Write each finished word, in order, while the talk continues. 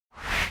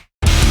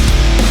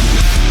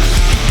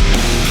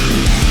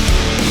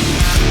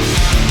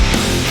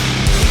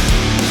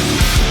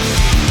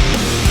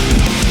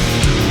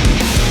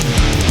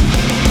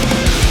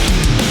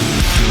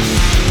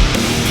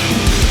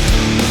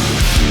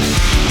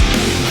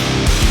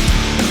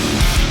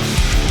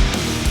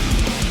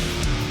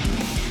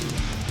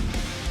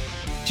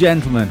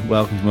Gentlemen,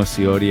 welcome to Must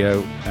See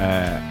Audio.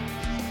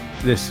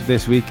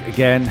 This week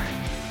again,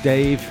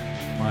 Dave,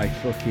 my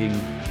fucking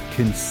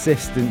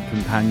consistent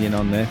companion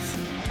on this,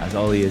 as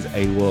Ollie is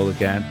AWOL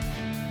again.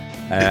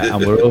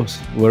 And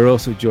we're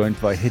also joined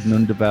by Hidden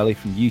Underbelly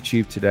from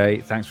YouTube today.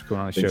 Thanks for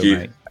coming on the show,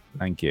 mate.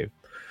 Thank you.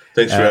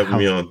 Thanks for having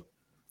me on.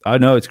 I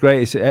know it's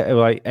great. It's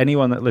like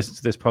anyone that listens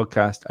to this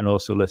podcast and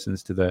also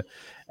listens to the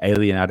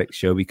Alien Addict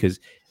show, because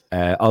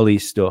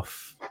Ollie's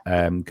stuff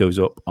goes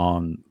up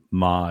on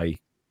my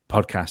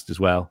podcast as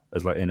well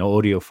as like in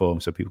audio form,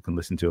 so people can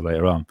listen to it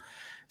later on.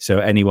 So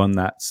anyone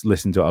that's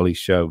listened to Ollie's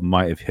show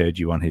might have heard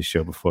you on his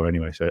show before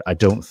anyway. So I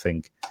don't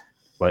think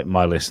like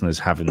my listeners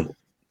haven't.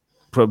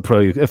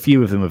 Probably a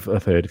few of them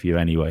have heard of you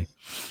anyway.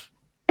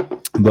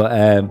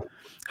 But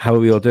how are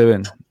we all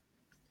doing?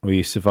 Are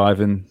you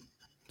surviving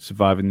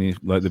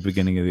the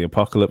beginning of the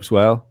apocalypse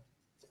well?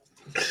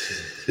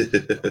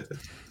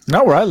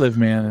 Not where I live,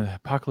 man.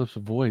 Apocalypse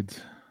avoids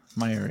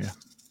my area.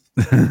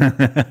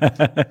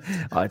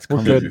 It's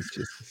coming. Good.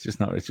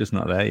 It's just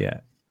not there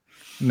yet.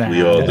 Nah,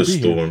 we are the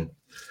storm.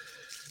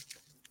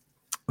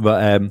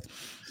 But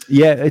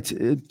yeah, it's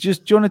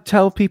just. Do you want to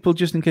tell people,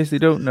 just in case they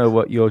don't know,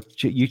 what your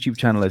YouTube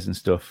channel is and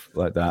stuff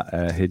like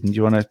that? Hidden. Do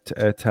you want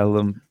to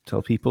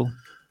tell people?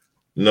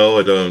 No,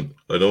 I don't.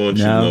 I don't want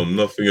you to know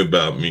nothing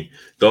about me.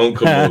 Don't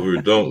come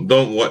over.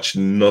 Don't watch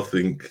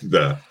nothing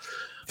there.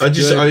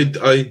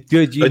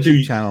 Good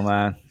YouTube channel,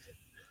 man.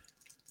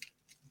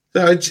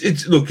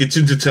 It's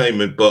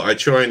entertainment, but I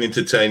try and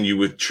entertain you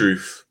with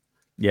truth.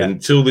 Yeah.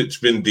 Until it's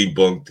been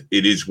debunked,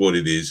 it is what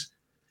it is.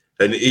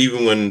 And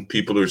even when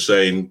people are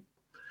saying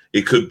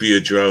it could be a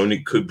drone,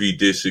 it could be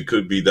this, it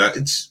could be that,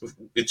 it's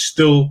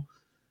still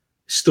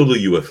a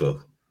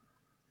UFO.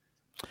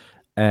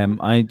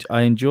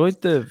 I enjoyed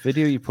the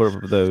video you put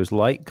up of those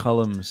light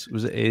columns.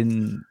 Was it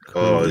in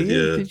Korea? Oh,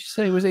 yeah. Did you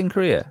say was it in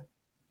Korea?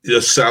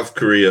 Yeah, South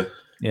Korea.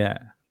 Yeah.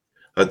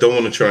 I don't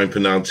want to try and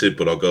pronounce it,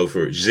 but I'll go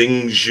for it.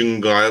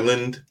 Xinjiang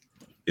Island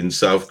in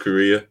South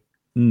Korea.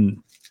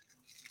 Mm.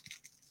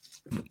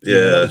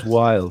 Yeah, that was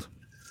wild.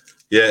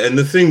 Yeah, and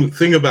the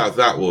thing about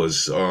that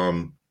was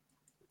that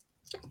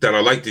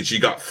I liked is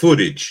you got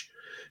footage,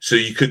 so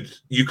you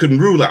can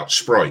rule out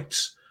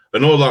sprites. I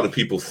know a lot of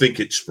people think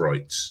it's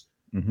sprites,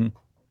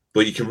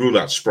 but you can rule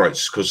out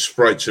sprites because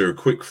sprites are a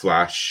quick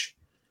flash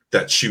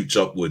that shoots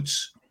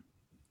upwards.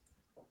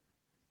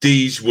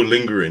 These were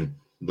lingering.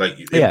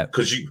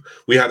 Because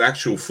we had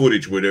actual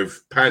footage where they're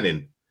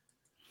panning,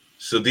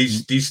 so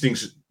these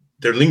things,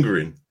 they're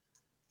lingering,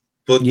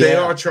 but they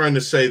are trying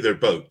to say they're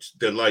boats,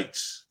 they're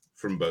lights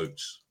from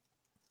boats.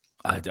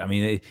 I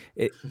mean,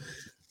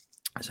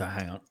 so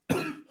hang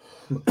on,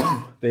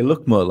 they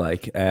look more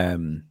like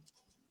some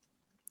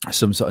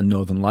sort of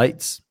Northern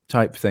Lights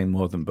type thing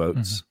more than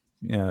boats.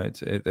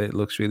 It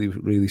looks really,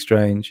 really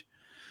strange.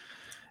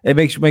 It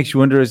makes you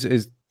wonder: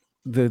 is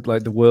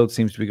the world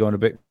seems to be going a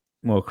bit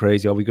more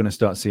crazy? Are we going to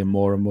start seeing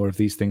more and more of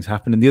these things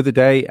happen? And the other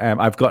day,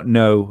 I've got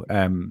no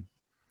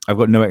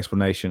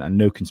explanation and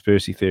no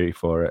conspiracy theory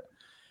for it.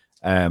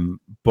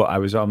 But I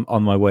was on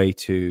my way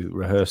to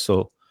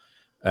rehearsal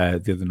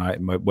the other night,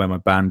 where my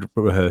band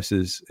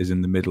rehearses is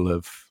in the middle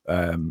of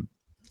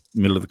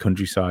the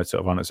countryside,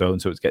 sort of on its own,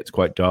 so it gets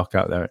quite dark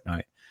out there at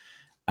night.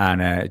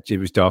 And it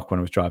was dark when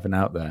I was driving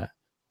out there,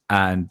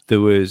 and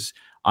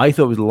I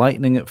thought it was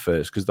lightning at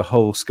first because the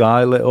whole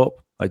sky lit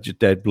up like just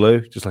dead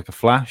blue, just like a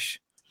flash.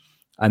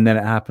 And then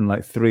it happened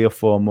like 3 or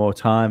 4 more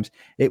times.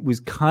 It was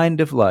kind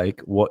of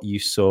like what you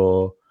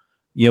saw,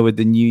 with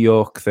the New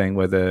York thing,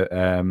 where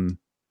the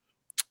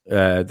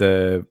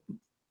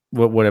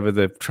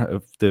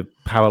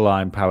power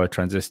line, power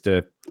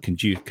transistor,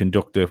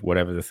 conductor,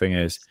 whatever the thing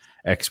is,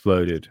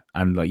 exploded,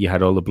 and like you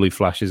had all the blue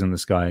flashes in the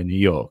sky in New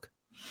York.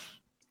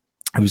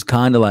 It was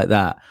kind of like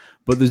that,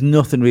 but there's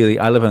nothing really.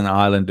 I live on an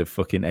island of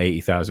fucking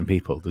 80,000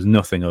 people. There's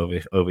nothing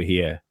over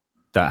here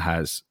that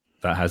has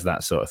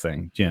that sort of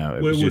thing.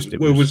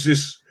 Was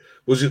this?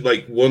 Was it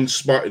like one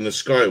spot in the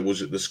sky? Or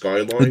was it the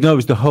skyline? No, it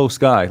was the whole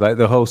sky, like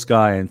the whole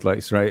sky, and like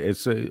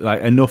it's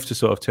like enough to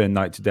sort of turn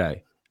night to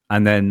day.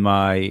 And then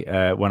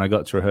when I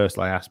got to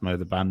rehearsal, I asked my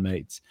other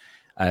bandmates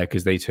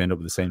because they turned up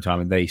at the same time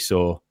and they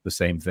saw the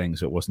same thing,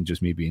 so it wasn't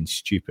just me being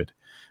stupid.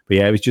 But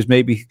yeah, it was just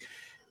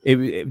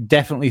it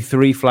definitely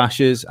 3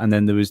 flashes, and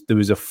then there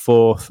was a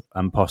 4th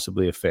and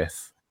possibly a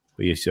 5th.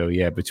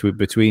 But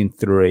between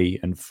 3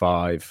 and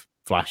 5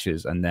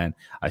 flashes, and then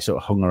I sort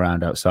of hung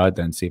around outside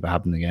then to see if it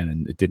happened again,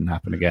 and it didn't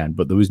happen again.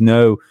 But there was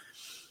no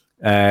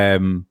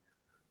thunder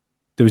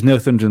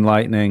and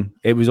lightning.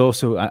 It was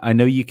also, I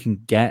know you can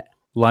get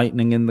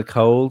lightning in the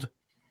cold,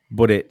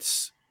 but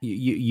it's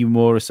you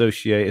more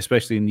associate,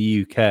 especially in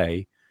the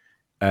UK,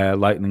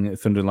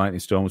 thunder and lightning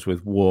storms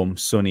with warm,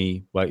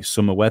 sunny, like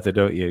summer weather,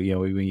 don't you?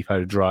 When you've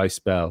had a dry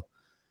spell,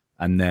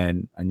 and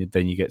then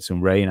you get some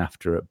rain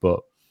after it. But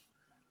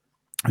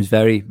it was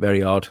very,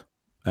 very odd.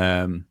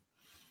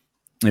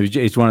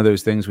 It's one of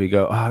those things where you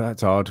go, oh,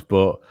 that's odd,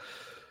 but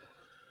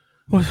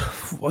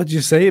what did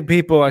you say to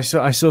people? I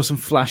saw some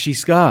flashy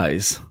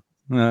skies.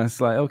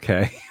 It's like,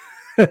 okay.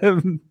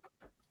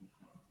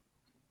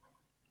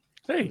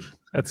 Hey,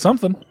 That's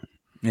something.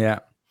 Yeah.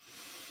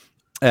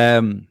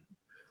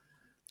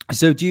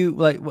 So do you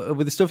like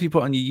with the stuff you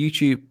put on your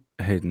YouTube,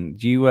 Hayden?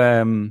 Do you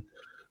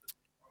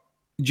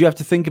have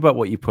to think about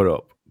what you put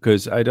up?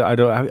 Because I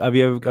don't. Have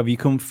you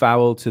come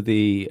foul to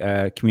the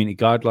community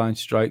guideline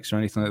strikes or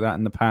anything like that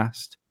in the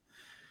past?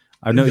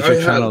 I've noticed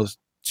your channel's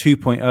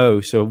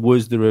 2.0. So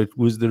was there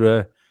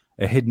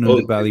a hidden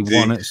underbelly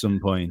one at some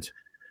point?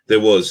 There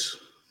was,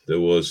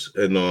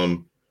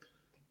 and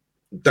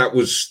that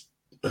was.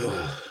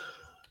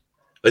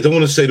 I don't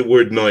want to say the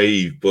word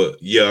naive,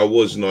 but yeah, I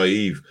was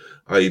naive.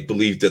 I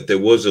believed that there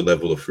was a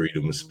level of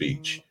freedom of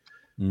speech,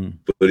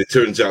 but it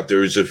turns out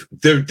there's a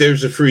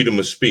freedom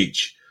of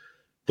speech,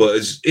 but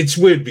it's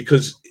weird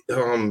because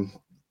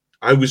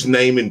I was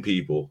naming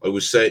people. I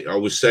was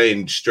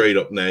saying straight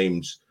up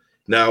names.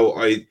 Now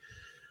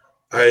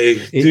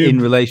in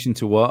relation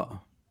to what?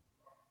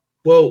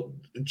 Well,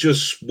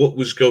 just what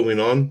was going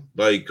on,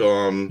 like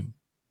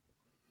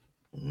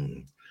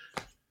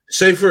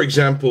say, for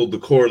example, the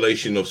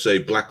correlation of, say,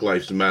 Black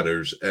Lives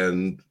Matters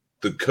and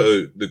the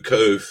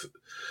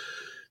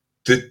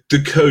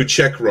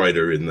co-check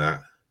writer in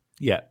that.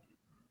 Yeah.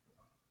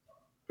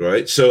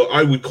 Right. So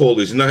I would call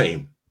his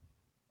name.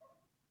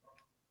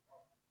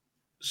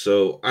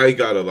 So I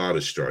got a lot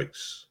of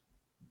strikes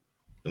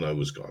and I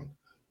was gone.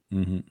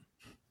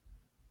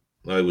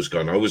 I was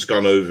gone. I was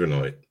gone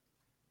overnight.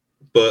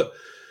 But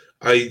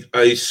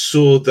I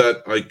saw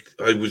that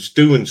I was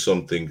doing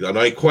something, and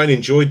I quite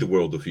enjoyed the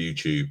world of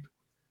YouTube.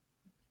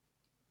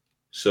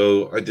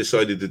 So I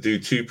decided to do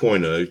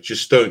 2.0.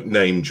 Just don't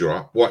name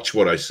drop. Watch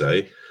what I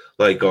say.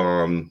 Like,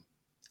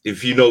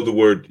 if you know the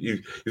word,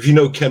 if you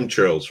know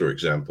chemtrails, for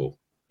example,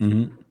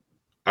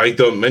 I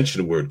don't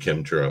mention the word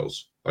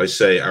chemtrails. I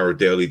say our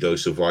daily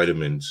dose of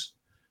vitamins,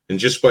 and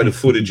just by the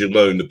footage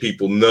alone, the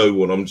people know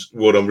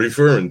what I'm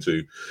referring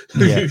to.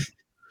 Yeah.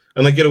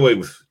 And I get away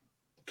with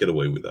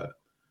that.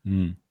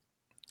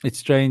 It's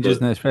strange,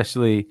 isn't it?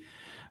 Especially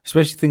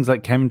things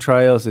like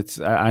chemtrails. It's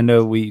I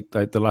know we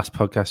like the last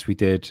podcast we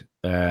did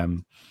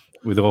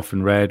with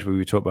Orphan Red, where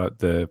we talked about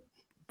the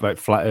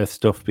flat Earth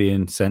stuff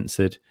being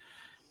censored.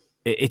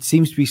 It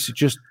seems to be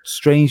just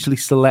strangely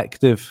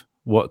selective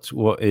what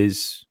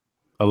is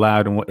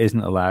allowed and what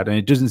isn't allowed, and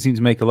it doesn't seem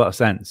to make a lot of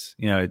sense.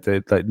 You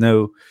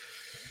know,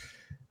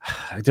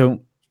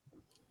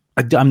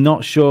 I'm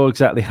not sure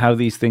exactly how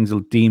these things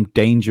are deemed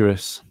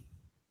dangerous.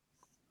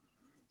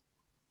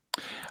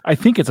 I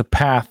think it's a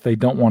path they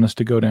don't want us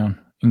to go down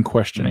in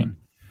questioning.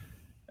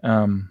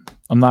 I'm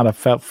not a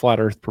flat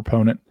Earth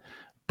proponent,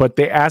 but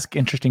they ask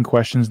interesting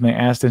questions, and they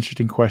ask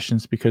interesting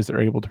questions because they're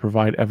able to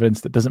provide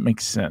evidence that doesn't make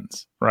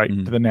sense, right,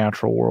 to the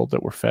natural world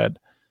that we're fed.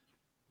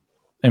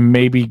 And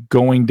maybe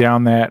going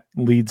down that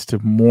leads to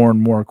more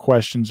and more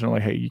questions. And they're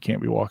like, hey, you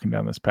can't be walking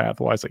down this path.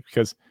 Why? It's like,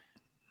 because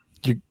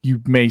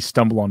you may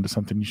stumble onto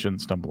something you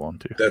shouldn't stumble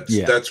onto.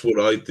 That's what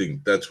I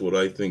think. That's what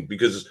I think.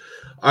 Because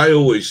I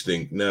always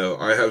think, now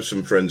I have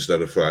some friends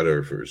that are flat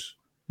earthers,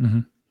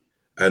 and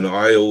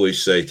I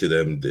always say to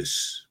them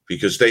this,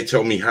 because they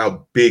tell me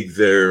how big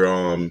their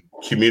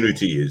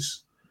community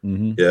is.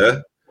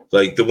 Yeah.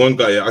 Like the one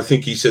guy, I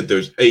think he said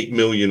there's 8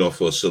 million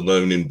of us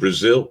alone in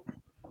Brazil.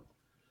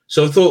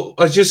 So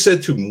I just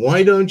said to him,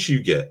 why don't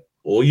you get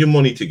all your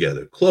money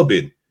together, club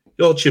in,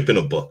 you'll chip in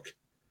a buck.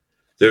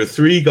 There are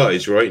 3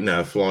 guys right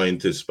now flying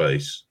to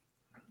space.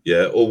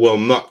 Yeah. Or, well,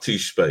 not to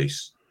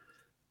space,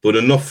 but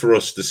enough for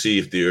us to see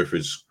if the Earth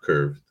is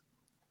curved.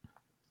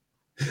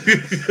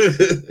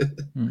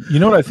 You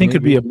know what I think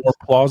could be a more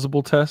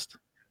plausible test?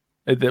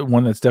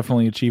 One that's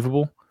definitely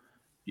achievable.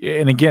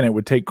 And again, it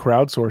would take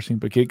crowdsourcing,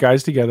 but get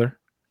guys together,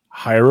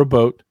 hire a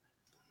boat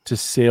to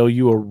sail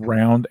you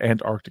around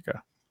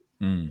Antarctica.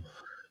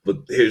 But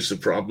here's the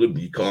problem.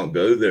 You can't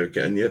go there,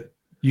 can you?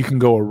 You can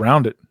go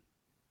around it.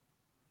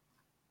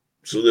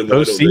 So then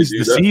those seas,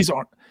 the seas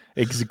aren't.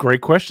 It's a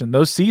great question.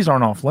 Those seas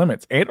aren't off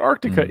limits.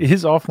 Antarctica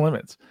is off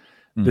limits.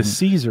 The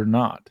seas are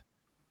not.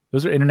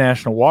 Those are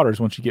international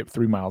waters once you get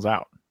 3 miles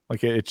out.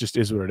 Like it just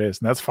is what it is.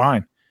 And that's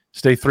fine.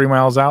 Stay 3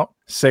 miles out,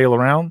 sail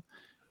around.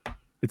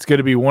 It's going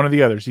to be one or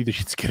the others. Either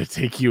it's going to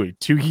take you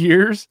 2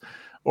 years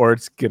or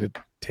it's going to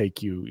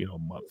take you, a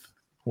month,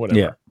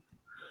 whatever.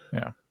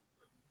 Yeah.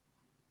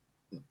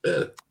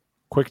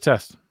 Quick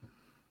test.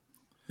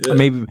 Yeah.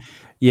 Maybe.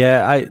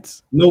 Yeah.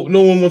 No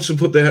one wants to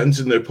put their hands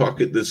in their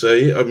pocket to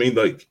say, I mean,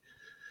 like,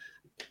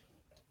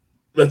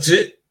 that's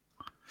it.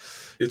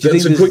 If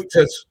that's a quick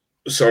test.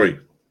 Sorry.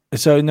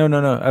 So no.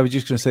 I was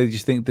just going to say, do you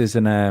think there's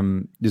an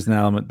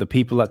element, the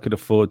people that could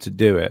afford to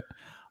do it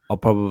are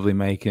probably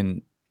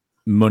making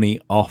money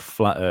off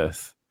flat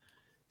Earth.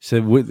 So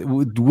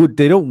would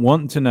they don't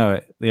want to know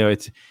it?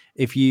 It's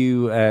if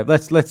you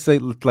let's say,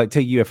 like,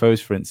 take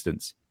UFOs for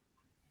instance.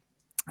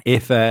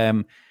 If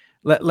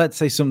let's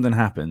say something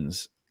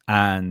happens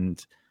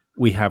and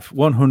we have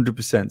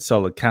 100%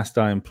 solid cast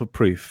iron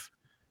proof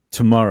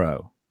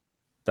tomorrow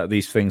that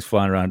these things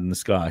flying around in the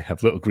sky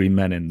have little green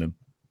men in them,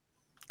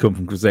 come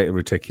from Zeta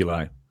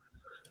Reticuli.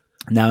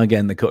 Now and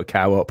again, they cut a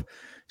cow up.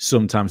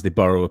 Sometimes they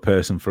borrow a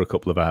person for a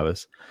couple of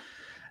hours.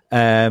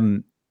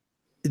 That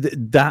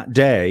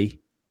day,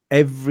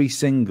 every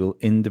single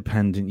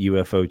independent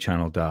UFO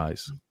channel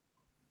dies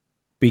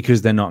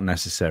because they're not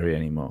necessary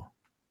anymore.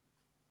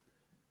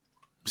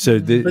 So I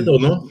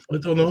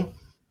don't know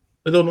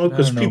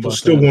because people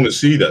still want to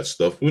see that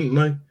stuff, wouldn't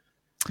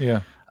they?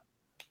 Yeah.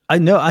 I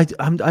know. I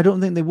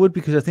don't think they would,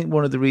 because I think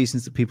one of the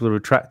reasons that people are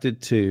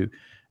attracted to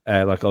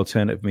like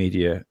alternative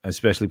media,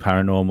 especially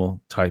paranormal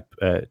type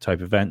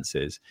events,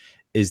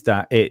 is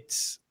that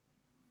it's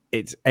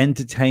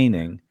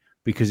entertaining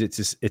because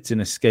it's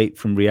an escape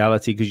from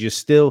reality, because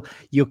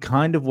you're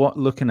kind of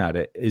looking at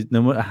it is,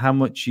 no matter how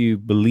much you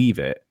believe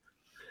it,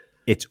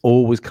 it's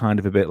always kind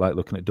of a bit like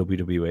looking at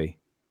WWE.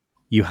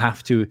 You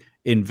have to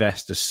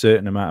invest a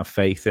certain amount of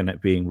faith in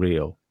it being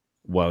real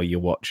while you're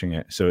watching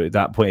it. So at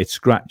that point, it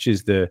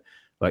scratches the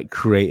like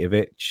creative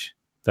itch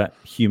that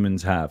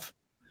humans have.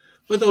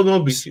 I don't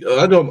know.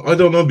 I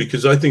don't know,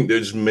 because I think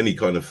there's many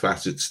kind of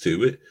facets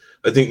to it.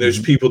 I think there's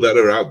people that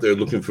are out there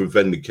looking for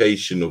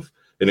vindication of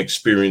an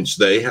experience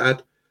they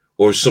had,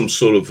 or some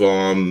sort of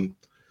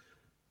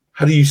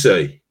how do you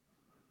say,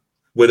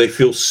 where they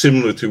feel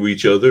similar to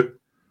each other,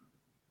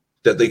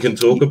 that they can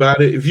talk about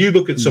it. If you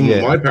look at some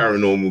of my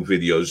paranormal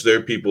videos, there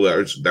are people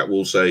that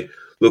will say,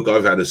 look,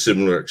 I've had a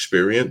similar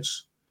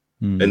experience,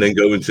 and then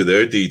go into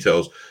their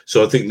details.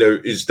 So I think there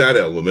is that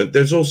element.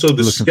 There's also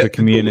the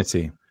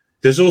community.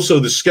 There's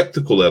also the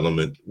skeptical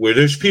element, where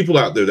there's people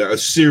out there that are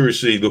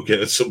seriously looking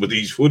at some of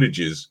these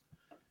footages.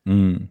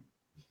 You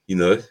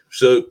know,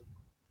 so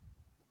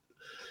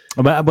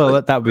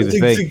well, that would be the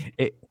thing.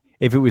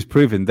 If it was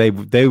proven,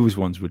 those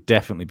ones would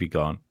definitely be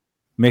gone.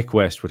 Mick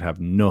West would have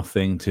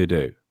nothing to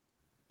do.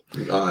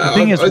 I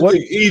think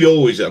he'd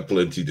always have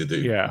plenty to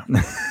do. Yeah.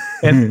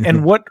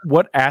 and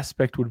what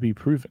aspect would be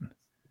proven?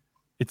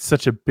 It's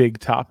such a big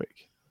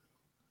topic.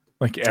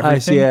 Like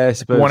everything. I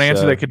suppose one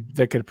answer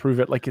that could prove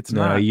it. Like it's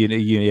not.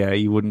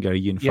 You wouldn't go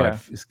unified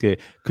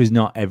because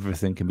not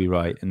everything can be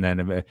right. And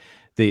then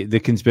the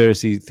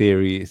conspiracy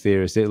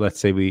theorists, let's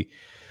say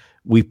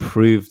we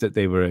proved that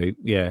they were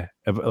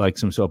like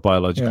some sort of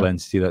biological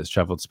entity that's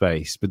traveled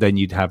space, but then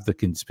you'd have the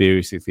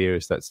conspiracy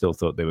theorists that still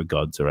thought they were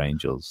gods or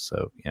angels.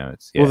 So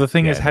it's the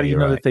thing is, how do you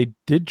know that they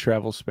did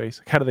travel space?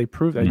 Like, how do they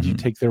prove that? Did you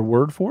take their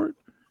word for it?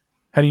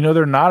 How do you know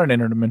they're not an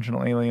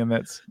interdimensional alien?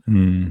 That's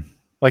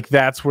like,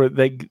 that's where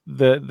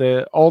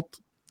the alt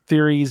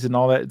theories and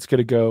all that, it's going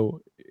to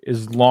go,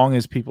 as long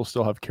as people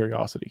still have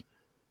curiosity,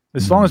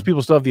 as long as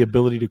people still have the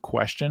ability to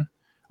question.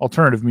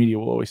 Alternative media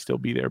will always still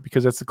be there,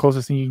 because that's the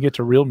closest thing you can get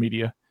to real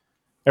media.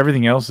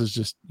 Everything else is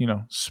just,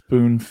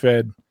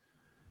 spoon-fed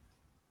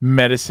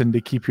medicine to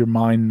keep your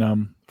mind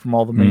numb from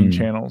all the main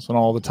channels and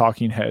all the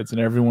talking heads and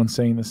everyone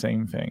saying the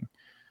same thing.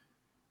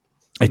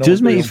 It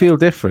does make you feel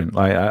different.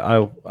 Like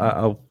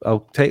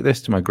I'll take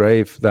this to my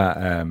grave.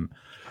 That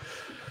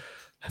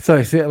so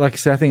I think, like I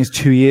said, I think it's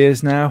 2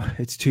 years now.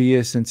 It's 2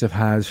 years since I've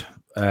had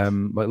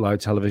like live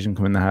television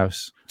come in the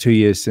house. 2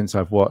 years since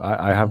I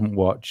haven't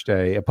watched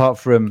apart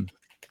from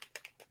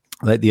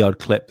like the odd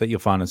clip that you'll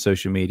find on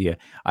social media,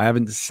 I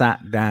haven't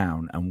sat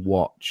down and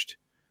watched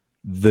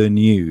the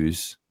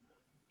news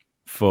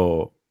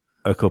for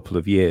a couple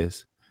of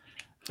years.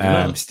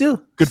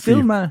 Still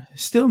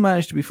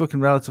managed to be fucking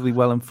relatively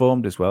well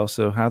informed as well.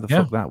 So how the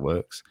fuck that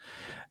works?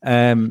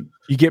 You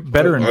get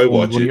better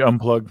informed when you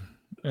unplug.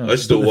 I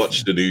still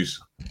watch the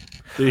news.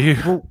 Do you?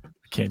 I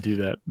can't do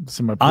that.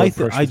 I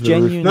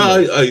genuinely. No,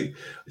 I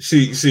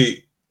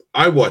see.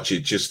 I watch it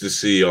just to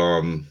see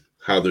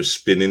how they're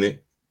spinning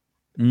it.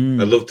 I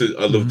love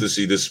to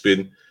see the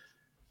spin,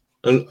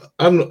 and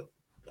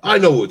I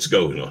know what's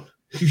going on.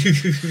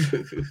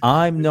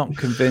 I'm not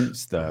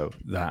convinced though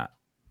that,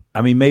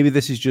 I mean, maybe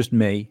this is just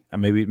me,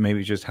 and maybe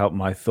it just helped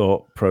my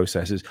thought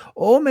processes,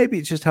 or maybe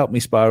it just helped me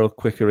spiral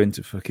quicker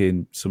into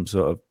fucking some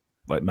sort of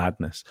like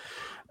madness.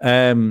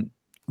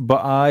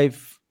 But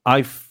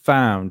I've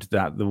found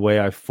that the way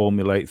I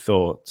formulate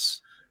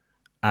thoughts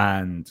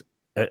and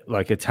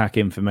like attack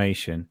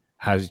information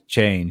has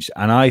changed,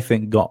 and I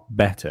think got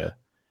better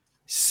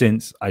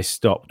since I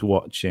stopped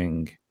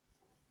watching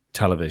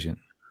television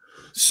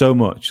so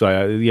much.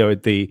 Like now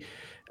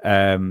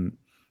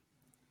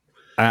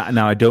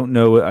I don't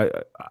know.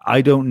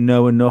 I don't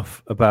know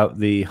enough about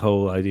the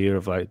whole idea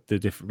of like the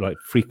different like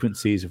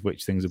frequencies of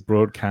which things are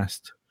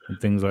broadcast and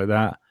things like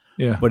that.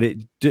 Yeah, but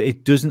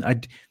it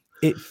doesn't.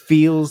 It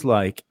feels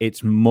like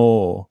it's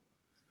more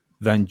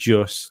than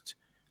just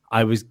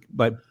I was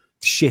like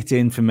shit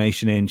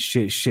information in,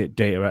 shit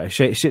data out,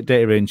 shit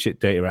data in,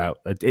 shit data out.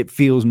 It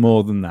feels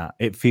more than that.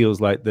 It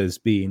feels like there's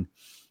a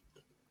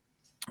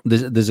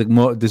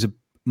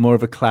more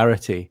of a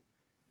clarity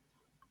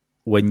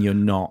when you're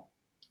not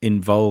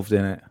involved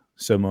in it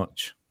so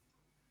much.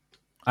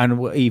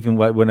 And even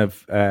when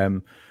I've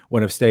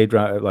stayed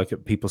around like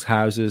at people's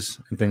houses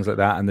and things like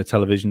that, and the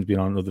television's been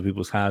on other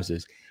people's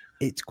houses,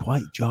 it's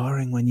quite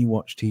jarring when you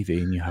watch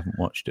TV and you haven't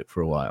watched it for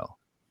a while.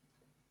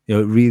 You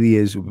know, it really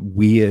is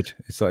weird.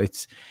 It's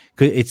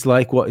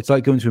like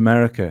going to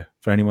America.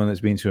 For anyone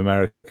that's been to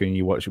America and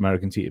you watch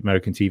American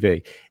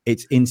TV,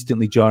 it's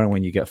instantly jarring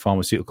when you get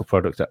pharmaceutical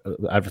product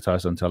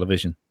advertised on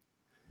television.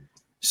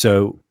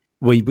 So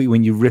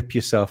when you rip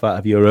yourself out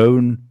of your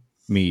own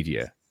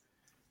media,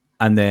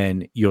 and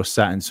then you're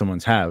sat in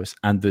someone's house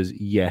and there's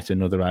yet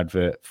another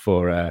advert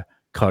for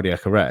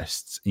cardiac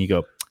arrests, and you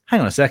go,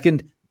 hang on a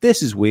second,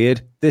 this is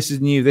weird, this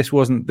is new, this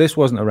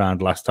wasn't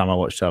around last time I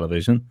watched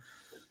television.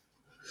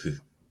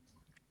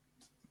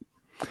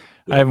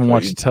 I haven't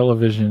watched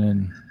television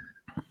in,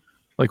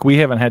 like, we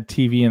haven't had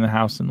TV in the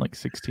house in like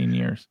 16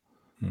 years.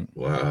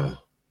 Wow.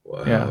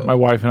 Yeah, my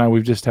wife and I,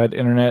 we've just had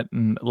internet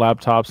and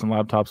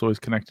laptops always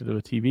connected to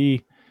a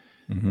TV.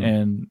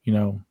 And, you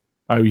know,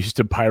 I used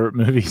to pirate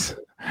movies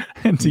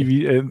and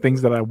TV and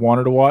things that I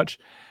wanted to watch.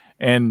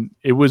 And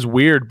it was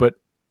weird, but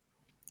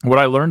what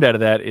I learned out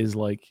of that is,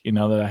 like, you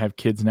know, that I have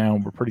kids now,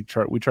 and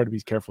we try to be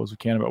as careful as we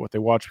can about what they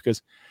watch,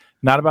 because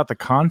not about the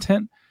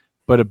content,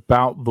 but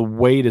about the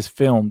way it is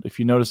filmed. If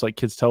you notice, like,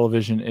 kids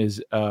television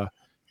is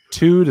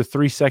 2 to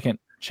 3 second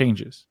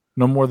changes,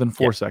 no more than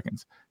 4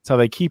 seconds. That's how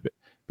they keep it.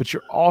 But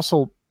you're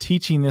also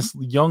teaching this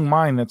young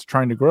mind that's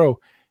trying to grow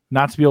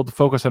not to be able to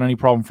focus on any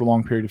problem for a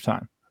long period of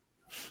time.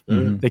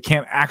 They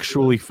can't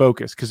actually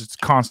focus because it's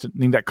constant.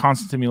 Need that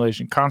constant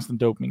stimulation,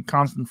 constant dopamine,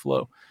 constant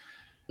flow.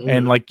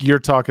 And like you're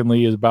talking,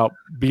 Lee, is about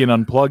being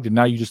unplugged, and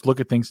now you just look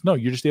at things. No,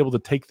 you're just able to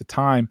take the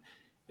time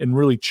and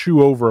really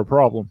chew over a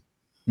problem.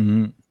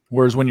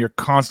 Whereas when you're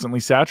constantly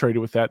saturated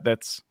with that,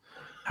 that's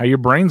how your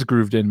brain's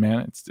grooved in,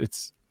 man.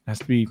 It has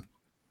to be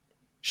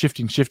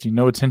shifting,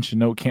 no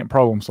attention, can't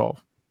problem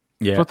solve.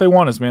 Yeah, that's what they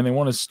want us, man. They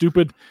want us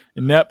stupid,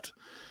 inept,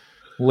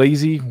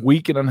 lazy,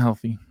 weak, and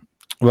unhealthy.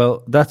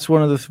 Well, that's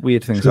one of the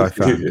weird things I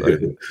found.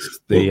 Like,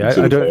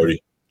 I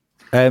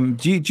don't.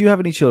 Do you have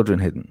any children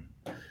hidden?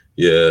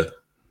 Yeah.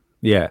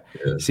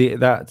 See,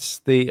 that's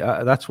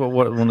what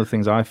one of the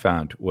things I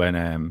found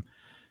when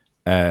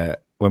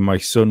my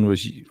son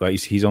was, like,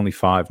 he's only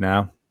 5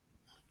 now,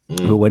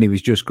 but when he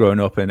was just growing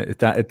up, and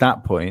at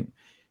that point,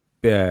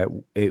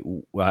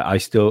 I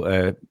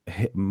still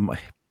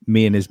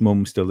me and his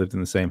mum still lived in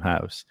the same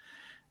house,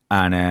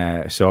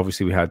 and so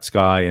obviously we had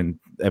Sky and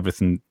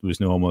everything was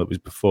normal. It was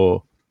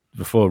before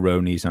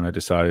Ronies, and I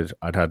decided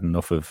I'd had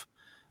enough of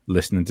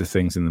listening to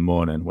things in the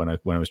morning when I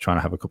was trying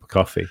to have a cup of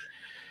coffee.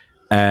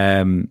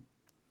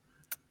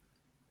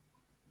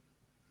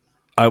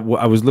 I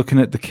was looking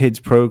at the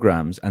kids'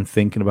 programs and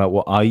thinking about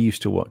what I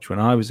used to watch when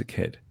I was a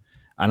kid,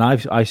 and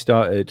I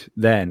started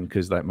then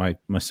because, like, my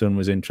son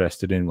was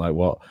interested in, like,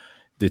 what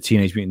the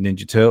Teenage Mutant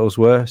Ninja Turtles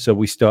were, so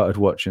we started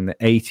watching the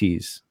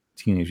 80s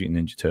Teenage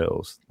Mutant Ninja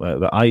Turtles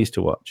that I used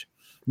to watch.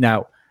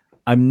 Now,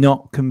 I'm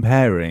not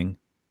comparing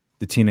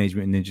the Teenage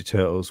Mutant Ninja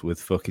Turtles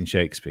with fucking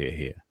Shakespeare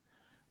here,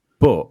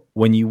 but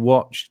when you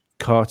watch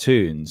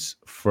cartoons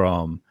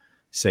from,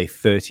 say,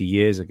 30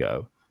 years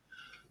ago,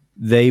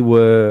 they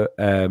were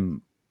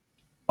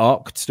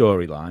arced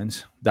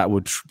storylines that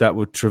would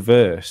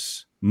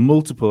traverse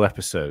multiple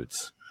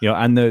episodes, you know,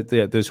 and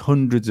there's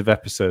hundreds of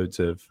episodes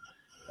of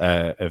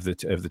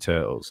the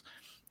Turtles.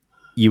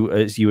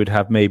 You would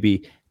have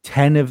maybe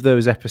 10 of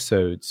those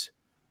episodes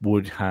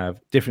would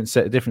have different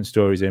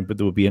stories in, but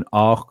there would be an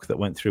arc that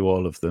went through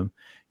all of them.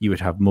 You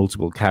would have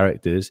multiple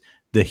characters.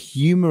 The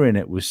humor in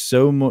it was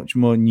so much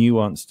more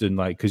nuanced, and,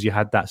 like, because you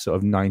had that sort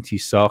of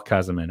 90s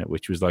sarcasm in it,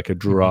 which was like a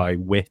dry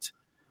wit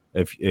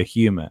of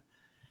humor.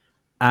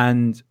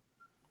 And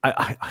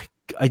I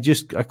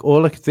just, like,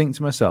 all I could think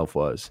to myself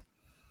was,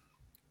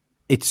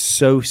 it's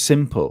so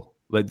simple.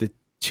 Like, the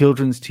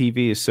children's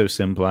TV is so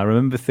simple. I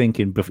remember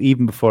thinking,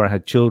 even before I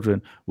had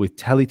children, with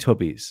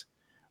Teletubbies,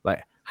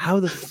 like, how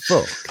the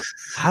fuck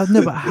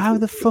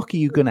are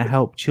you going to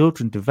help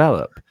children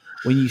develop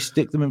when you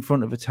stick them in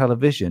front of a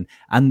television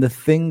and the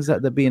things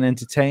that they're being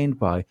entertained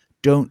by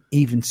don't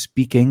even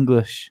speak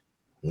English?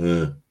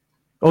 Not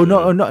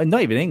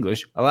even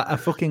English. A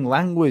fucking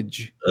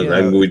language. A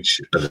language.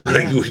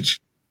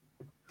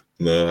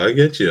 No, I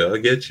get you. Man. I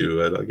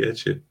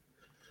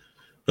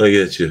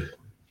get you.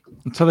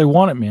 That's how they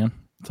want it, man.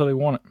 That's how they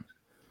want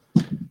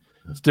it.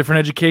 It's different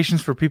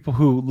educations for people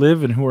who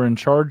live and who are in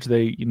charge.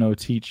 They,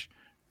 teach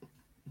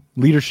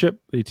leadership.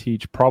 They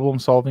teach problem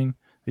solving.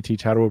 They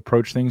teach how to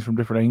approach things from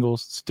different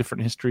angles. It's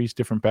different histories,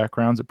 different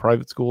backgrounds at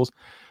private schools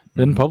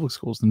than public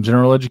schools, than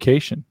general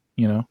education.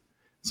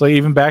 It's like,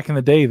 even back in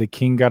the day, the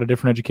king got a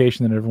different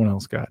education than everyone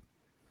else got.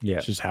 Yeah,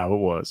 it's just how it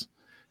was.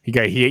 He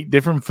ate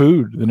different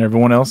food than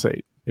everyone else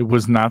ate. It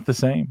was not the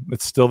same.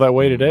 It's still that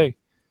way today.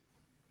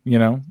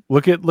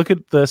 Look at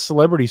the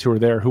celebrities who are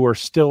there, who are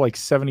still like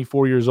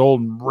 74 years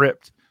old and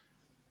ripped.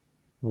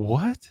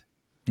 What?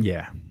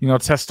 Yeah.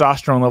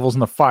 Testosterone levels in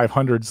the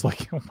 500s.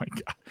 Like, oh my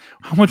God,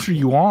 how much are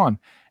you on?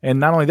 And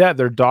not only that,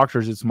 they're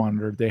doctors. It's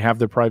monitored. They have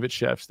their private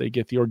chefs. They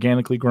get the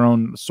organically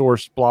grown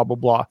source, blah, blah,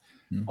 blah.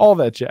 All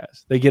that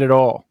jazz. They get it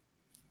all.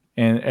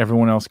 And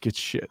everyone else gets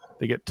shit.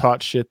 They get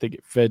taught shit. They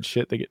get fed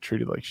shit. They get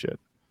treated like shit.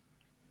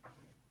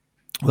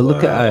 Well,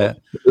 look at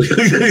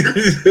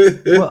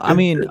well, I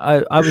mean,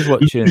 I was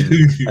watching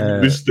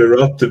Mr.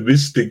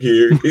 Optimistic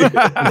here.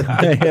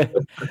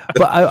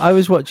 But I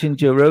was watching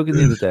Joe Rogan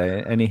the other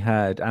day, and he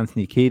had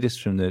Anthony Kiedis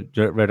from the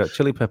Red Hot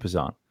Chili Peppers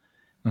on,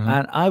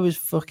 And I was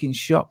fucking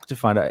shocked to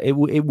find out it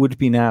would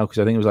be now, because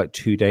I think it was like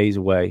 2 days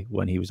away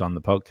when he was on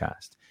the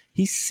podcast.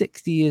 He's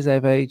 60 years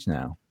of age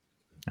now,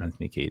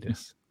 Anthony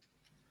Kiedis.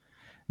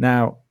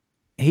 Now,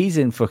 he's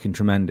in fucking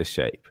tremendous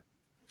shape.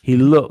 He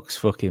looks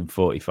fucking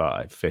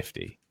 45,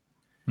 50.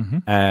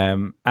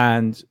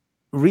 And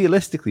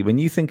realistically, when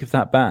you think of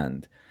that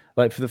band,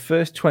 like for the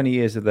first 20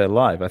 years of their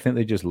life, I think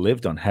they just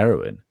lived on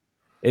heroin.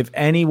 If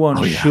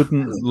anyone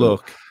shouldn't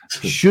look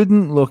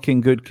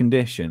in good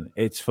condition,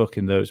 it's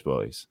fucking those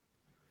boys.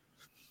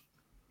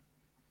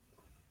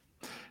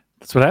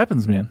 That's what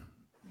happens, man.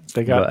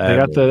 They got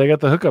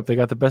the hookup. They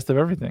got the best of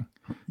everything.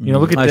 You know,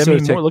 look at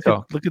Demi Moore.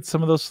 Look at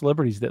some of those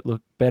celebrities that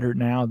look better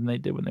now than they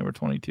did when they were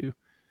 22.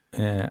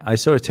 Yeah, I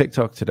saw a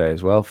TikTok today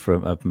as well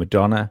of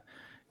Madonna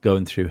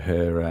going through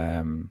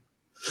her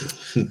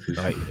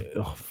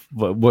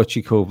what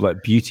you call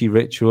like beauty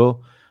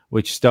ritual,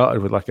 which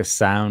started with like a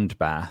sound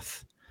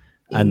bath,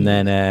 and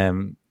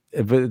then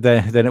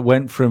it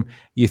went from,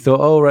 you thought,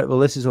 oh right, well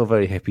this is all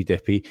very hippy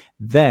dippy.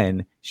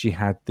 Then she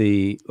had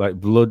the like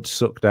blood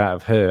sucked out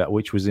of her,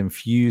 which was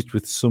infused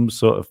with some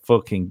sort of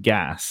fucking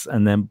gas,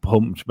 and then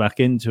pumped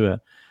back into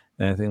her.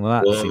 And I think,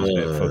 well, that seems a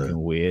bit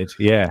fucking weird.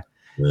 Yeah.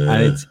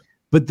 And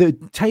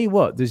tell you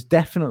what, there's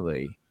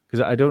definitely,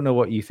 because I don't know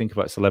what you think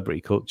about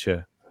celebrity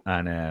culture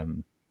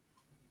and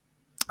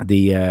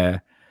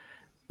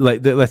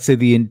let's say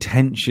the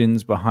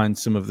intentions behind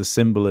some of the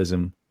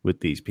symbolism with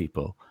these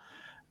people.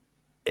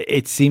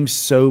 It seems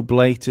so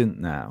blatant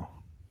now.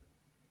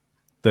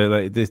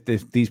 Like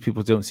these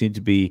people don't seem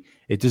to be.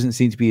 It doesn't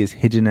seem to be as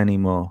hidden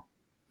anymore.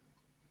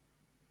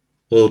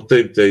 Well,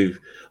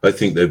 I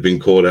think they've been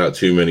caught out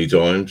too many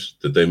times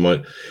that they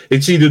might.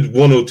 It's either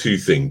one or two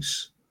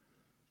things.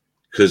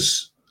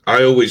 Because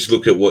I always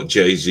look at what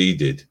Jay-Z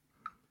did,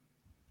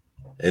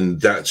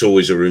 and that's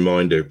always a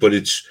reminder. But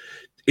it's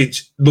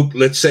look.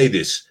 Let's say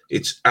this: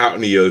 it's out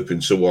in the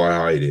open, so why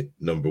hide it?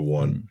 Number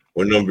one.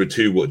 Or number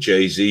two, what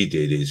Jay-Z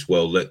did is,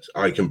 well,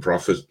 I can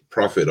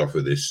profit off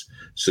of this.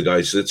 So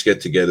guys, let's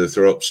get together,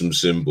 throw up some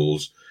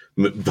symbols,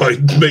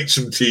 make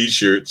some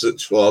T-shirts,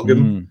 let's flog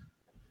them.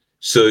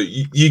 So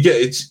you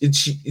get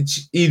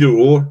it's either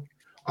or.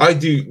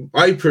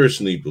 I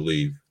personally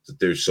believe that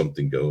there's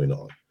something going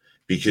on,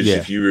 because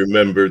if you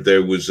remember,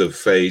 there was a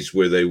phase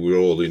where they were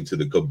all into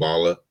the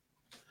Kabbalah,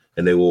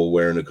 and they were all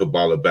wearing a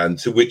Kabbalah band,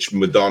 to which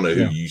Madonna,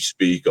 who you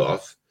speak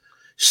of,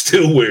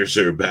 still wears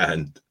her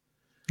band.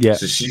 Yeah,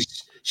 so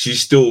she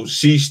still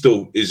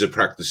is a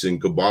practicing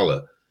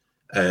Kabbalah,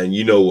 and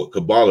you know what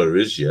Kabbalah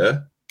is,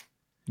 yeah?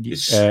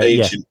 It's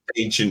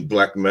ancient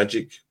black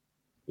magic.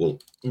 Well,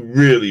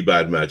 really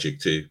bad magic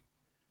too,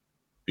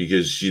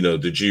 because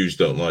the Jews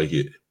don't like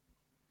it.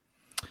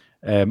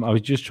 I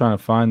was just trying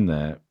to find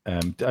that.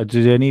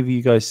 Did any of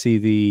you guys see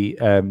the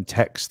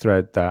text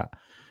thread that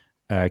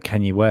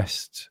Kanye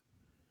West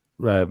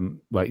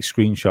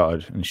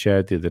screenshotted and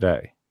shared the other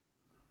day?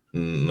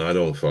 I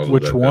don't follow.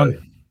 Which one? Guy.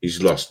 He's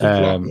lost the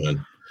plot,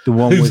 man. The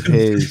one with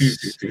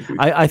his,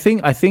 I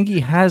think he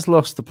has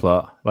lost the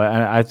plot.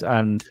 I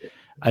think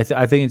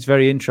it's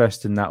very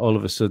interesting that all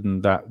of a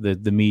sudden that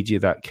the media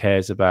that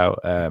cares about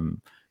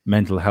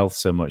mental health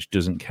so much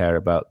doesn't care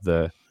about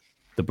the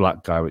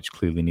black guy, which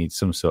clearly needs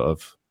some sort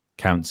of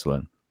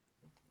counseling.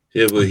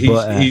 Yeah, but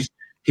he's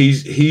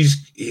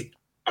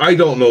I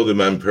don't know the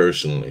man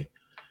personally,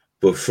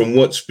 but from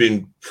what's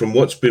been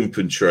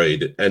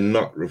portrayed, and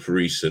not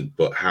recent,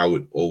 but how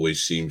it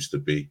always seems to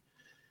be,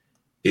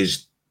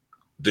 is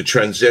the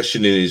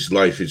transition in his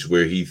life is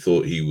where he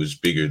thought he was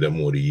bigger than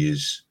what he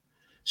is.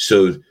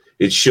 So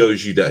it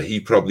shows you that he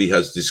probably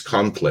has this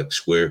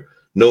complex where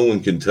no one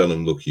can tell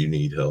him, look, you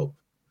need help.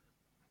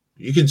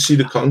 You can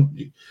see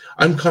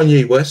I'm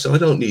Kanye West. I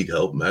don't need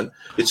help, man.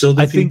 It's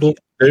other people.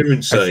 They're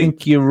insane. I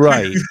think you're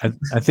right.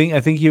 I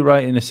think you're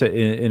right in a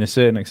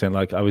certain extent.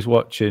 Like, I was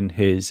watching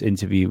his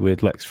interview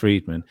with Lex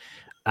Friedman,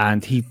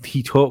 and he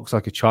talks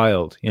like a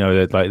child.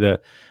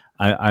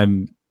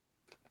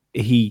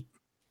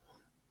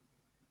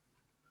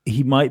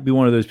 He might be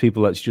one of those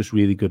people that's just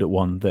really good at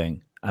one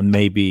thing, and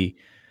maybe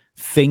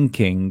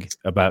thinking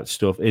about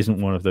stuff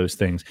isn't one of those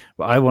things.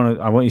 But I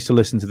want you to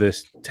listen to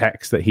this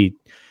text that he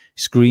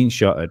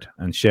screenshotted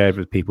and shared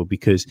with people,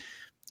 because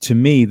to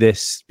me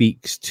this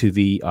speaks to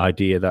the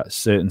idea that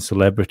certain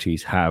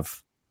celebrities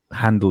have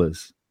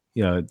handlers,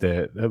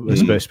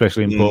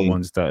 especially important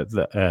ones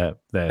that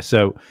there.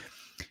 So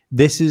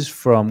this is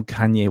from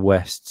Kanye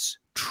West's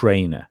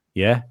trainer,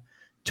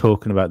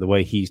 talking about the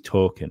way he's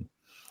talking.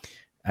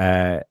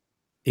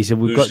 He said,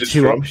 we've got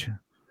two options.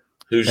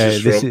 Who's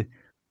this from?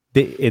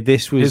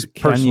 This was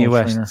Kanye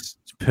West's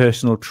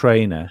personal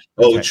trainer.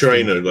 Oh,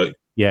 trainer, like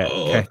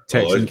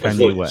texting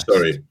Kanye West.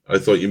 Sorry, I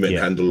thought you meant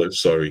handler.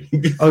 Sorry.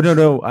 Oh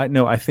no!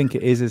 I think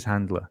it is his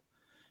handler.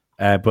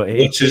 But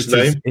what's his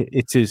name?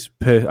 It's his.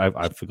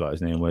 I forgot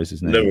his name. Where's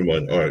his name? Never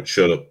mind. All right,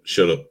 shut up.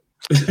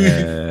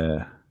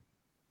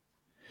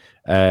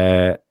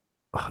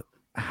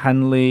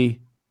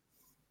 Hanley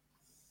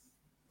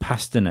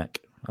Pasternak.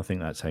 I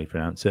think that's how you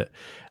pronounce it.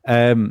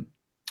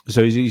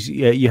 So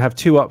you have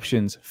two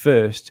options.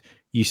 First,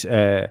 you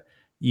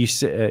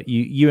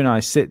you and I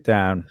sit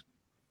down,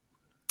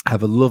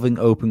 have a loving,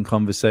 open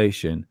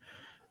conversation,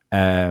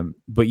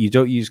 but you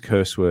don't use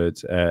curse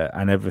words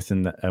and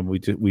everything. And we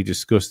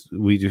discuss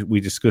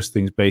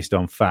things based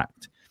on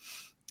fact,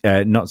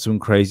 not some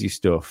crazy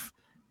stuff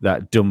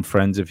that dumb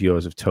friends of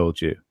yours have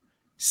told you.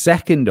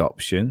 Second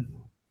option,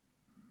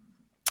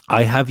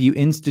 I have you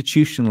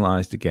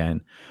institutionalized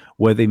again,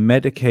 where they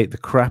medicate the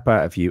crap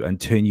out of you and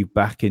turn you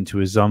back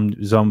into a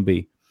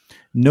zombie.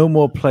 No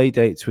more play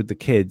dates with the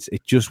kids.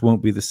 It just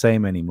won't be the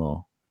same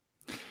anymore.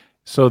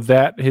 So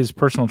that his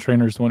personal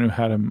trainer is the one who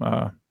had him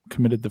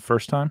committed the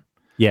first time?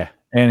 Yeah.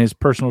 And his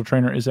personal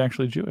trainer is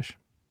actually Jewish.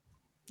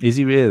 Is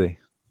he really?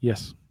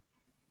 Yes.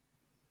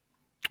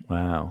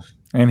 Wow.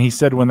 And he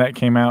said when that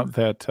came out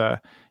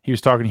that he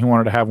was talking, he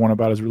wanted to have one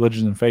about his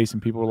religion and faith,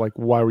 and people were like,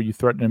 why were you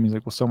threatening him? He's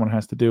like, well, someone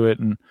has to do it,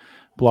 and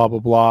blah, blah,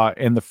 blah.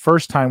 And the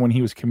first time when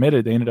he was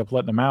committed, they ended up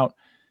letting him out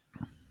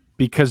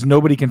because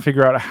nobody can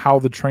figure out how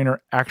the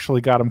trainer actually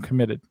got him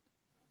committed.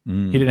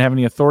 He didn't have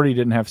any authority, he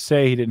didn't have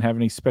say, he didn't have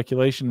any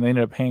speculation. They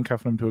ended up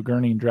handcuffing him to a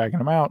gurney and dragging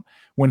him out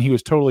when he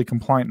was totally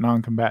compliant,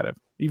 non-combative,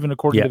 even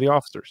according to the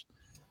officers.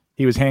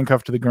 He was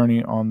handcuffed to the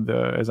gurney on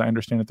the, as I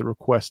understand it, the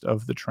request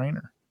of the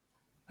trainer.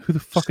 Who the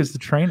fuck is the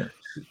trainer?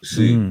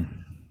 See,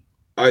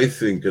 I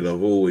think, and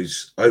I've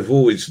always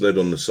led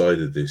on the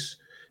side of this,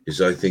 is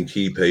I think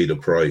he paid a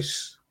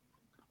price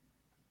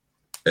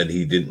and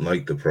he didn't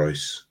like the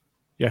price.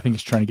 Yeah, I think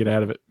he's trying to get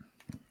out of it.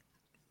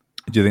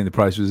 Do you think the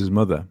price was his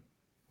mother?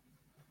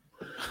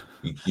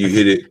 You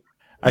hit it.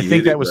 I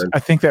think that was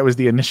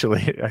the initial.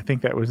 I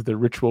think that was the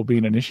ritual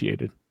being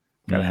initiated.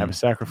 Got to have a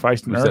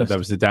sacrifice. That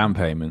was the down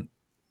payment.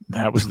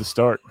 That was the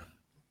start.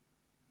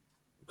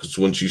 Because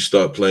once you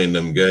start playing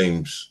them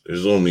games, there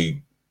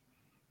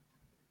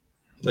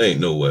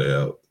ain't no way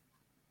out.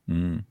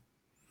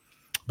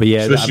 But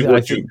yeah,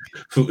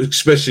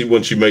 especially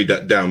once you made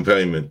that down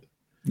payment.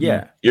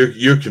 Yeah,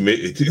 you're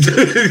committed.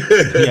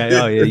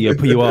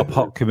 You are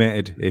pot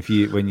committed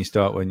when you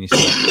start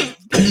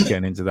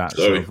getting into that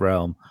sort of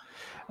realm.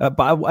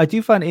 But I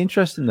do find it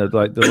interesting though,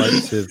 like the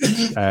likes of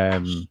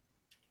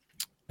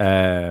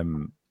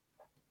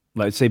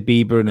like say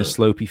Bieber and a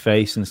slopey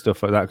face and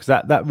stuff like that, because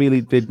that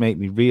really did make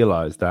me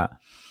realize that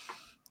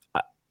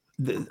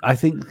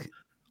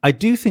I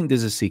do think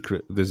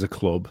there's a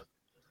club.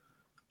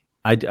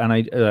 I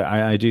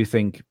do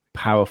think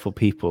powerful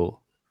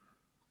people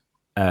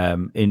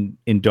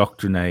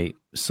indoctrinate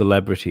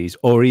celebrities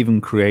or even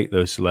create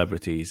those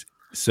celebrities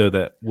so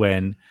that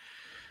when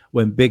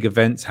big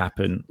events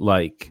happen,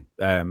 like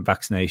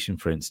vaccination,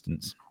 for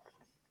instance,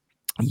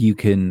 you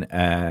can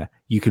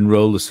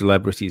roll the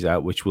celebrities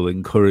out, which will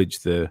encourage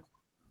the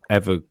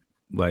ever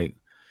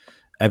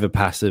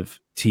passive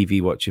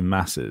TV watching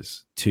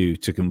masses to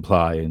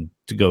comply and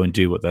to go and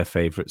do what their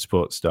favorite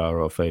sports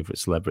star or favorite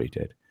celebrity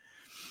did.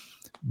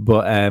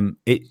 But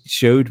it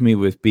showed me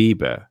with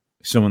Bieber,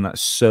 someone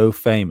that's so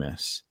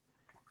famous,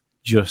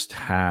 just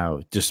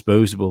how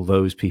disposable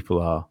those people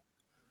are.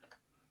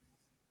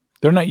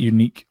 They're not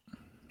unique.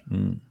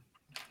 No.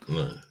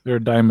 They're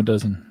a dime a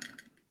dozen.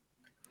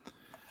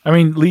 I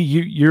mean, Lee,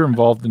 you're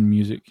involved in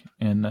music,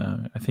 and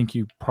I think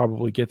you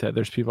probably get that.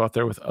 There's people out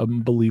there with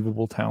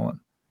unbelievable talent.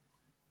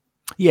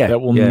 Yeah. That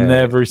will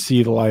never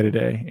see the light of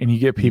day. And you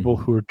get people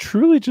who are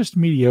truly just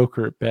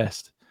mediocre at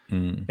best.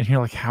 And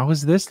you're like, how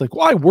is this? Like,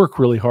 well, I work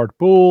really hard.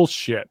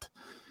 Bullshit.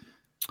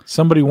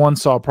 Somebody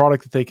once saw a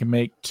product that they can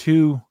make.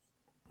 Two,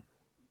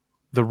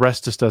 the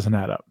rest just doesn't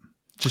add up.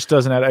 Just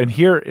doesn't add up. And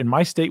here in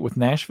my state with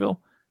Nashville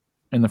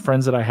and the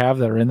friends that I have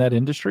that are in that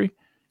industry,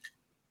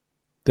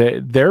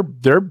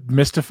 they're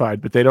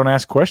mystified, but they don't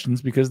ask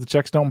questions because the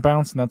checks don't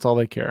bounce and that's all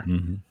they care.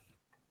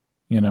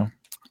 You know?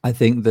 I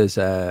think there's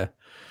I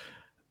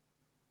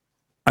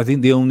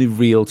think the only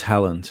real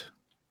talent,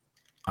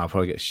 I'll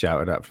probably get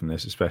shouted at from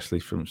this, especially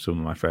from some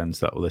of my friends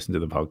that will listen to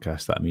the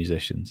podcast that are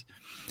musicians.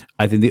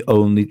 I think the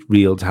only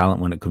real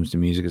talent when it comes to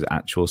music is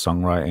actual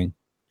songwriting.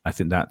 I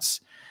think that's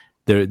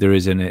there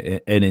is an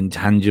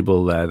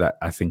intangible there that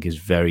I think is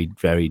very,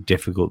 very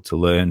difficult to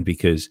learn,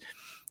 because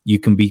you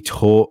can be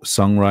taught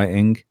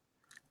songwriting,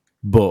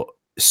 but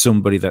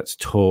somebody that's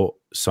taught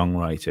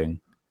songwriting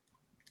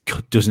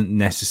doesn't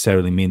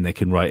necessarily mean they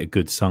can write a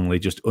good song. They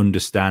just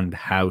understand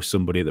how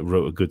somebody that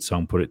wrote a good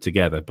song put it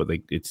together, but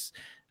it's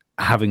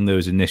having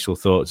those initial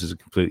thoughts is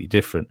completely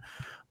different.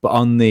 But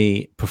on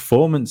the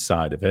performance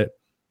side of it,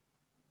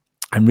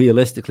 and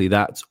realistically,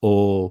 that's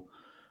all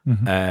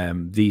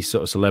these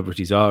sort of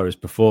celebrities are as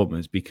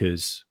performers,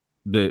 because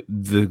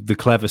the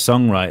clever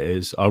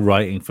songwriters are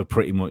writing for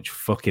pretty much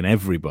fucking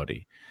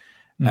everybody.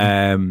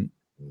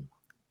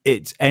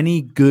 It's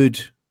any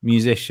good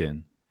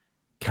musician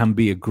can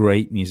be a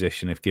great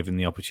musician if given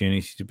the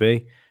opportunity to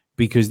be,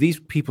 because these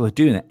people are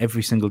doing it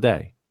every single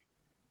day.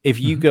 If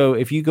you go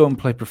and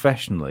play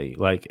professionally,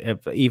 like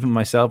even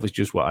myself is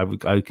just what I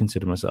would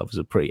consider myself as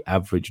a pretty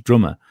average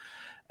drummer.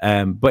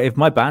 But if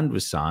my band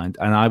was signed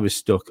and I was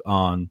stuck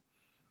on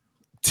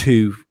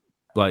two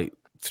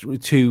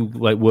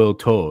world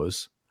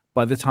tours,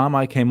 by the time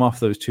I came off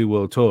those 2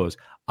 world tours,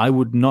 I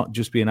would not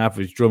just be an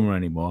average drummer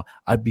anymore.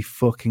 I'd be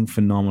fucking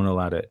phenomenal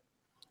at it.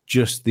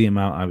 Just the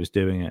amount I was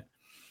doing it.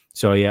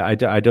 So yeah,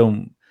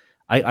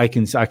 I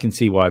can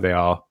see why they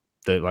are.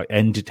 The like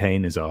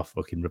entertainers are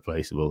fucking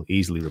replaceable,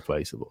 easily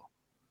replaceable.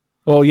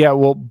 Well,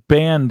 yeah,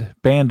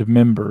 band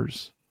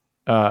members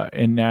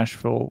in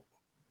Nashville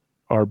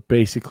are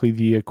basically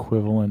the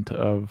equivalent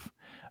of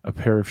a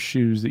pair of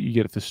shoes that you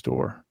get at the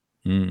store.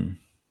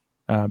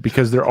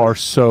 Because there are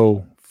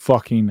so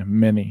fucking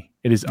many.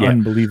 It is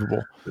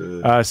unbelievable.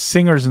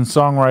 Singers and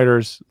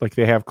songwriters, like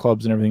they have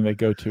clubs and everything they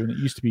go to, and it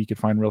used to be you could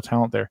find real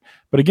talent there.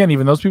 But again,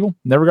 even those people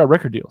never got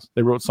record deals.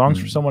 They wrote songs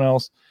for someone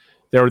else.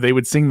 They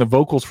would sing the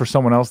vocals for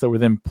someone else that were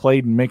then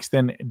played and mixed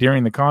in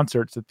during the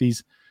concerts that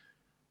these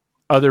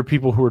other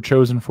people who were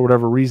chosen for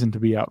whatever reason to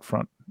be out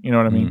front. You know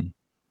what I mean?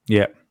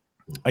 Yeah.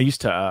 I used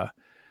to, a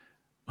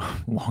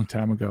long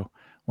time ago,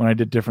 when I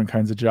did different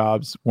kinds of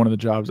jobs, one of the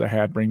jobs I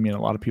had bring me in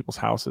a lot of people's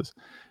houses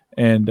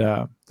and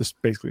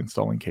just basically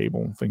installing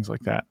cable and things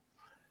like that.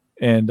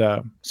 And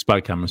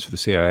spy cameras for the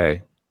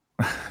CIA.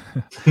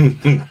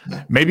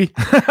 Maybe.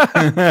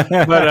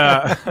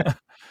 But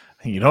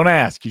you don't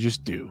ask, you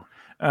just do.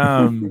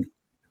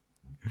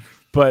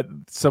 But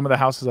some of the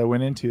houses I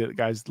went into, that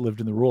guys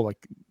lived in the rural,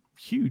 like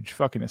huge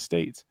fucking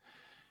estates.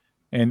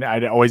 And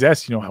I'd always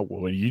ask,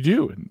 what do you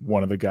do? And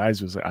one of the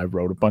guys was like, I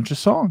wrote a bunch of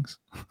songs.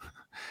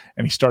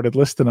 And he started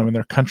listing them, and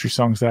they're country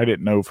songs that I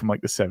didn't know from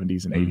like the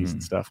 70s and 80s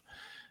and stuff.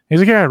 He's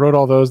like, yeah, I wrote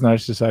all those, and I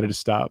just decided to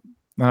stop.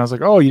 And I was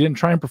like, oh, you didn't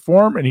try and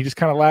perform? And he just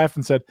kind of laughed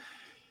and said,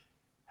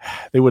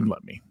 they wouldn't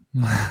let me.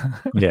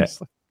 Yeah.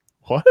 Like,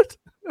 what?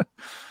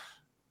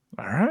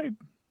 All right.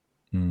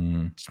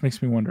 Just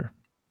makes me wonder.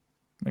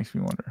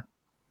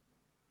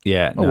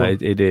 Yeah, Oh, no, well.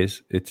 it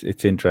is.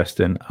 It's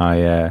interesting.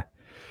 I've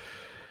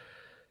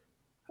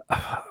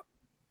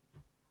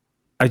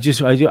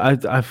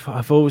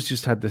always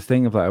just had this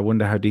thing of like, I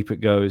wonder how deep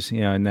it goes,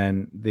 and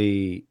then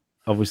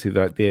obviously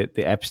the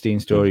Epstein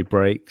story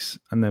breaks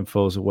and then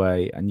falls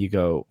away, and you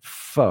go,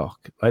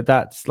 fuck, like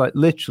that's like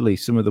literally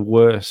some of the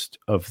worst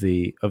of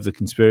the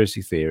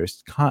conspiracy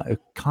theorists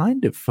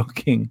kind of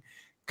fucking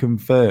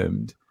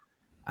confirmed,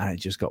 and it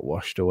just got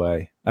washed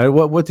away.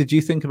 What did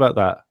you think about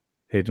that,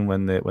 Hidden,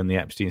 when the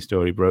Epstein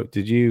story broke?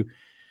 Did you?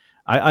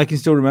 I can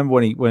still remember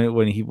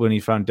when he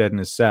found dead in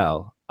his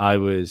cell. I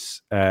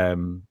was at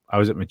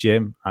my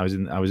gym. I was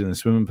in the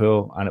swimming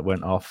pool, and it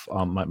went off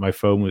on my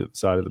phone was at the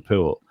side of the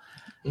pool.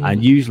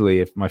 And usually,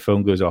 if my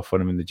phone goes off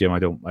when I'm in the gym, I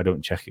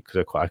don't check it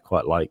because I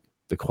quite like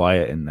the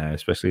quiet in there,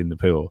 especially in the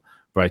pool.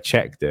 But I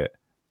checked it,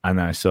 and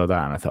then I saw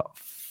that, and I thought,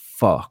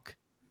 "Fuck,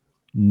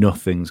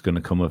 nothing's going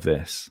to come of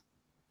this.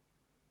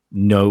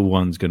 No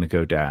one's going to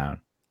go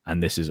down,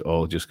 and this is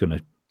all just going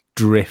to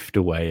drift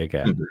away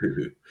again."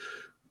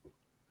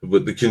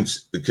 But the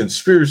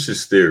conspiracy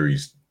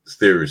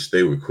theorists,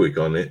 they were quick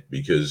on it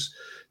because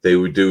they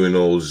were doing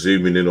all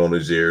zooming in on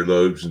his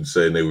earlobes and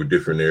saying they were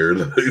different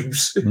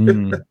earlobes.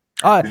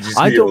 I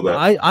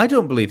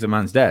don't believe the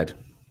man's dead.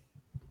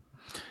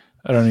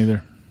 I don't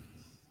either.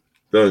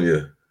 Don't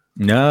you?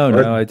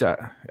 No,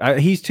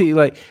 he's too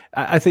like.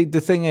 I think the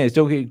thing is,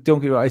 don't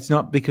get right. It's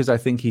not because I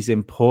think he's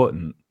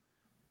important.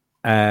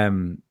 I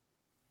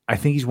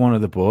think he's one of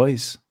the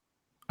boys.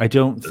 I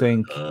don't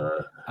think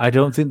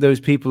those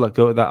people that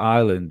go to that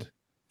island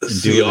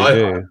and do what they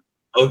do.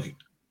 Okay,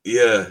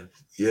 yeah,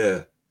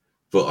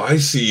 but I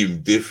see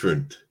him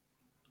different.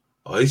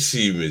 I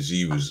see him as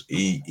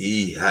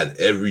he had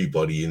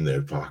everybody in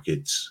their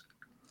pockets.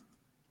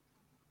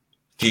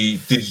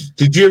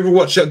 Did you ever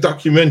watch that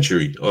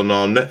documentary on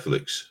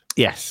Netflix?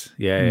 Yes,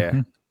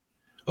 yeah.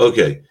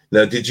 Okay,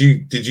 now did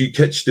you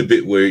catch the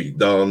bit where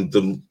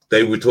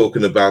they were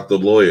talking about the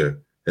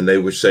lawyer and they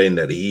were saying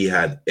that he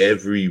had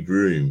every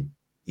room,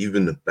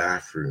 even the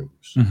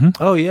bathrooms.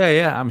 Oh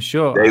yeah, I'm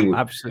sure. I'm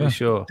absolutely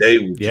sure.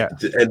 And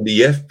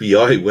the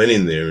FBI went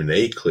in there and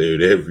they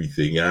cleared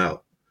everything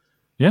out.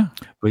 Yeah,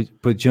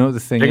 but you know the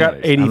thing, they got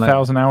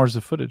 80,000 hours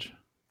of footage.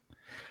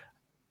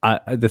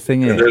 The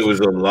thing is, there was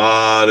a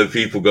lot of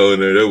people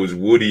going there. There was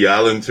Woody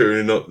Allen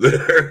turning up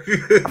there.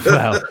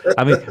 Well,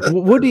 I mean,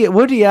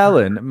 Woody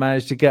Allen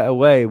managed to get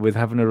away with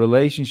having a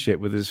relationship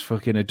with his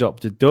fucking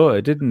adopted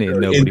daughter, didn't he?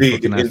 And nobody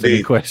fucking asked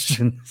any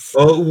questions.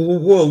 Oh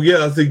well,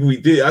 yeah, I think we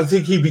did. I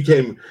think he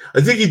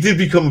did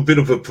become a bit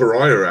of a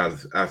pariah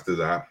after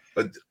that.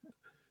 But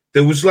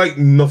there was like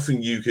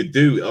nothing you could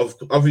do.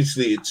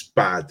 Obviously, it's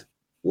bad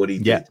what he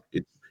did.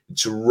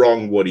 It's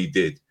wrong what he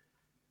did.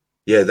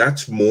 Yeah,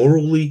 that's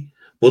morally.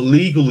 But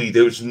legally,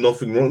 there was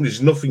nothing wrong. There's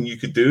nothing you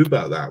could do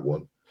about that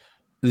one.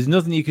 There's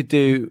nothing you could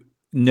do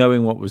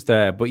knowing what was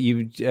there, but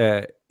you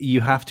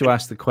have to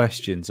ask the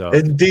questions of.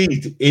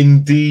 Indeed.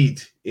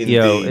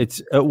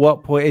 It's at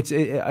what point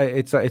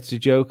it's a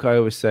joke I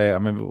always say. I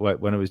remember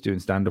when I was doing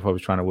stand-up, I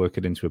was trying to work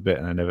it into a bit,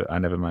 and I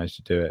never managed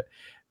to do it.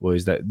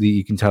 Was that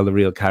you can tell the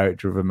real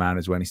character of a man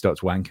is when he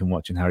starts wanking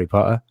watching Harry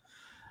Potter.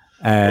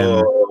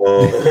 But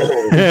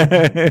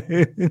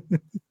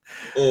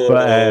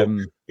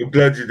I'm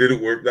glad you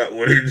didn't work that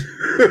way.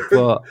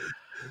 But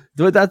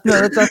That's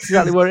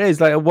exactly what it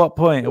is. Like, at what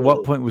point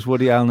was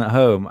Woody Allen at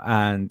home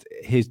and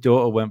his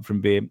daughter went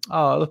from being,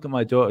 oh, look at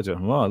my daughter, to,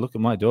 oh, look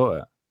at my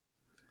daughter.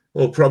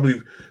 Well, probably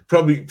at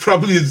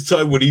the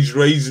time when he's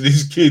raising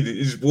his kid,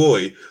 his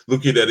boy,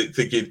 looking at it,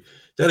 thinking,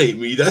 "That ain't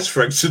me. That's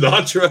Frank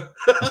Sinatra."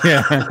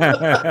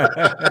 Yeah,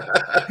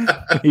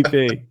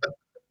 maybe.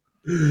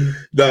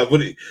 No,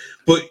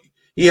 but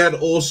he had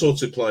all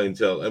sorts of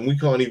clientele, and we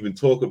can't even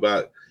talk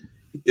about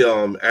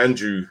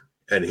Andrew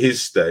and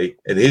his stay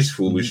and his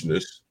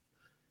foolishness.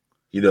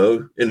 You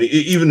know, and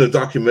even the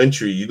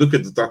documentary. You look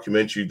at the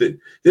documentary.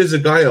 There's a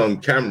guy on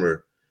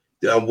camera.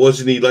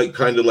 Wasn't he like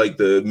kind of like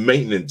the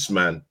maintenance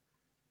man?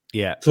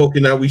 Yeah,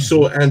 talking how we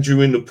saw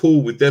Andrew in the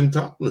pool with them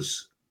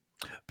topless.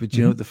 But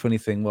you know what the funny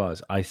thing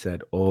was? I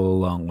said all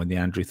along when the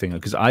Andrew thing,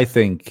 because I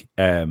think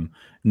not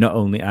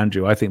only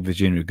Andrew, I think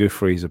Virginia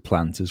Giuffre is a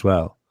plant as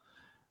well.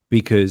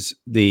 Because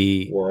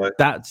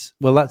that's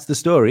the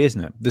story,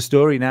 isn't it? The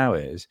story now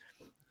is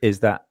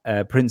that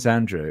Prince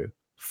Andrew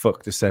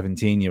fucked a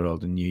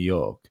 17-year-old in New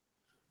York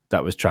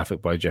that was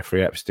trafficked by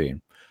Jeffrey Epstein.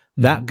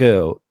 Mm-hmm. That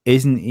girl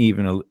isn't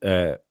even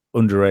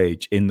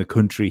underage in the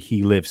country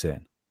he lives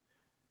in.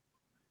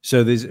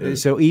 So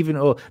that's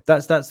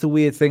the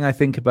weird thing I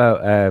think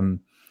about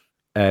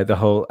the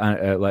whole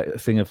like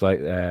thing of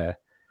like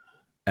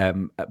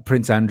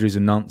Prince Andrew's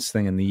a nonce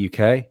thing in the UK.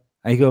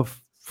 And you go,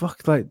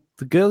 fuck, like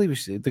the girl he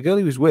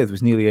was with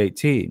was nearly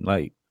 18.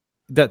 Like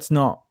that's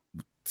not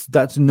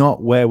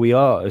where we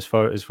are as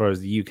far as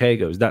the UK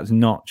goes. That's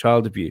not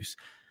child abuse.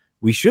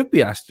 We should be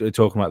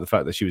talking about the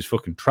fact that she was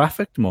fucking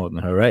trafficked more than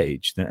her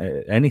age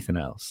than anything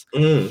else.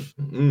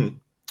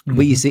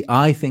 But you see,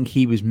 I think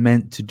he was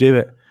meant to do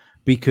it.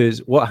 Because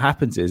what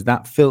happens is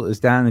that filters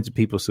down into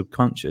people's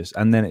subconscious,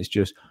 and then it's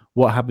just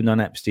what happened on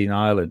Epstein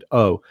Island.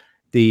 Oh,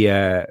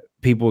 the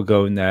people were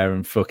going there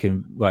and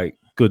fucking like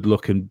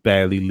good-looking,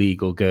 barely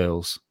legal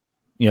girls.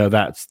 You know,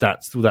 that's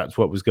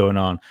what was going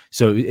on.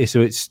 So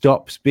it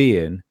stops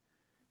being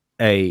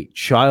a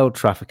child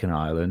trafficking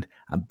island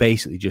and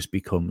basically just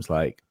becomes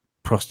like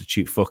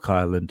prostitute fuck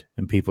island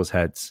in people's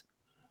heads.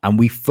 And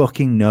we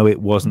fucking know it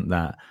wasn't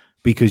that.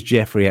 Because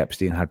Jeffrey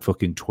Epstein had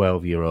fucking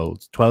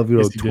 12-year-old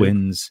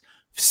twins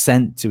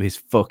sent to his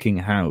fucking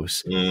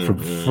house from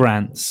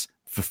France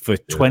for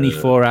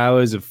 24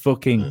 hours of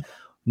fucking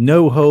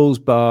no holes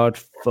barred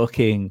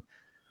fucking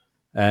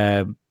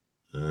no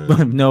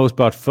holes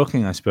barred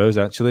fucking, I suppose,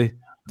 actually.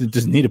 It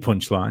doesn't need a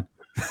punchline.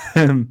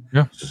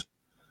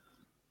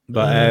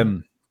 But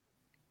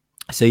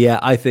so yeah,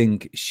 I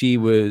think she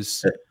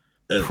was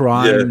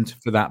primed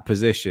for that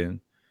position.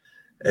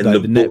 And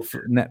like the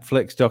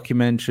Netflix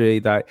documentary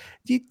that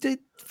you did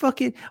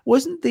fucking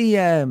wasn't the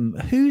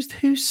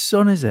whose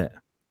son is it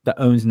that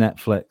owns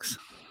Netflix?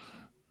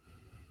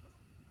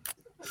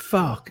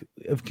 Fuck.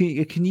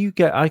 Can you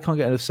get? I can't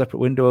get a separate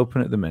window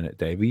open at the minute,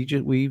 Dave.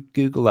 Will you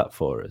Google that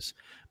for us?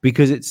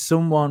 Because it's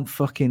someone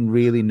fucking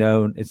really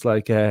known. It's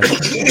like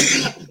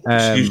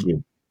excuse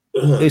me.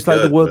 It's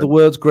like the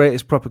world's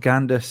greatest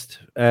propagandist.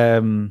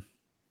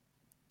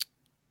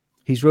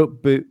 He's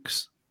wrote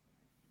books.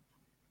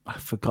 I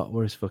forgot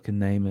what his fucking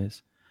name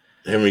is.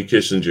 Henry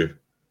Kissinger.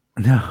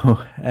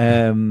 No.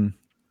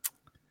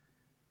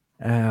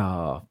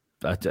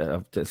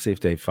 Let's see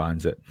if Dave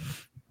finds it.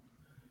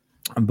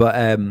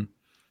 But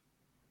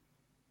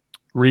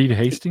Reed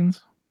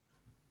Hastings?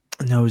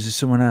 No, is there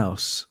someone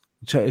else?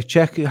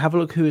 Check. Have a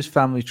look who his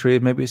family tree.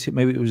 Maybe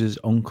it was his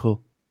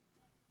uncle.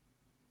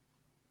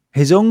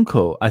 His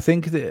uncle. I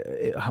think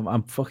that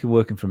I'm fucking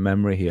working from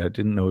memory here. I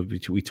didn't know we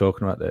were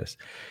talking about this.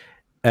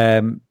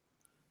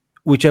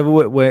 Whichever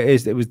way it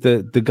is, it was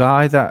the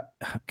guy that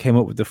came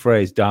up with the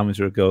phrase "diamonds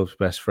are a girl's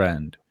best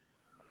friend,"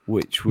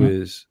 which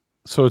was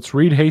so it's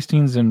Reed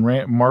Hastings and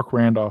Mark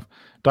Randolph.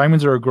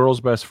 Diamonds are a girl's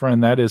best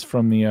friend. That is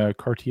from the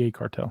Cartier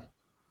cartel.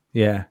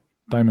 Yeah,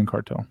 Diamond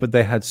Cartel. But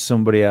they had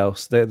somebody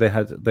else. They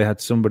had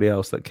somebody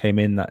else that came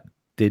in that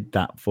did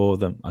that for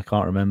them. I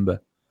can't remember.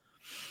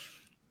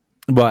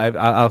 But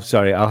I'm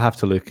sorry, I'll have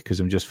to look because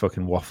I'm just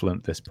fucking waffling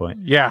at this point.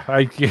 Yeah,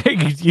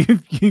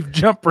 you've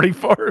jumped pretty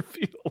far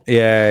afield.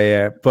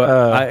 Yeah.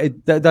 But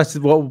that's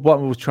what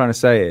I was trying to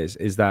say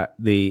is that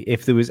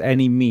if there was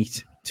any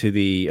meat to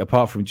the,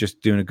 apart from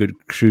just doing a good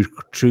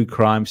true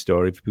crime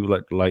story for people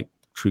like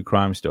true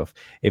crime stuff,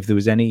 if there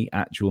was any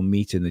actual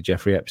meat in the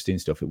Jeffrey Epstein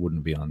stuff, it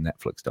wouldn't be on a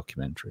Netflix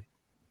documentary.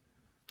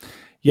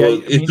 Yeah,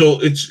 well,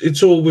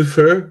 it's all with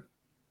her.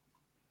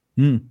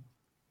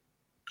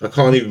 I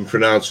can't even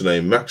pronounce her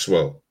name.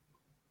 Maxwell.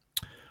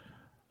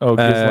 Oh,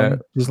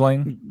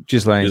 Ghislaine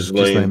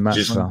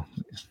Maxwell.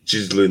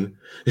 Ghislaine.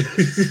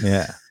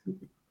 Yeah.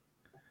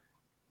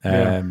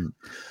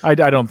 I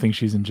don't think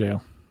she's in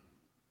jail.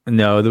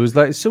 No, there was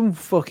like some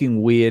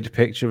fucking weird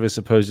picture of her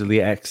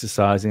supposedly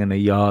exercising in a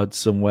yard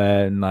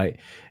somewhere, and like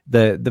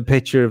the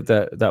picture of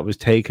that was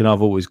taken of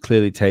her was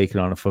clearly taken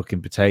on a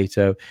fucking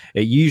potato.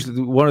 It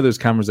usually one of those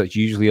cameras that's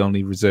usually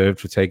only reserved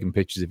for taking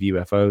pictures of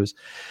UFOs.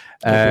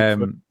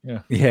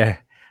 Yeah.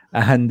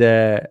 And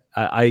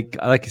I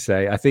like I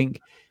say, I think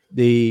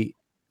the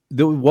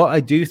what I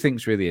do think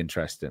is really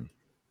interesting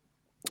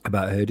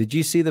about her. Did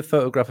you see the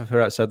photograph of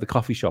her outside the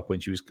coffee shop when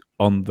she was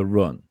on the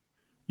run?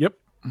 Yep.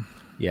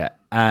 Yeah,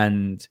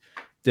 and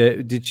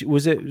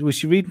was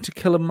she reading To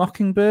Kill a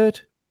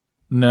Mockingbird?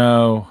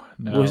 No.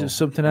 Was it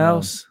something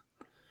else?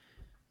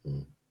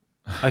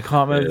 I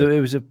can't remember.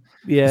 It was a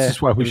This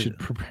is why we should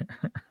prepare.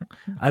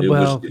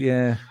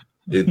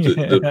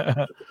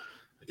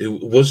 It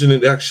wasn't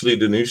it actually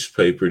the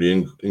newspaper,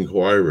 the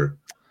Inquirer,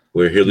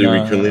 where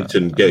Hillary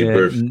Clinton gave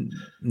birth.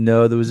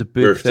 No, there was a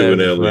book to an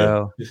as alien.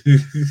 well.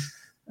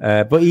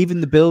 But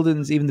even the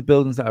buildings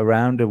that are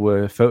around her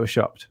were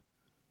photoshopped.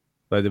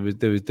 Like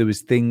there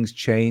was things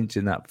changed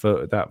in that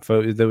photo.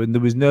 There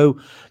was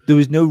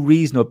no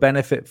reason or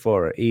benefit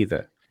for it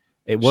either.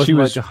 It wasn't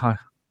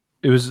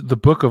It was the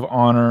Book of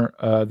Honor,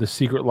 The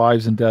Secret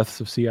Lives and Deaths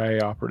of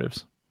CIA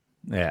Operatives.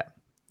 Yeah.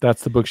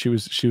 That's the book she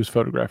was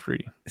photographed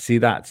reading. See,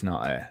 that's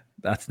not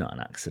an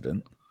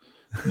accident.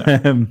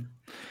 No,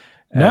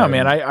 no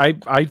man,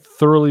 I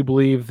thoroughly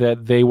believe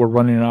that they were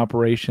running an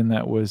operation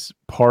that was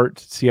part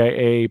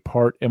CIA,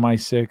 part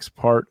MI6,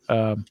 part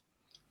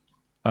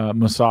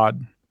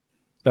Mossad.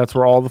 That's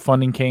where all the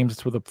funding came.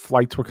 That's where the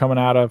flights were coming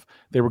out of.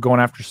 They were going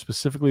after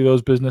specifically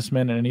those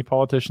businessmen and any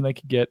politician they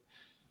could get.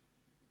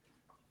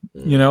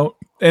 You know,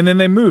 and then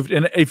they moved.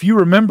 And if you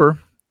remember,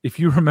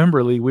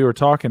 Lee, we were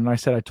talking, and I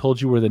said, I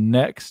told you where the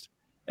next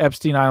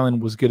Epstein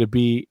Island was going to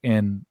be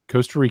in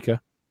Costa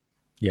Rica.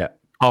 Yeah.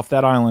 Off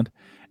that island.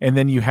 And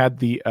then you had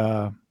the,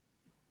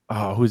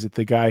 who's it?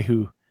 The guy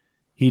who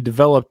he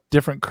developed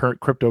different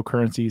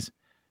cryptocurrencies,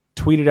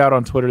 tweeted out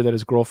on Twitter that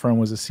his girlfriend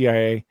was a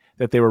CIA,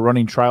 that they were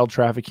running child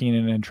trafficking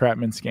and an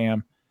entrapment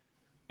scam.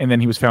 And then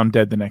he was found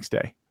dead the next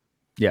day.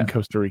 Yeah. In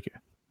Costa Rica.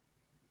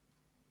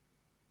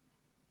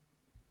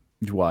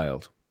 It's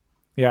wild.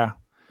 Yeah.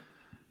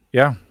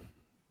 Yeah.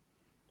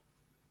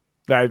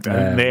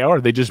 They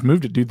are. They just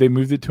moved it, dude. They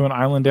moved it to an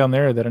island down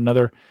there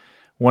that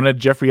one of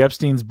Jeffrey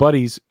Epstein's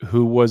buddies,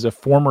 who was a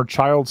former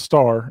child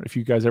star, if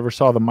you guys ever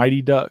saw the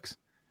Mighty Ducks.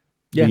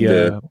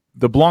 Yeah.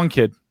 The blonde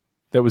kid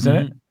that was in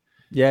it.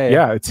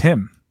 Yeah, it's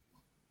him.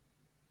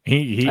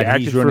 He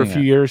acted for a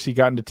few years. He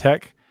got into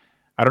tech.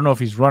 I don't know if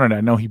he's running it.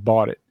 I know he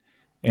bought it.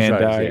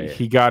 And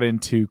he got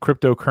into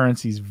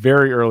cryptocurrencies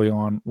very early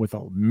on with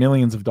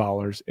millions of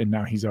dollars, and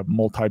now he's a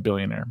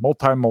multi-billionaire.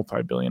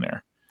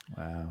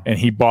 Wow. And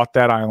he bought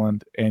that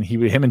island, and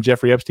him and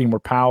Jeffrey Epstein were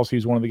pals. He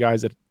was one of the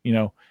guys that,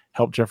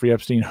 helped Jeffrey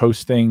Epstein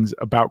host things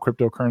about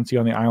cryptocurrency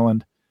on the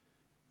island.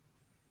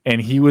 And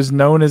he was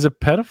known as a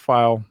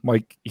pedophile.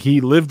 Like,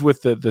 he lived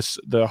with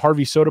the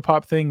Harvey Soda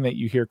Pop thing that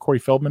you hear Corey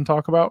Feldman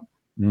talk about.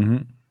 Mm-hmm.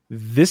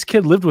 This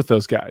kid lived with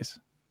those guys.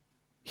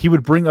 He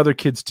would bring other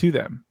kids to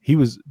them. He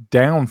was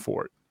down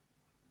for it.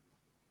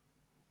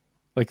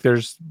 Like,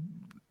 there's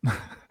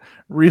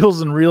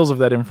reels and reels of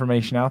that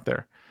information out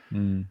there.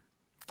 Mm.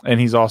 And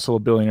he's also a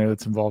billionaire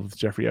that's involved with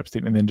Jeffrey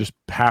Epstein, and then just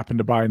happened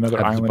to buy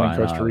another island in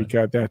Costa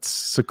Rica that's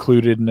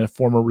secluded in a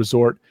former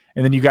resort.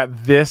 And then you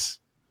got this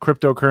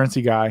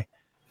cryptocurrency guy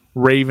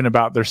raving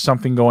about there's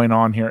something going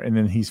on here, and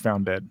then he's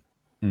found dead.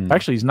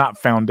 Actually, he's not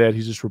found dead.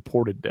 He's just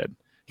reported dead.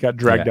 He got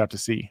dragged out to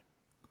sea.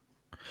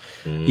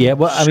 Yeah,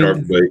 well, I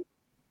mean,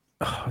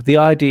 the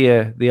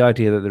idea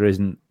that there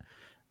isn't,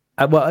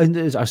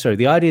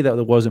 the idea that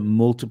there wasn't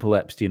multiple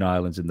Epstein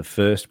Islands in the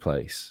first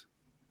place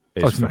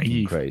is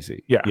fucking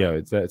crazy. Yeah,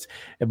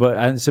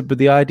 but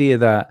the idea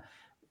that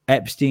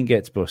Epstein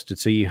gets busted,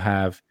 so you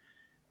have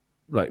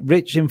like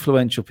rich,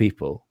 influential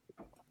people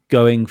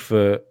going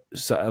for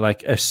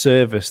like a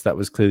service that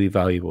was clearly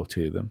valuable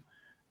to them.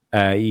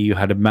 You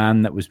had a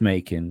man that was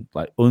making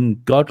like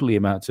ungodly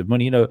amounts of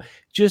money.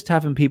 Just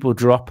having people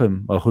drop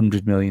him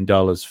 $100 million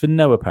for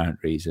no apparent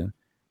reason,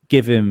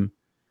 give him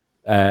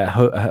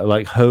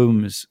like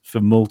homes for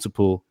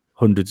multiple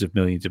hundreds of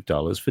millions of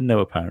dollars for no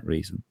apparent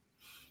reason.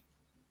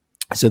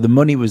 So the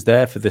money was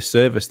there for the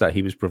service that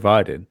he was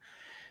providing.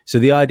 So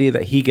the idea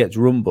that he gets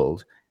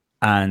rumbled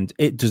and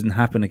it doesn't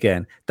happen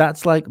again,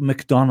 that's like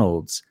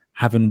McDonald's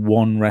having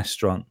one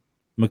restaurant.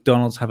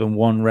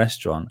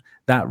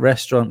 That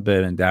restaurant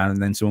burning down,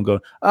 and then someone going,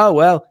 "Oh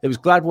well, it was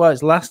glad while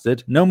it's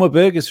lasted. No more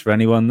burgers for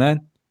anyone."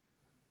 Then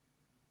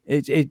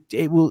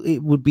it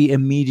would be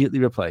immediately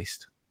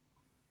replaced.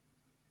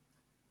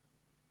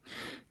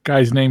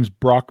 Guy's name's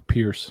Brock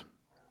Pierce.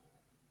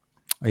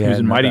 Yeah, he was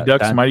in Mighty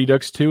Ducks, Mighty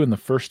Ducks 2, and The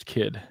First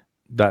Kid.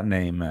 That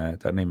name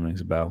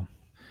rings a bell.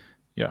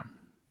 Yeah.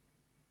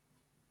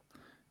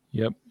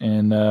 Yep,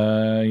 and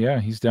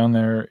he's down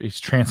there. He's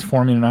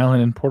transforming an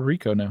island in Puerto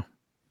Rico now.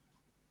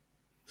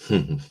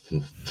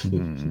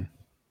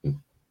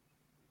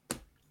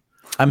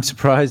 I'm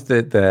surprised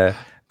that there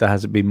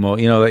hasn't been more.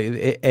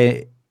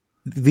 The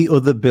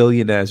other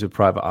billionaires with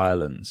private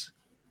islands.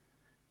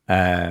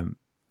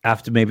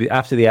 After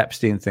the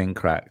Epstein thing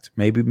cracked,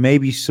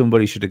 maybe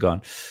somebody should have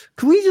gone,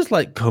 can we just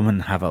like come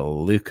and have a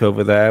look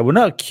over there? We're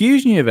not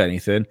accusing you of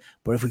anything,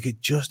 but if we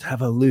could just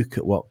have a look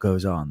at what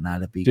goes on,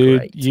 that'd be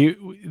great.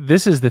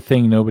 This is the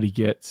thing nobody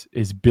gets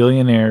is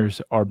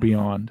billionaires are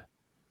beyond.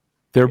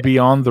 They're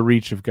beyond the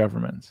reach of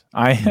governments.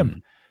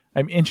 I'm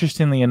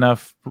interestingly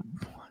enough,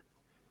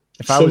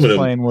 If I was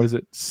playing, what is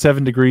it,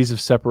 7 degrees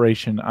of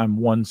separation, I'm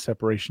 1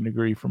 separation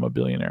degree from a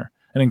billionaire,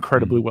 an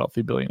incredibly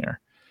wealthy billionaire.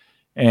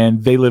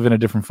 And they live in a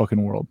different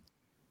fucking world.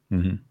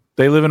 Mm-hmm.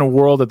 They live in a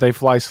world that they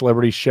fly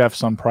celebrity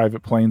chefs on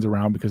private planes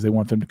around because they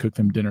want them to cook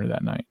them dinner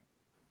that night.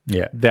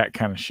 Yeah. That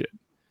kind of shit.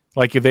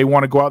 Like if they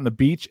want to go out on the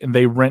beach and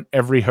they rent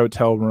every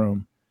hotel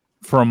room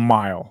for a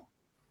mile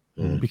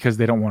because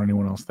they don't want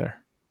anyone else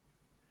there.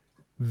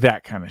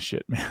 That kind of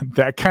shit, man.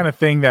 That kind of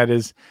thing that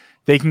is,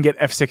 they can get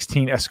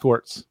F-16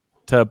 escorts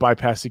to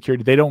bypass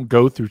security. They don't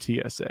go through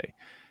TSA.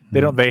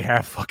 They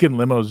have fucking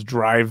limos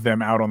drive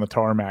them out on the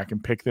tarmac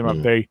and pick them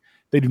up. They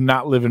do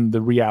not live in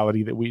the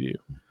reality that we do.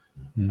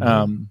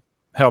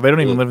 Hell, they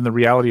don't even live in the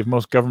reality of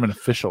most government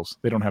officials.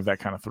 They don't have that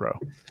kind of throw.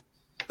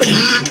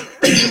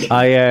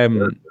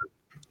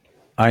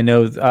 I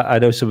know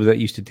someone that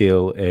used to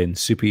deal in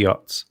super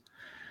yachts,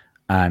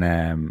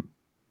 and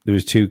there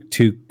was two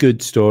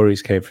good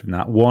stories came from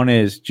that. One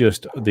is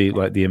just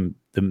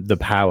the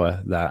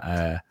power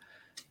that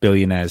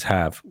billionaires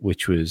have,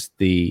 which was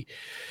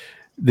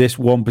this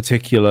one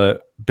particular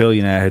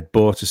billionaire had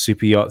bought a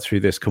super yacht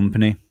through this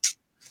company.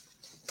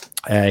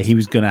 He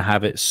was going to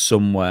have it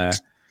somewhere,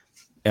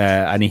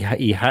 and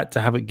he had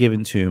to have it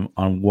given to him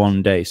on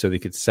one day so they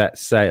could set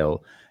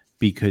sail,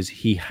 because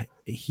he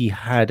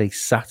had a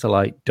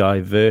satellite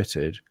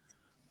diverted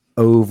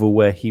over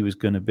where he was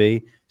going to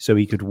be so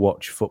he could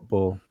watch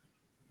football.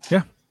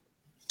 Yeah.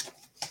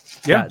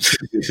 That's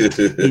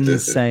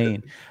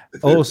insane.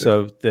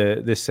 Also,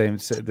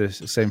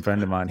 the same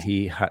friend of mine,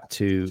 he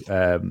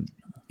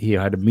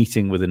had a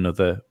meeting with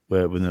another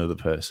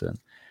person,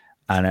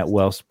 and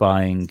whilst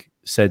buying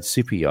said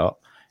super yacht,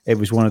 it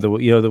was one of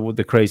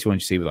the crazy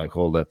ones you see with like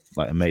all the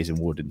like amazing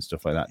wood and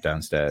stuff like that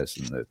downstairs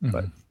and the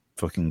like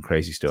fucking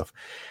crazy stuff.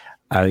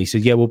 He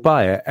said, "Yeah, we'll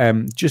buy it.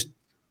 Just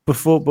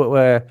before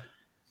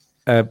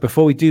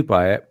we do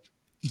buy it,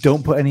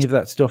 don't put any of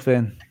that stuff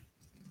in."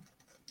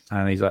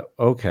 And he's like,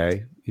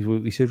 "Okay."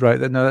 He said, "Right,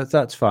 no,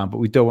 that's fine, but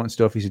we don't want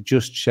stuff." He said,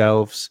 "Just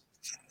shelves."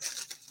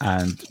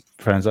 And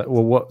friend's like,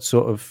 "Well, what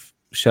sort of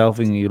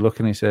shelving are you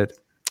looking?" He said,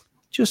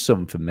 "Just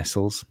something for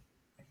missiles."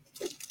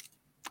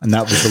 And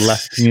that was the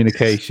last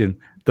communication.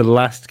 The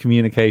last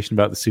communication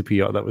about the super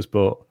yacht that was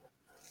bought.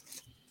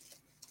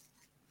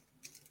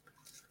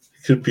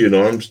 Could be an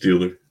arms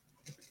dealer.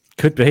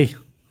 Could be.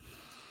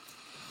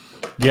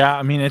 Yeah,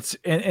 I mean, it's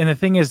and the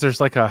thing is, there's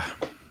like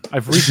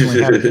I've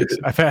recently had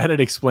it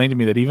explained to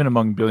me that even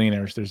among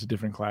billionaires, there's a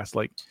different class.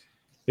 Like,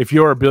 if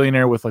you're a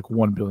billionaire with like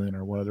 $1 billion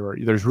or whatever,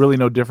 there's really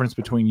no difference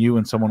between you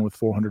and someone with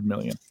 400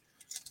 million.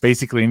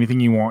 Basically, anything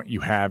you want,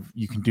 you have.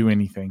 You can do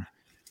anything.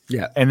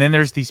 Yeah. And then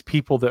there's these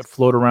people that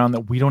float around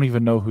that we don't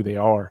even know who they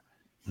are,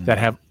 that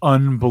have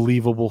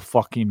unbelievable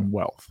fucking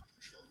wealth.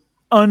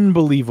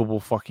 Unbelievable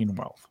fucking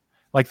wealth.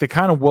 Like the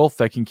kind of wealth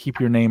that can keep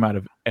your name out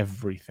of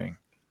everything.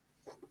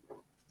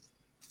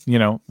 You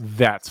know,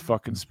 that's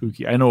fucking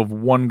spooky. I know of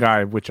one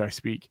guy of which I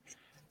speak,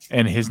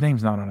 and his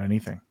name's not on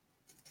anything.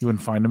 You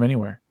wouldn't find him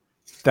anywhere.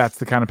 That's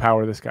the kind of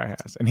power this guy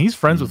has. And he's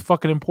friends with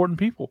fucking important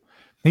people.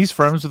 He's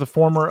friends with the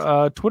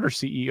former Twitter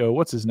CEO.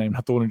 What's his name?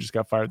 Not the one who just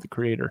got fired, the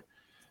creator.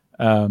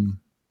 I'm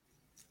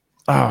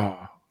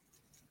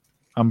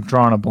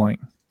drawing a blank.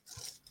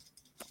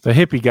 The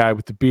hippie guy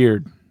with the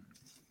beard.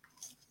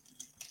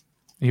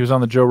 He was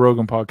on the Joe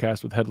Rogan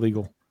podcast with Head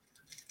Legal.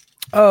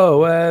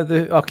 Oh,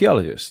 the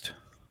archaeologist.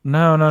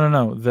 No.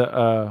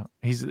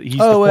 He's the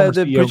former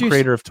CEO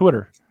creator of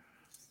Twitter.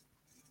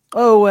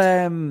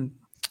 Elon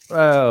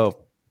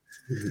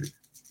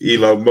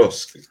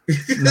Musk.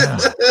 No,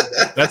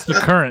 that's the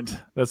current.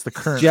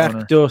 Jack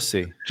owner.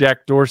 Dorsey.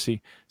 Jack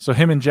Dorsey. So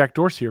him and Jack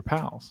Dorsey are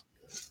pals.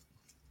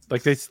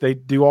 Like they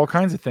do all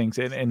kinds of things,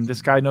 and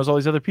this guy knows all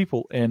these other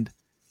people, and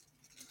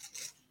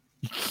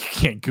you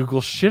can't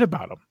Google shit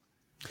about him.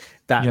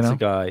 That's a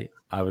guy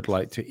I would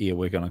like to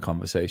earwig on a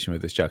conversation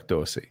with, is Jack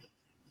Dorsey.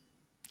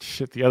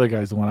 Shit, the other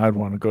guy's the one I'd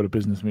want to go to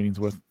business meetings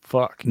with.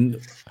 Fuck.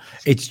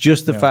 It's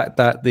just the fact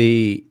that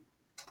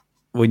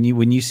when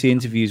you see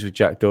interviews with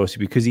Jack Dorsey,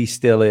 because he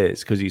still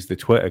is, because he's the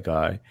Twitter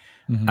guy,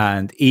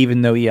 and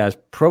even though he has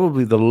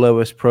probably the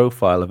lowest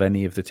profile of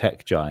any of the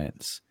tech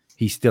giants,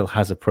 he still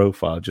has a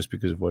profile just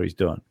because of what he's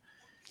done.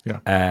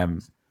 Yeah.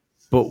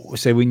 But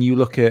say when you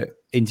look at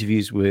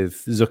interviews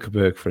with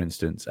Zuckerberg, for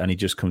instance, and he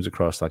just comes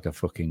across like a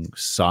fucking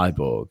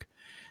cyborg,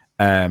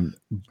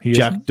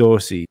 Jack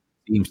Dorsey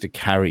seems to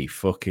carry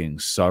fucking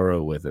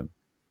sorrow with him.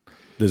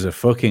 There's a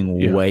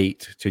fucking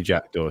weight to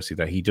Jack Dorsey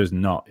that he does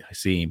not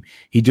seem.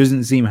 He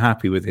doesn't seem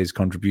happy with his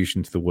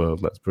contribution to the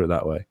world. Let's put it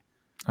that way.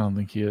 I don't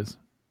think he is.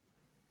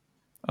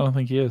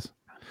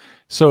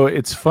 So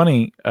it's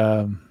funny.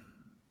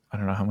 I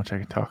don't know how much I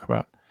can talk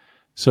about.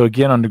 So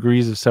again, on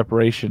degrees of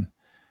separation,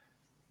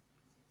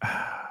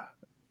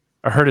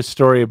 I heard a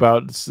story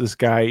about this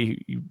guy.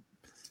 He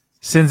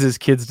sends his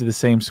kids to the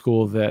same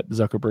school that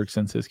Zuckerberg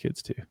sends his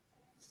kids to,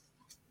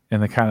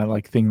 and the kind of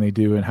like thing they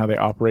do and how they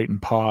operate in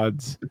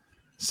pods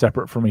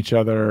separate from each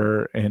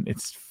other. And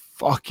it's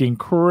fucking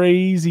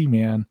crazy,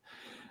 man.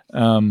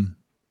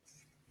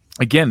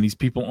 Again, these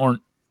people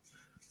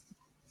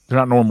they're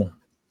not normal.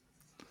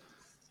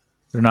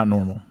 They're not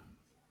normal.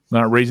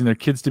 They're not raising their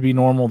kids to be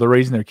normal. They're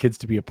raising their kids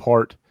to be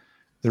apart.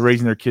 They're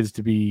raising their kids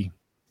to be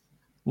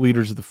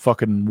leaders of the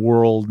fucking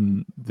world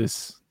and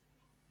this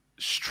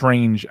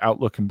strange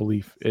outlook and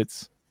belief.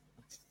 It's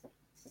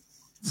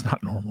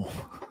not normal.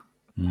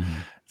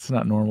 It's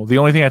not normal. The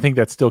only thing I think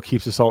that still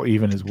keeps us all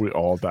even is we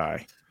all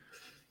die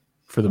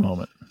for the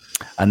moment.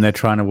 And they're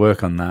trying to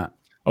work on that.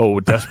 Oh,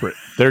 desperate.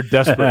 They're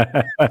desperate.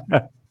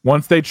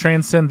 Once they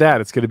transcend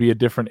that, it's going to be a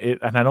different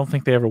and I don't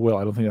think they ever will.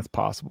 I don't think that's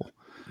possible.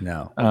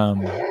 No.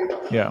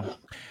 Yeah.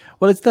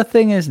 Well, it's the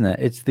thing, isn't it?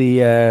 It's the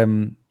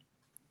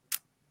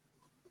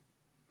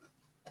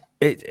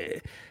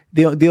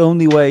the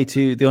only way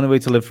to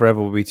live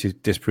forever would be to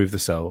disprove the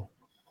soul.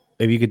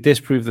 If you could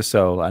disprove the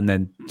soul, and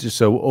then just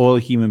so all a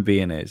human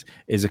being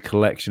is a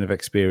collection of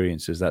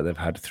experiences that they've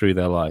had through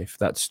their life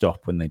that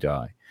stop when they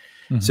die.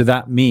 Mm-hmm. So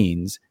that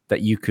means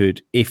that you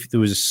could, if there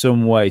was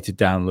some way to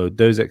download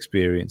those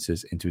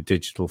experiences into a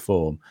digital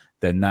form,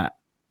 then that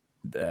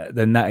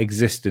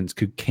existence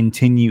could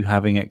continue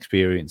having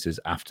experiences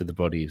after the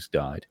body has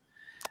died.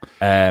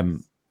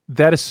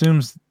 That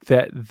assumes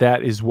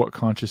that is what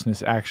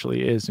consciousness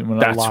actually is, and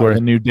when a lot of the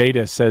new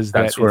data says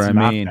that's that where it's I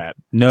not mean. that.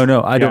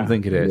 No, I don't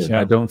think it is.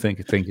 Yeah. I don't think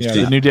it's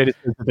the new data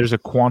says that there's a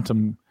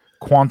quantum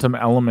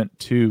element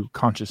to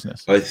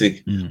consciousness. I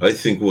think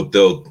what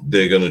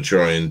they're going to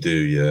try and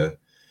do,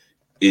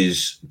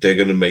 is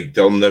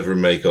they'll never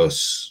make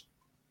us.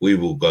 We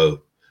will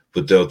go,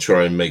 but they'll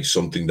try and make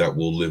something that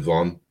will live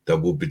on, that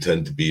will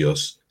pretend to be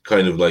us,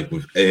 kind of like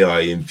with AI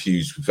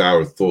infused with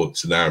our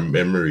thoughts and our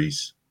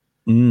memories.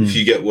 If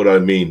you get what I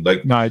mean,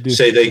 like, no, I do.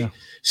 Say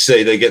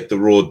they get the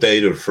raw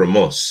data from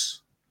us,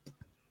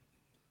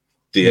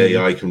 the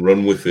AI can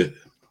run with it.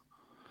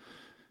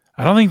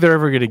 I don't think they're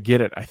ever going to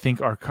get it. I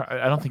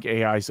don't think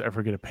AI is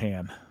ever going to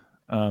pan.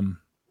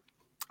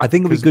 I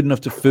think it'll be good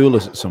enough to fool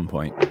us at some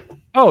point.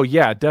 Oh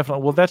yeah,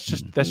 definitely. Well, that's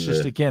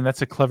just again,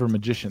 that's a clever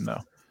magician,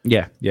 though.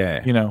 Yeah.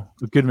 You know,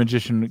 a good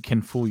magician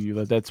can fool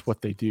you. That's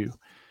what they do.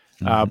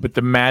 But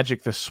the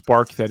magic, the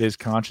spark that is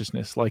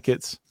consciousness, like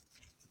it's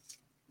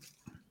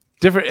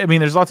different. I mean,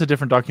 there's lots of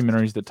different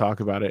documentaries that talk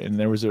about it, and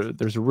there's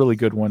a really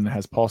good one that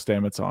has Paul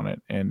Stamets on it,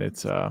 and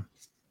it's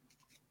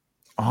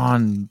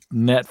on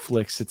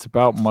Netflix. It's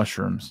about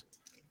mushrooms.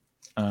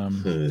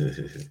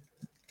 The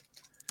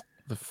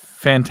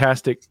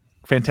fantastic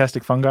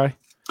fungi.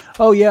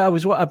 Oh yeah,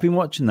 I've been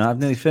watching that. I've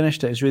nearly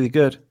finished it. It's really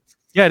good.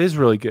 Yeah, it is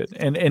really good.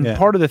 And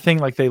part of the thing,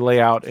 like, they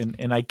lay out,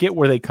 and I get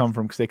where they come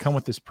from, because they come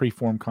with this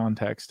preformed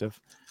context of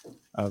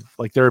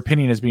like their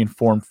opinion is being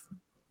formed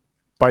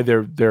by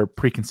their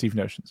preconceived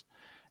notions.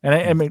 And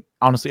I mean,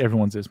 honestly,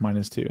 everyone's is, mine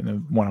is too. And the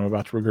one I'm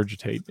about to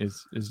regurgitate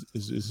is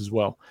as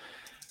well.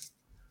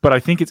 But I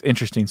think it's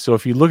interesting. So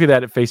if you look at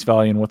that at face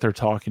value and what they're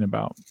talking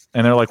about,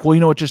 and they're like, well,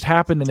 you know what just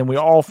happened? And then we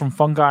all from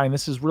fungi, and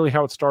this is really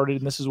how it started,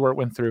 and this is where it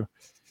went through.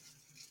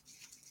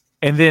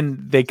 And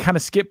then they kind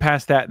of skip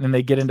past that, and then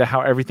they get into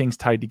how everything's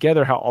tied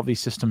together, how all these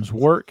systems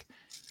work.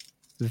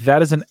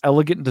 That is an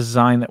elegant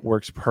design that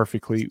works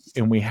perfectly,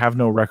 and we have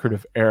no record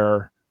of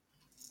error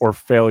or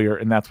failure,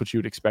 and that's what you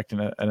would expect in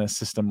a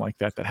system like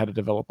that had to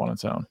develop on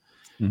its own.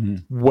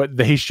 Mm-hmm. What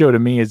they show to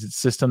me is a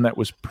system that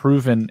was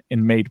proven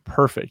and made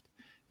perfect,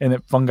 and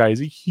that fungi is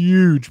a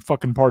huge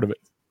fucking part of it.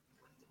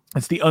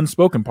 It's the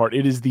unspoken part.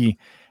 It's the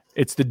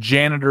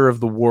janitor of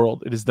the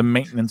world. It is the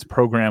maintenance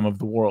program of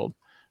the world.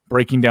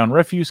 Breaking down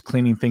refuse,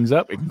 cleaning things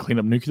up. It can clean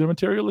up nuclear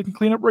material. It can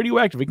clean up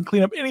radioactive. It can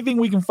clean up anything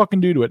we can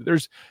fucking do to it.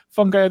 There's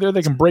fungi out there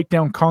that can break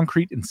down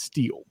concrete and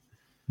steel.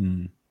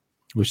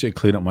 Wish they'd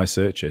clean up my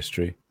search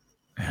history.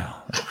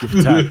 Give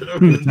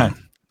it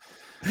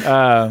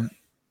time.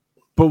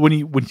 But when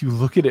you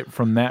look at it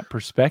from that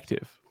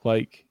perspective,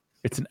 like,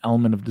 it's an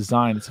element of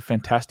design. It's a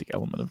fantastic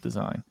element of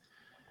design.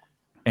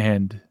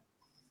 And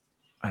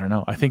I don't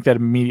know. I think that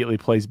immediately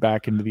plays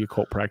back into the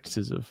occult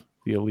practices of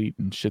the elite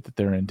and shit that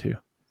they're into.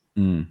 I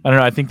don't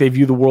know. I think they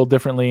view the world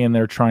differently, and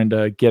they're trying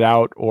to get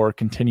out or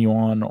continue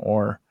on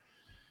or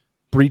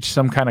breach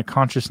some kind of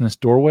consciousness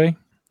doorway,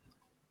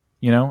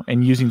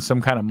 and using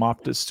some kind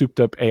of souped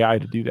up AI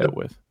to do that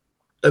with.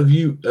 Have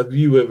you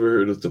ever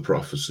heard of the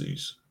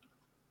prophecies?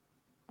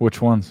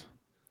 Which ones?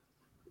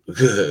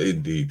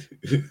 Indeed.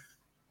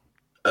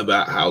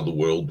 About how the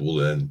world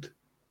will end.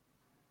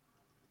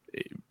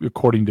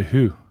 According to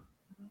who?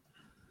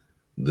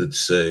 Let's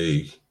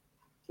say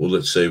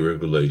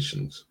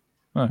Revelations.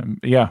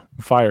 Yeah,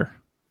 fire.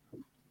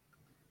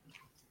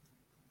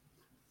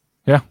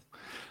 Yeah,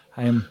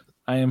 I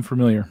am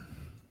familiar.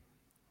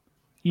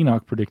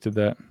 Enoch predicted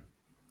that.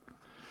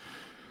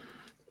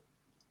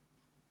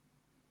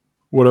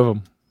 What of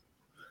them?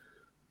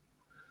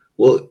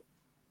 Well,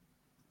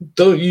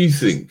 don't you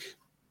think,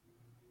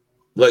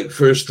 like,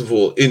 first of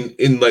all,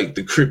 in like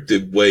the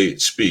cryptic way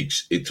it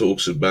speaks, it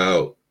talks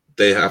about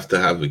they have to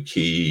have a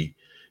key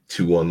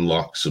to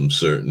unlock some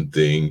certain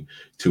thing,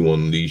 to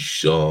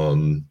unleash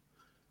on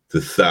the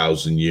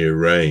 1,000-year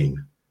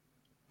reign.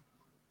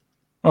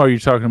 Oh, you're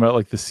talking about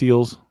like the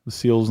seals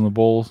and the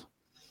bowls?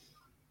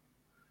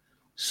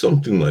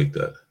 Something like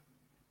that.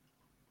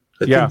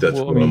 I think that's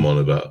what I'm on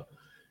about.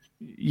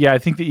 Yeah, I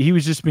think that he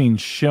was just being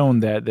shown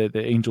that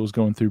the angel was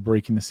going through,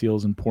 breaking the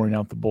seals and pouring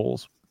out the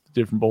bowls, the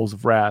different bowls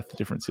of wrath, the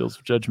different seals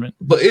of judgment.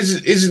 But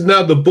is it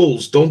now the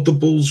bulls? Don't the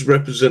bulls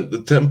represent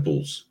the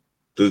temples,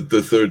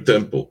 the third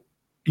temple?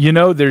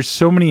 There's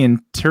so many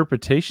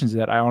interpretations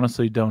that I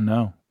honestly don't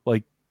know.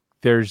 Like,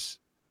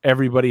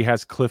 everybody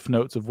has cliff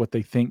notes of what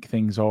they think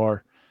things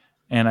are.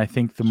 And I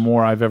think the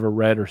more I've ever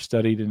read or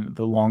studied and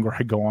the longer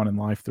I go on in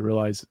life, to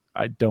realize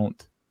I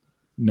don't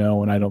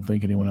know, and I don't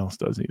think anyone else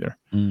does either.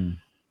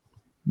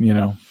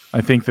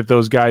 I think that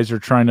those guys are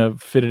trying to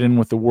fit it in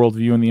with the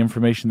worldview and the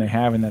information they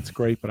have, and that's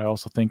great. But I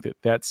also think that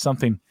that's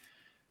something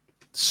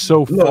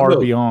so far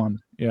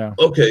beyond. Yeah.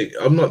 Okay,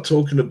 I'm not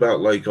talking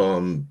about like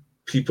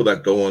people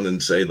that go on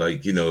and say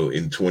like,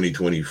 in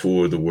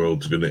 2024 the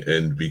world's going to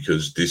end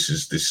because this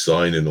is this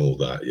sign and all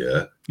that.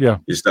 Yeah. Yeah.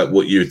 Is that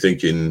what you're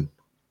thinking?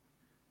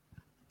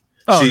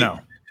 Oh,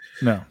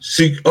 no.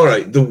 See, all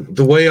right.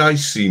 The way I've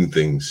seen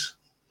things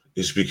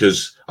is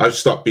because I've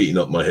stopped beating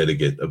up my head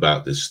again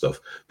about this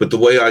stuff. But the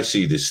way I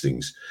see these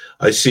things,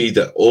 I see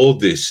that all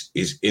this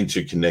is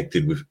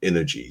interconnected with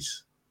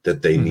energies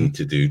that they need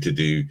to do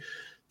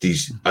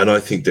these. And I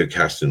think they're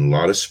casting a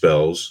lot of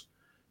spells.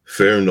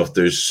 Fair enough.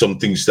 There's some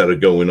things that are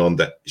going on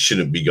that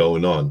shouldn't be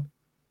going on.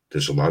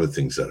 There's a lot of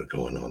things that are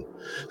going on.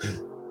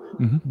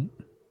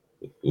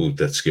 Ooh,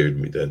 that scared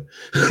me then.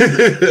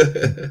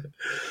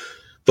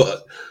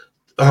 But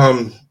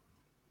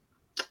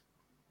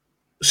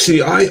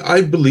see,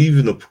 I believe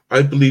in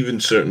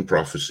certain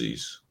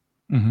prophecies,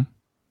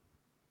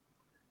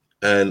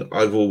 and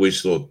I've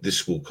always thought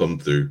this will come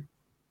through.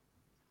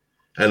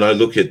 And I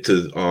look at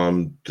the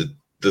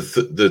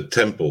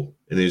temple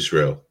in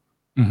Israel,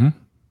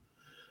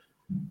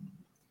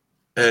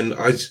 and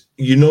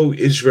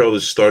Israel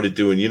has started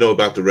doing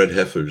about the red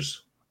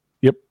heifers.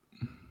 Yep.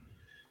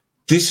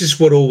 This is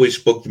what always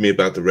bugged me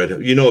about the red.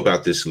 You know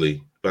about this,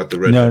 Lee. About the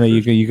red. No,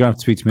 you're going to have to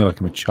speak to me like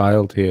I'm a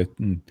child here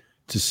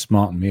to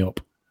smarten me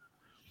up.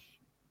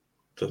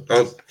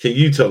 Can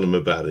you tell them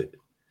about it?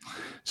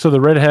 So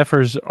the red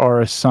heifers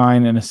are a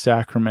sign and a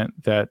sacrament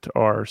that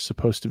are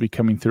supposed to be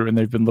coming through, and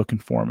they've been looking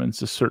for them. And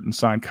it's a certain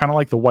sign, kind of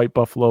like the white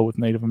buffalo with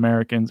Native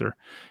Americans or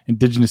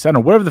indigenous. I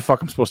don't know, whatever the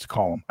fuck I'm supposed to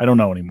call them. I don't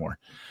know anymore.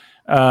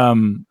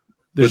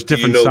 There's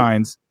different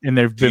signs, and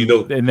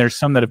and there's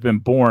some that have been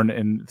born,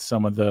 and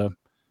some of the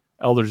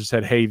elders have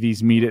said, hey,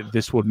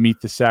 this would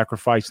meet the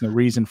sacrifice and the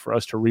reason for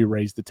us to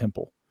re-raise the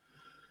temple.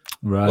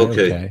 Right.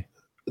 Okay.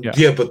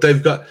 Yeah, but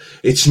they've got,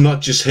 it's not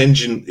just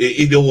hinging,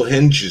 it all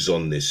hinges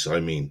on this.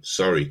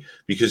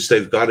 Because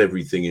they've got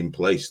everything in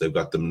place. They've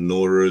got the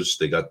menorahs,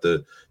 they got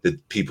the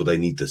people they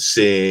need to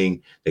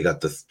sing, they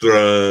got the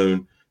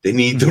throne, they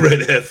need the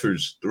red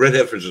heifers. The red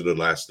heifers are the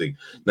last thing.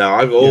 Now,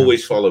 I've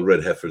always followed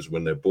red heifers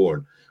when they're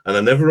born, and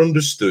I never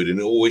understood, and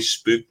it always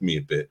spooked me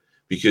a bit,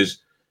 because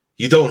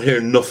you don't hear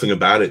nothing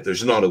about it.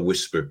 There's not a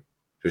whisper.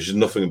 There's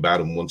nothing about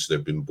them once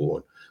they've been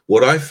born.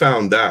 What I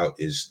found out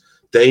is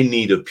they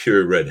need a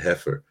pure red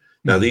heifer.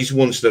 Now, these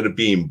ones that are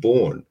being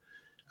born,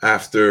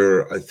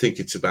 after I think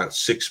it's about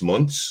 6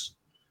 months,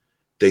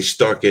 they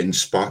start getting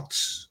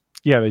spots.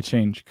 Yeah, they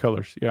change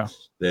colors. Yeah.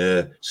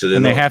 Yeah. So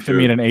they have to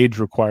meet an age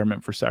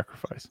requirement for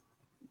sacrifice.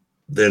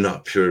 They're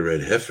not pure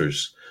red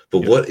heifers.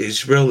 But what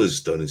Israel has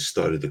done is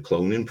started a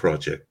cloning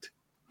project.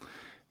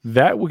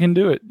 That we can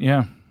do it.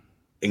 Yeah.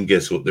 And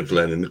guess what they're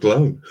planning to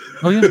clone?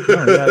 Oh,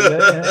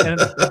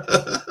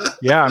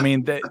 yeah. I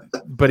mean,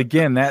 but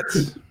again,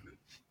 that's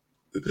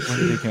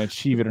whether they can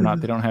achieve it or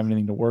not. They don't have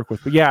anything to work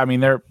with. But yeah, I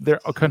mean, there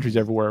are countries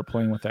everywhere are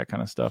playing with that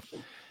kind of stuff.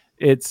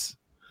 It's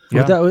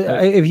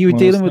if you were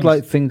dealing with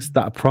like things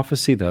that are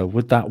prophecy, though,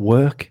 would that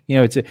work?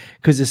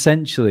 Because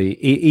essentially,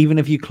 even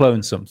if you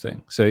clone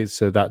something, so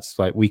that's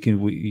like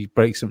we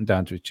break something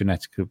down to a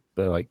genetic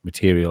like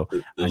material,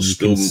 and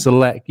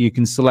you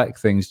can select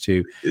things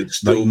to. It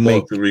still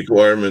make the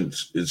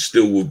requirements. It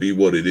still will be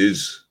what it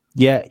is.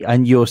 Yeah,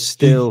 and you're as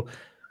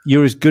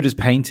good as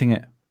painting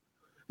it.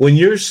 When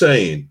you're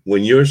saying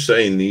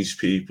these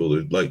people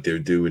are like they're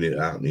doing it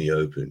out in the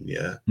open,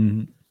 yeah.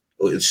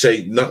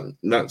 Say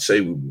not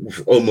say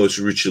almost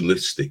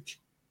ritualistic,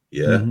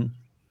 yeah.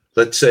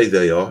 Let's say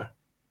they are,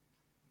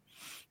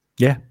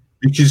 yeah.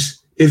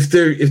 Because if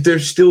they're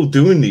still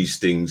doing these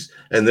things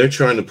and they're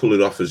trying to pull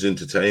it off as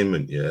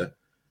entertainment, yeah,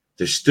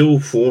 they're still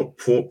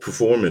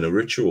performing a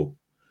ritual.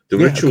 The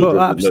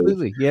ritual,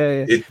 absolutely,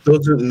 yeah. It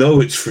doesn't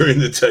know it's for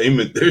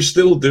entertainment. They're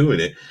still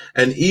doing it,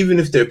 and even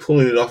if they're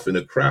pulling it off in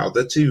a crowd,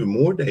 that's even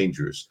more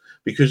dangerous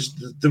because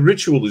the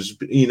ritual is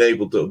being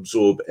able to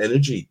absorb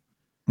energy.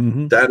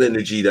 That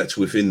energy that's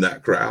within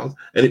that crowd,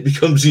 and it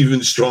becomes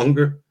even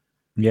stronger.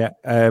 Yeah,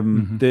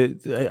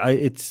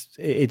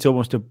 it's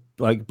almost a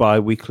like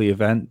bi-weekly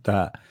event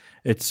that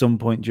at some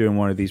point during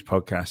one of these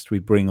podcasts we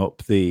bring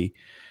up the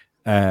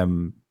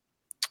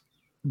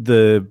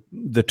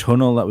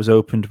tunnel that was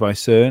opened by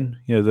CERN.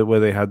 Where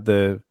they had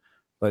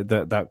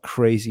that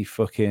crazy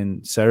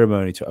fucking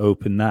ceremony to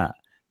open that.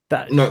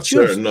 Not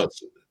CERN, not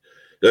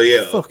Oh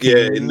yeah,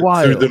 Fucking through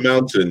wild. the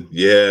mountain.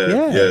 Yeah,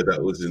 Yeah.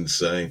 that was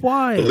insane.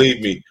 Wild.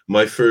 Believe me,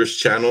 my first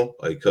channel,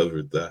 I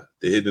covered that.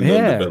 The Hidden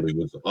Underbelly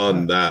was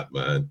on that,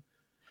 man.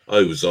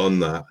 I was on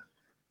that.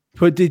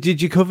 But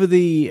did you cover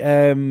the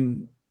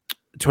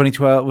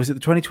 2012? Was it the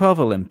 2012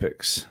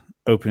 Olympics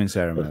opening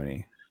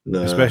ceremony?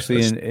 No,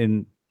 Especially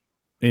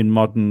in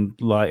modern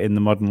light, in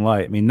the modern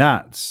light. I mean,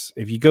 that's,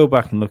 if you go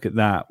back and look at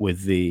that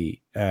with the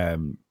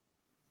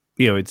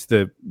it's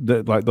the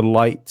like the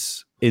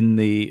lights in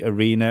the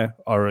arena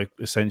are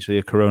essentially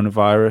a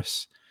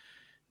coronavirus.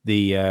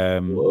 The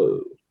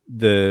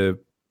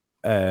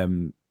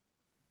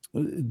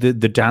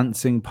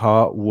dancing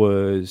part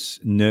was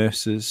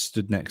nurses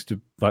stood next to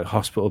like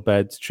hospital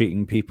beds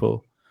treating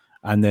people,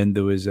 and then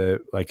there was a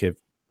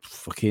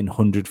fucking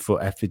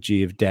 100-foot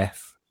effigy of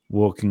death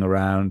walking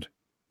around.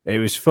 It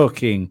was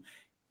fucking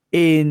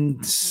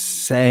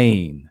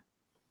insane,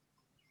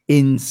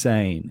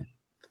 and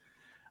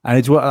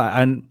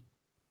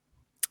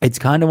it's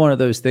kind of one of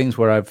those things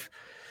where I've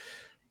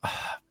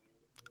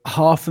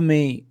half of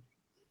me,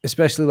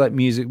 especially like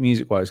music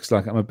wise, because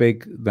like I'm a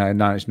big Nine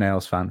Inch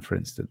Nails fan, for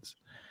instance.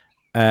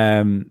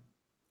 Half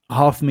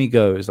of me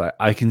goes like,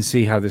 I can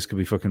see how this could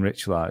be fucking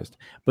ritualized,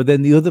 but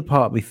then the other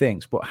part of me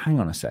thinks, but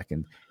hang on a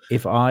second,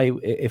 if I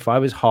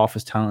was half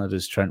as talented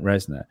as Trent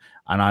Reznor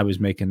and I was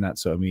making that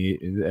sort of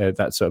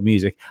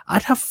music,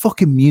 I'd have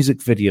fucking music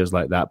videos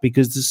like that,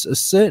 because there's a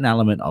certain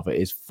element of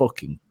it is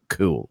fucking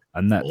cool,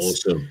 and that's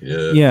awesome.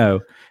 Yeah.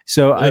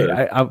 So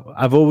yeah.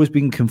 I've always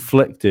been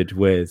conflicted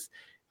with,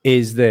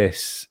 is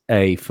this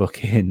a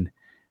fucking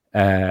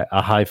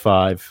a high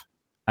five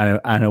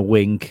and a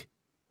wink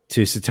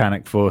to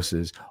satanic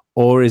forces,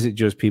 or is it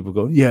just people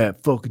going, yeah,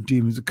 fucking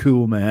demons are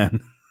cool,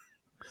 man?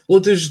 Well,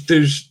 there's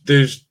a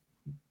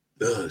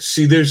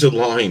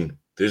line.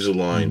 There's a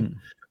line. Mm-hmm.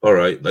 All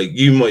right, like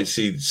you might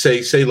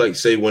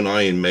say when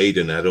Iron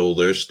Maiden had all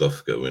their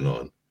stuff going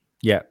on.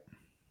 Yeah.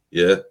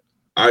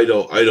 I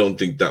don't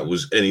think that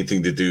was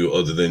anything to do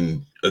other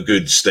than a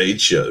good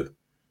stage show.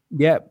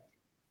 Yeah.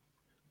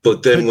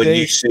 But then when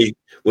you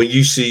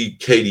see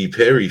Katy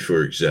Perry,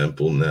 for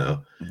example,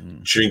 now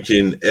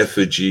drinking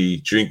effigy,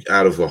 drink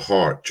out of a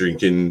heart,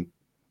 drinking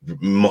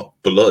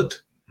blood,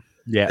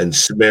 and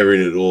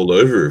smearing it all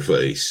over her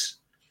face,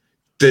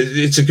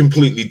 it's a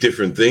completely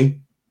different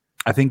thing.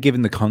 I think,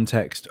 given the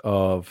context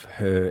of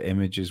her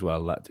image as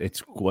well, that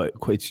it's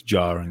quite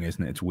jarring,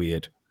 isn't it? It's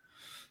weird.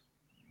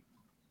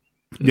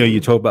 You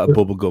talk about a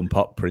bubblegum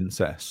pop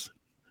princess.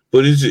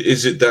 But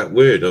is it that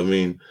weird? I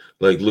mean,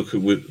 like, look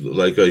at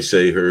like I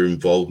say, her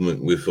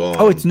involvement with.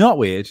 It's not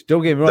weird.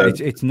 Don't get me wrong.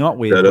 It's not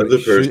weird. That other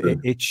person.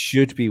 It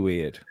should be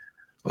weird.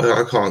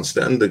 I can't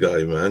stand the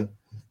guy, man.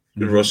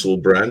 Russell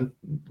Brand.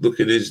 Look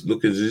at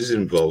his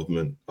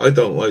involvement. I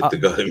don't like the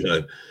guy,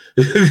 man.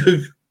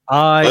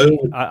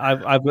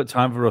 I've got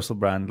time for Russell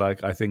Brand.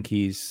 Like, I think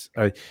he's.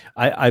 I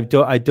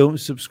don't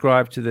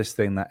subscribe to this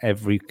thing that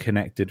every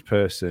connected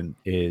person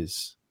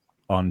is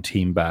on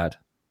Team Bad.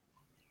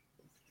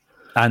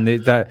 And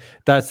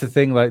that's the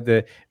thing. Like,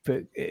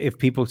 if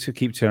people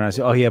keep turning around and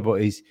say, "Oh yeah,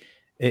 but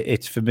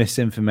it's for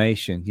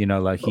misinformation,"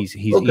 like he's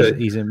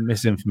a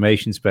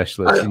misinformation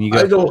specialist, and you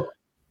go,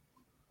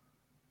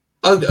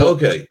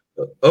 Okay.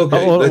 All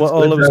I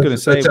was going to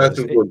say was,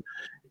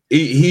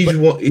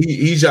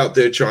 he's out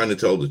there trying to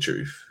tell the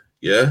truth.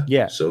 Yeah.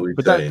 Yeah. So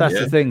that's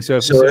the thing. So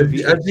has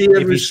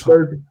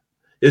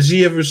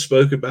he ever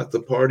spoke about the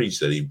parties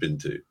that he'd been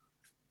to?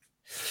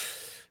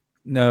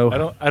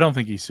 No, I don't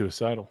think he's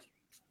suicidal.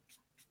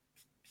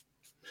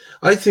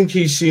 I think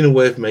he's seen a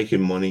way of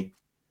making money,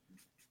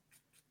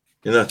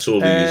 and that's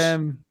all he is.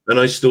 And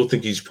I still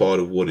think he's part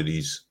of what it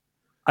is.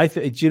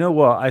 Do you know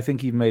what? I think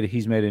he's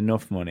made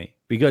enough money.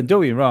 Because,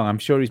 don't get me wrong, I'm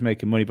sure he's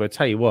making money, but I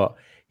tell you what,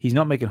 he's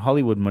not making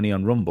Hollywood money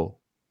on Rumble.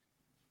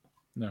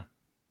 No.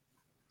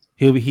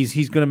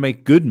 He's going to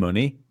make good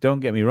money. Don't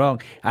get me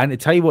wrong. And I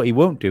tell you what, he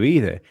won't do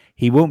either.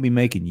 He won't be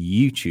making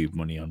YouTube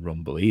money on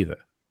Rumble either.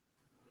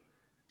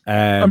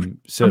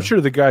 I'm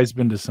sure the guy's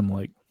been to some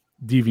like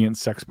deviant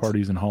sex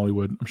parties in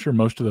Hollywood. I'm sure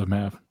most of them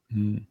have,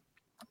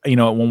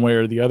 one way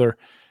or the other.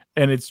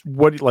 And it's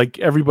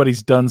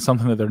everybody's done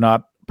something that they're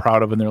not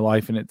proud of in their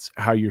life, and it's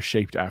how you're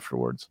shaped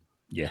afterwards.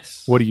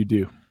 Yes. What do?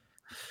 Do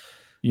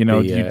you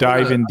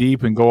dive in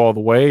deep and go all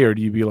the way, or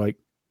do you be like,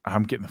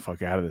 I'm getting the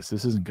fuck out of this.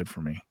 This isn't good for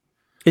me.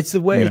 It's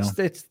the way it's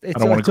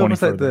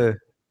almost like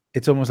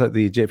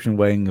the Egyptian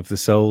weighing of the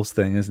souls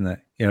thing, isn't it?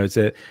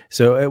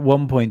 So at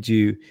one point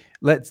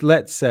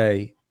let's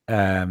say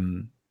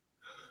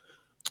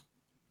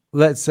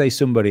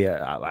somebody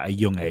at a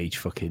young age,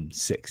 fucking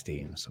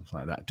 16 or something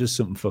like that, does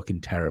something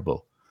fucking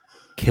terrible,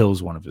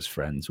 kills one of his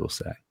friends, we'll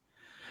say.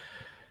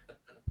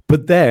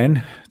 But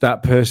then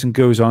that person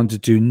goes on to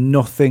do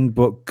nothing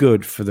but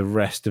good for the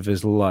rest of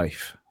his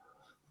life.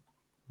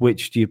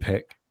 Which do you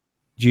pick?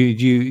 Do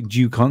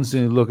you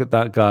constantly look at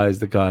that guy as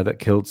the guy that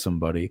killed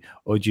somebody,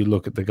 or do you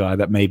look at the guy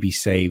that maybe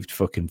saved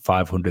fucking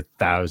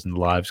 500,000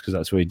 lives because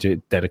that's what he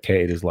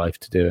dedicated his life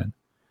to doing?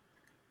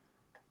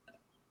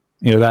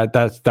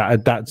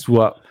 That's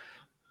what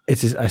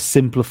it's a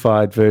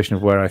simplified version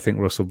of where I think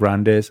Russell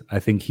Brand is. I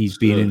think he's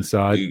been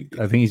inside.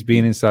 I think he's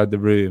been inside the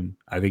room.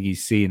 I think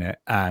he's seen it,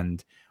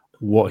 and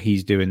what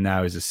he's doing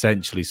now is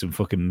essentially some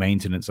fucking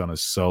maintenance on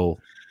his soul.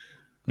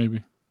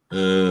 Maybe.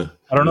 I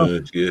don't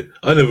know. Yeah,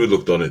 I never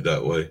looked on it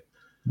that way.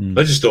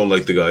 I just don't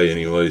like the guy,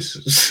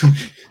 anyways.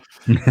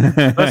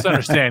 Let's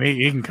understand.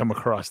 He can come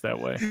across that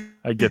way.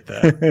 I get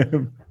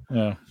that.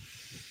 Yeah.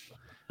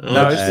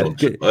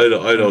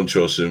 I don't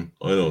trust him.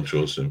 I don't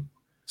trust him.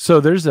 So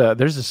there's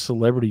a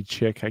celebrity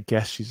chick. I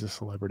guess she's a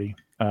celebrity.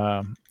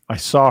 I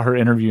saw her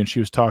interview and she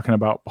was talking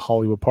about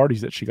Hollywood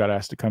parties that she got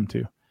asked to come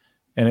to,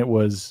 and it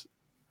was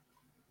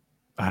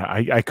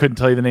I couldn't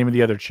tell you the name of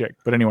the other chick,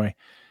 but anyway,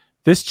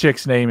 this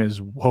chick's name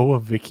is Woa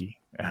Vicky.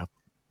 I've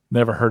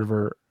never heard of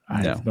her.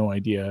 I have no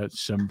idea.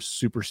 It's some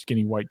super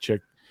skinny white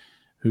chick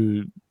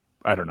who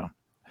I don't know.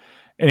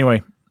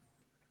 Anyway,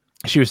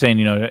 she was saying,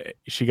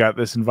 she got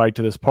this invite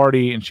to this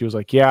party, and she was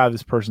like, "Yeah,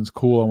 this person's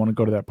cool. I want to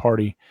go to that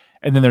party."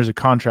 And then there's a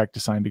contract to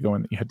sign to go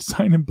in that you had to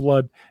sign in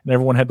blood, and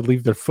everyone had to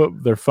leave their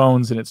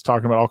phones, and it's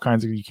talking about all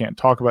kinds of, you can't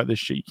talk about this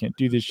shit, you can't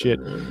do this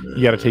shit,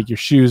 you got to take your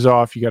shoes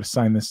off, you got to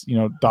sign this,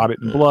 dot it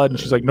in blood. And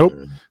she's like, "Nope,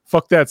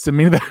 fuck that, send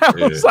me to the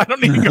house. I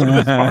don't need to go to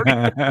this party."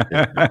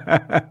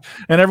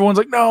 And everyone's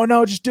like,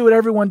 no, just do it.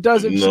 Everyone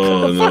does it.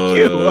 Fuck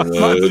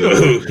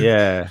you.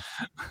 Yeah.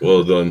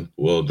 Well done.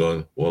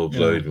 Well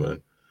played,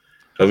 man.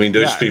 I mean,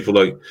 there's people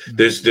like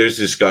there's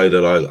this guy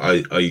that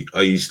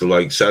I used to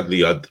like.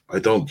 Sadly, I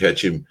don't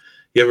catch him.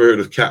 You ever heard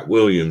of Cat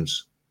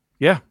Williams?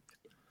 Yeah.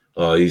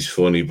 He's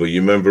funny, but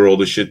you remember all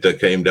the shit that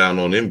came down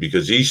on him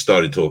because he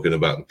started talking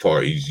about the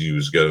parties he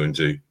was going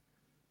to.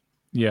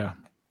 Yeah.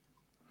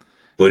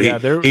 But he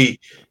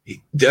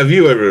have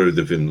you ever heard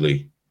of him,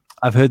 Lee?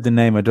 I've heard the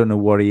name. I don't know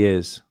what he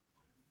is.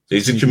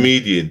 He's a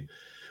comedian,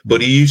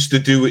 but he used to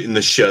do it in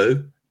the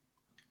show.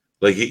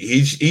 Like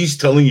he's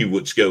telling you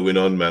what's going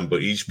on, man,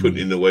 but he's putting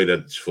it in a way that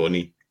it's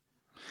funny.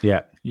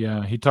 Yeah.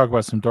 Yeah. He talked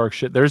about some dark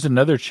shit. There's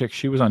another chick.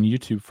 She was on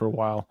YouTube for a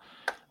while.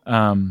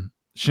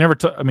 She never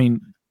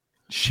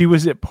she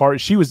was at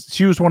parties. She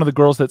was one of the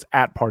girls that's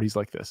at parties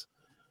like this.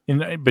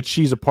 But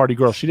she's a party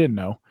girl. She didn't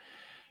know.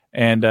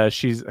 And I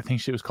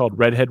think she was called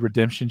Redhead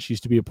Redemption. She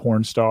used to be a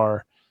porn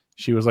star.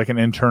 She was like an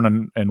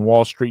intern on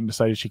Wall Street and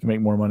decided she could make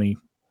more money,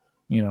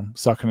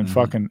 sucking and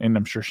fucking. And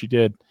I'm sure she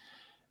did.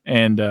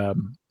 And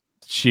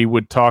she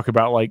would talk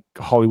about like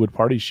Hollywood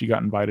parties she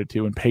got invited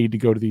to and paid to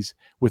go to these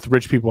with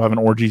rich people having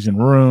orgies in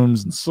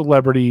rooms and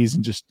celebrities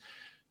and just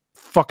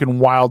fucking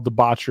wild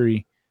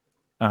debauchery.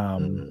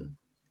 And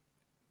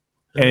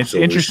it's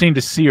interesting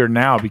to see her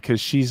now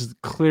because she's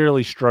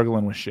clearly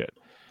struggling with shit.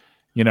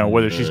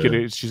 Whether she's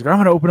like,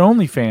 I'm going to open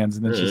OnlyFans.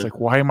 And then she's like,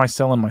 why am I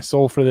selling my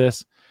soul for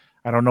this?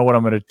 I don't know what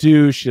I'm going to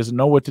do. She doesn't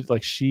know what to,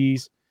 like, you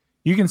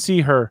can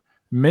see her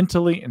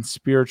mentally and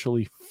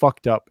spiritually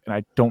fucked up. And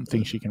I don't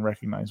think she can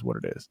recognize what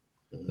it is.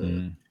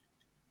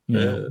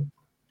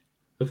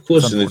 Of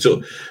course. And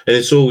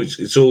it's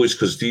always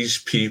because these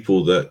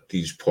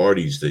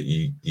parties that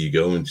you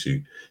go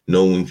into,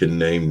 no one can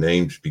name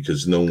names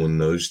because no one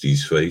knows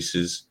these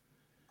faces.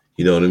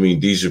 You know what I mean?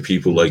 These are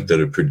people like that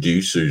are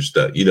producers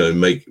that,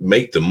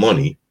 make the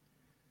money,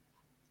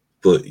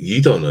 but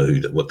you don't know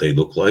what they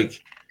look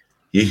like.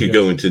 You could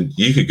go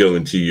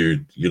into your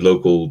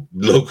local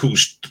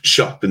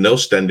shop and they're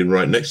standing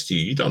right next to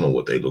you. You don't know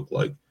what they look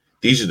like.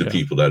 These are the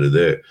people that are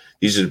there.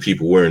 These are the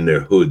people wearing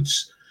their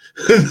hoods.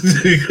 And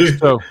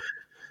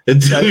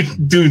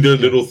doing the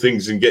little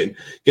things and getting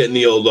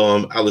the old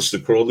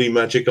Aleister Crowley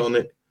magic on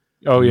it.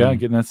 Oh yeah,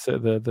 again, that's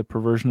the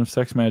perversion of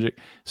sex magic.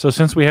 So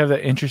since we have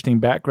that interesting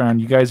background,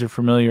 you guys are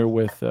familiar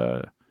with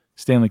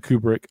Stanley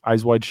Kubrick,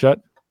 Eyes Wide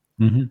Shut?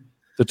 Mm-hmm.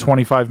 The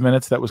 25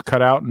 minutes that was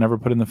cut out and never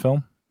put in the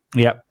film?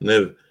 Yeah.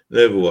 Never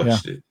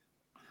watched it.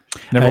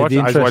 Never watched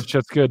Eyes Wide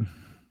Shut's good.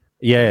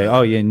 Yeah.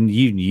 Oh yeah.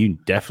 You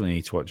definitely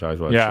need to watch Eyes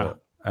Wide Shut.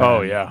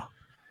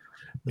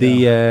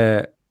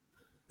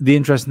 The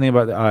interesting thing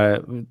about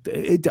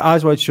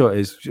Eyes Wide Shut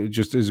is,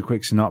 just as a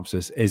quick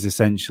synopsis, is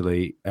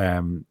essentially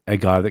a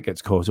guy that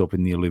gets caught up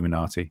in the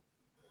Illuminati.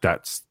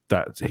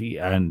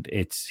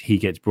 He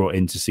gets brought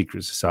into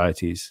secret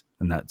societies,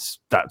 and that's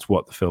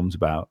what the film's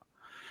about.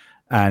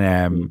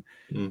 And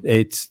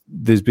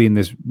there's been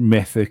this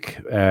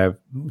mythic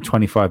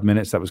 25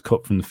 minutes that was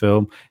cut from the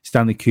film.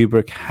 Stanley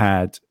Kubrick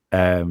had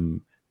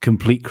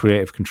complete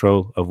creative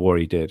control of what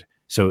he did,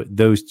 so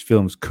those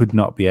films could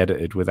not be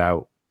edited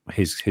without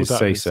his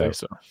say so.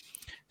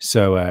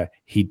 So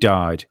he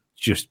died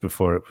just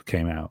before it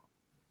came out,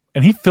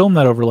 and he filmed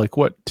that over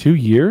 2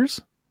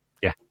 years.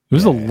 Yeah, it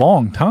was a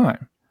long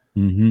time.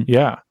 Mm-hmm.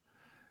 Yeah,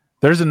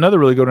 there's another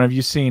really good one. Have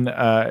you seen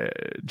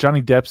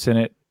Johnny Depp's in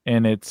it?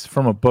 And it's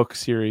from a book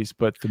series,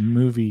 but the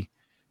movie,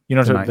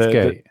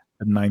 The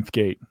Ninth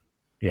Gate.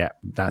 Yeah,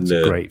 that's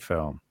a great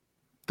film.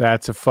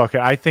 That's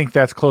I think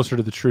that's closer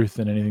to the truth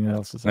than anything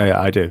else.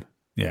 I do.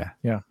 Yeah.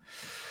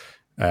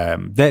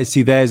 There's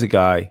a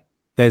guy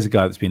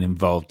that's been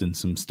involved in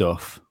some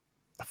stuff.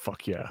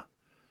 Fuck yeah.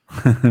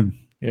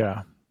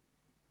 Yeah.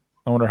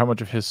 I wonder how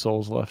much of his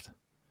soul's left.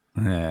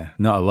 Yeah,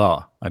 not a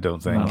lot, I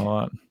don't think. Not a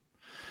lot.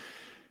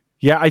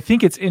 Yeah, I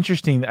think it's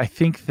interesting. I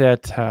think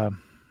that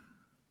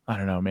I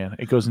don't know, man.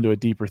 It goes into a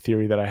deeper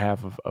theory that I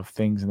have of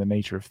things and the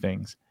nature of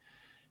things.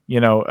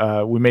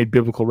 We made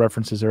biblical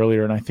references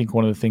earlier, and I think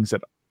one of the things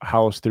that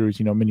hollows through is,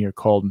 many are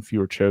called and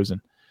few are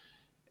chosen.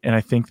 And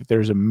I think that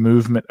there's a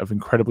movement of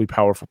incredibly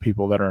powerful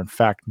people that are in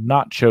fact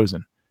not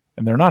chosen,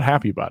 and they're not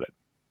happy about it.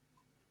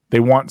 They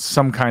want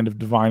some kind of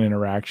divine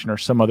interaction or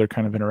some other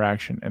kind of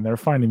interaction, and they're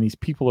finding these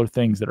people or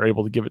things that are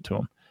able to give it to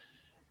them,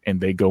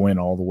 and they go in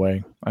all the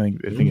way. I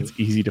think it's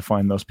easy to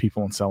find those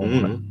people and sell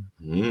them on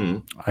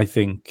it. I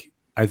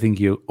think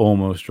you're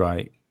almost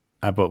right.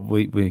 But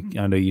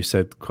I know you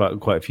said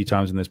quite a few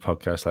times in this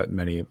podcast, like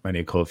many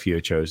are called, few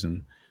are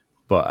chosen.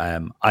 But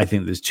I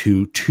think there's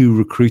two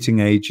recruiting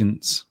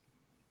agents.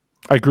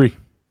 I agree.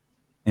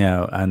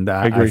 And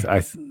I agree. I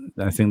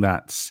think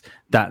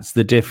that's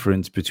the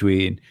difference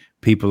between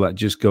people that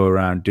just go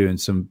around doing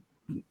some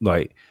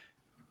like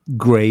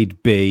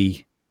grade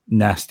B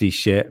nasty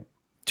shit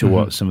to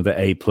what some of the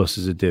A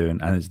pluses are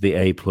doing, and it's the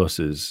A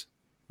pluses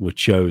were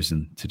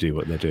chosen to do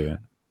what they're doing.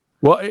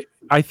 Well,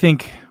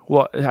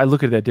 I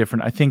look at that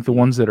different. I think the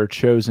ones that are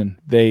chosen,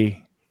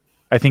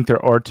 I think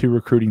there are two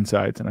recruiting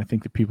sides, and I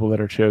think the people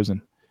that are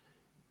chosen,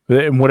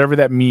 and whatever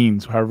that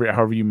means,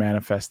 however you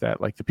manifest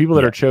that, like the people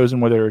that are chosen,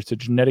 whether it's a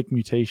genetic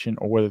mutation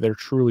or whether they're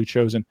truly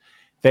chosen,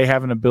 they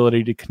have an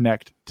ability to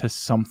connect to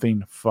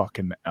something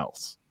fucking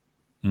else.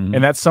 Mm-hmm.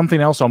 And that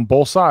something else on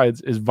both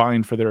sides is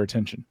vying for their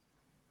attention.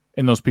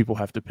 And those people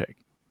have to pick.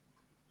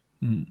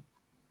 Mm.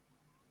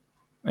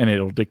 And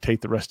it'll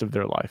dictate the rest of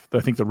their life. I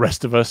think the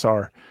rest of us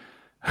are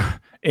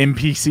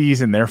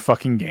NPCs in their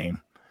fucking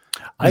game.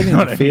 I think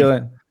it's a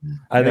feeling.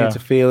 I think it's a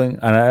feeling.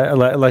 And I,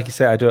 like you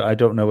said, I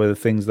don't know whether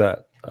things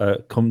that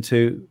come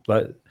to,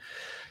 like,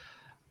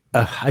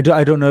 I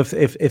don't know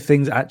if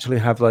things actually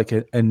have like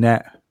a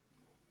net,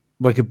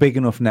 like a big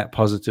enough net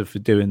positive for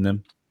doing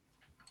them.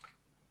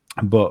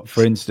 But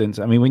for instance,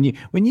 I mean,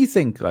 when you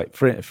think, like,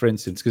 for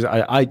instance, because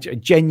I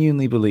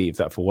genuinely believe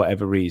that for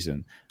whatever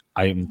reason,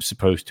 I am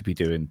supposed to be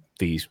doing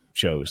these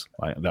shows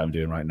like that I'm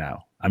doing right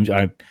now.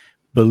 I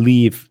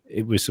believe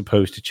it was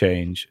supposed to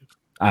change,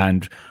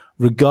 and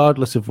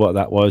regardless of what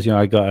that was,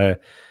 I got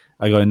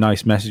a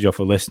nice message off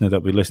a listener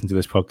that we listen to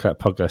this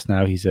podcast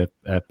now. He's a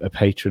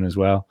patron as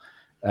well,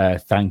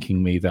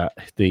 thanking me that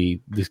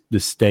the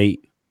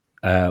state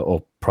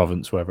or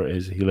province, wherever it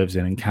is he lives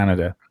in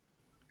Canada,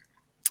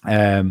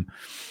 he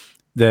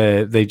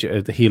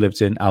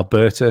lives in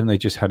Alberta, and they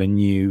just had a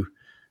new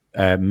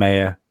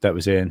mayor that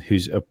was in,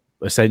 who's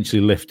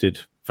essentially lifted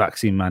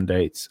vaccine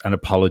mandates and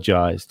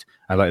apologized,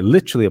 and like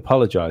literally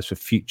apologized for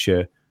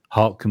future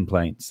heart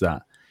complaints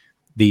that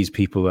these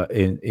people are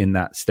in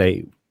that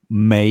state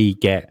may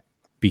get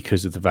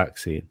because of the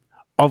vaccine.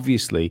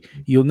 Obviously,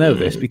 you'll know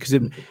this because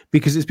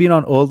it's been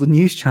on all the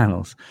news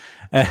channels.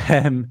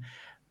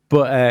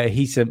 But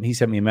he sent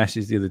me a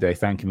message the other day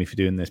thanking me for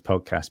doing this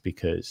podcast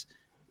because,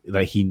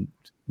 like,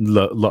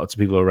 lots of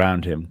people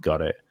around him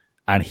got it,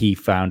 and he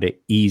found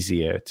it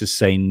easier to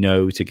say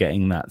no to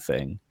getting that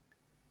thing,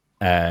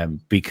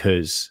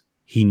 because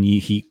he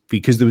knew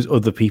because there was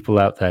other people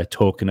out there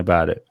talking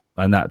about it,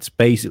 and that's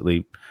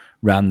basically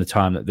around the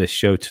time that this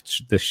show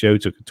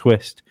took a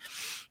twist.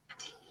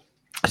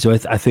 So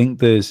I think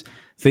there's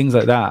things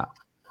like that.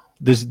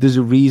 There's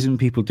a reason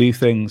people do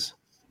things,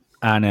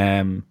 and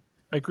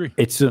I agree.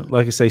 It's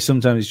like I say,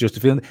 sometimes it's just a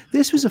feeling.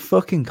 This was a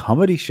fucking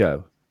comedy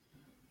show.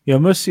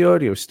 Must See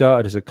Audio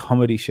started as a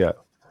comedy show,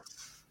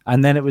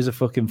 and then it was a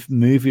fucking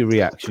movie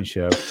reaction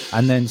show,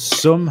 and then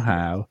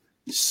somehow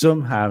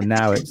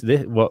now it's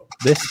what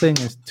this thing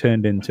has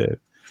turned into.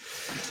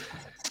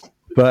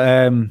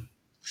 But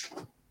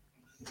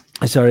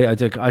sorry, I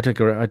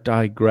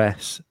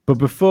digress. But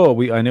before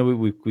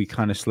we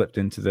kind of slipped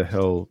into the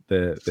whole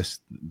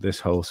this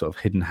whole sort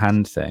of hidden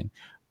hand thing.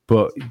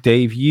 But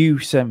Dave, you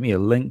sent me a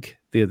link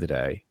the other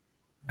day,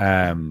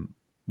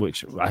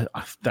 which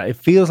it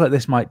feels like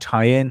this might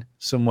tie in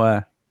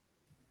somewhere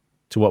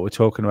to what we're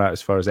talking about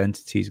as far as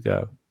entities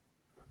go.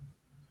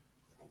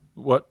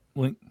 What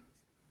link?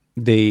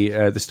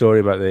 The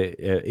story about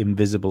the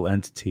invisible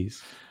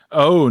entities.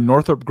 Oh,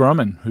 Northrop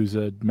Grumman, who's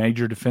a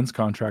major defense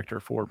contractor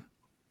for,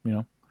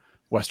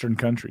 Western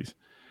countries.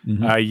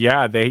 Mm-hmm.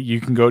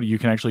 You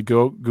can actually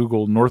go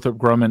Google Northrop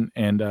Grumman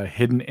and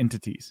hidden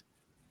entities,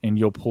 and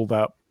you'll pull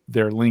out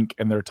their link,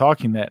 and they're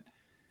talking that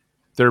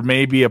there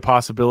may be a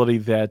possibility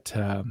that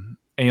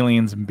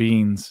aliens and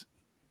beings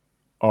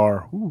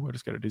are. Ooh, I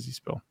just got a dizzy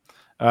spell.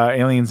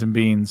 Aliens and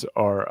beings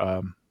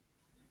are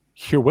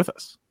here with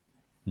us.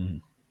 Mm-hmm.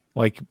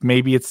 Like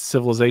maybe it's a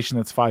civilization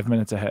that's 5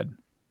 minutes ahead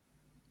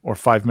or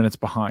 5 minutes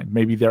behind.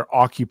 Maybe they're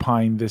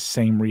occupying this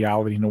same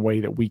reality in a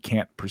way that we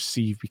can't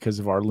perceive because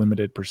of our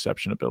limited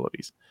perception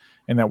abilities,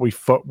 and that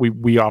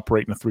we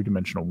operate in a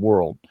three-dimensional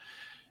world.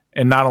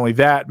 And not only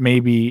that,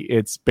 maybe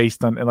it's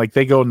based on, like,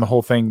 they go in the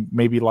whole thing.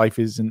 Maybe life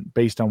isn't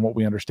based on what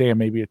we understand.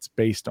 Maybe it's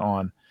based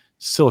on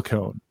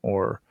silicone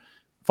or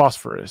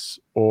phosphorus,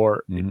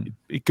 or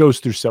it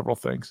goes through several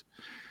things.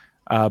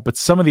 But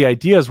some of the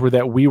ideas were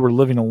that we were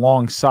living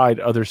alongside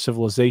other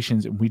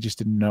civilizations and we just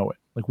didn't know it.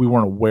 Like we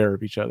weren't aware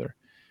of each other.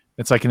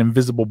 It's like an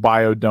invisible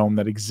biodome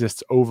that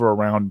exists over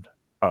around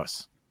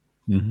us.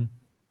 Mm-hmm.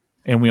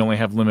 And we only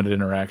have limited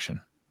interaction.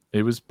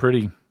 It was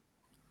pretty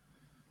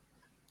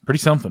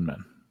something,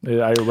 man.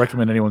 I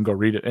recommend anyone go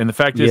read it. And the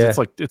fact is,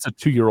 it's a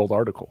 2-year-old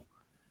article.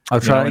 I'll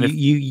try.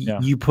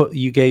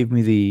 You gave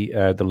me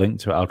the link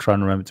to it. I'll try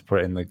and remember to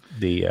put it in the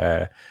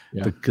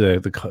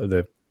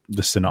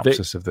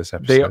synopsis of this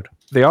episode.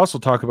 They also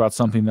talk about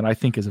something that I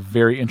think is a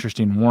very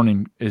interesting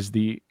warning: is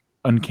the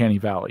uncanny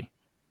valley.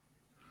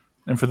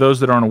 And for those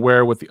that aren't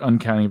aware what the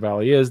uncanny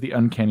valley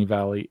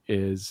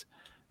is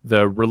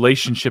the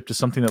relationship to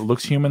something that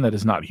looks human that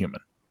is not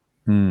human,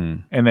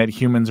 and that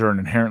humans are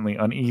inherently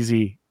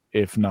uneasy,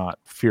 if not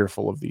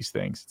fearful of these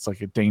things. It's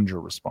like a danger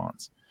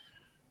response.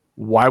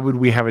 Why would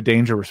we have a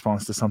danger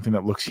response to something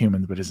that looks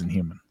human but isn't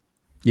human?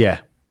 Yeah.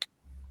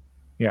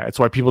 It's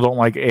why people don't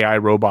like AI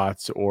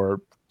robots,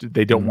 or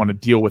they don't want to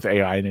deal with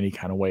AI in any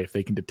kind of way. If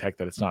they can detect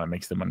that it's not, it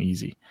makes them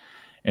uneasy.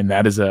 And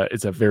that is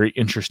it's a very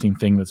interesting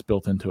thing that's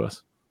built into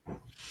us.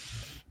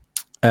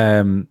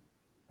 I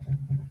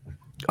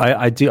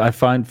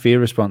find fear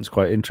response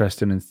quite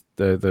interesting in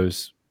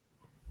those,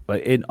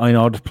 like in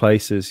odd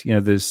places.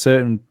 There's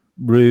certain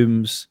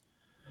rooms,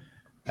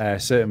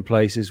 certain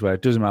places where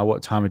it doesn't matter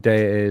what time of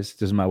day it is,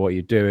 doesn't matter what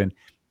you're doing,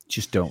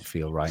 just don't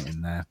feel right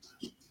in there.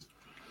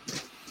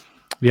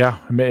 Yeah,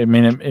 I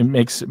mean, it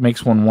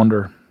makes one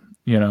wonder.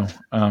 I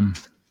don't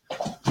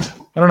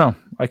know.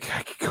 I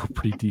could go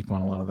pretty deep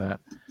on a lot of that,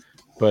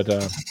 but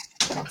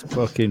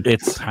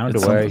it's pound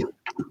away.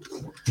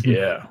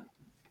 Yeah.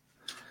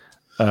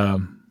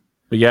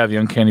 But yeah, the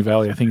uncanny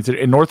valley. I think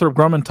and Northrop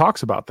Grumman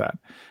talks about that,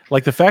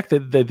 like the fact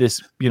that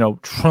this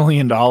 $1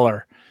 trillion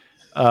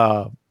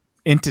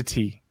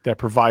entity that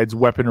provides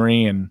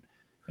weaponry and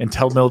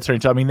military.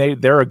 I mean,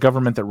 they're a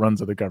government that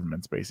runs other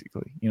governments,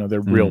 basically.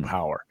 They're real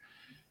power,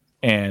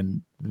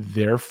 and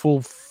they're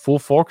full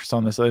focus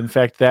on this. In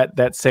fact,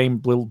 that same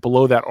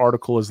below that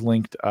article is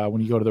linked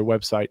when you go to their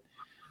website.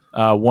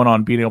 One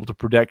on being able to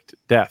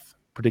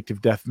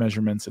predictive death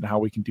measurements, and how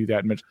we can do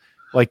that.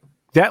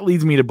 That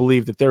leads me to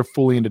believe that they're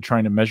fully into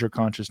trying to measure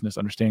consciousness,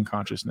 understand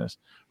consciousness,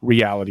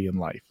 reality in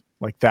life.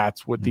 Like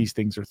that's what these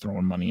things are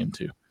throwing money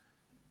into.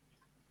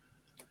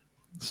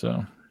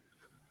 So,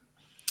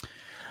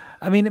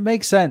 I mean, it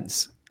makes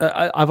sense.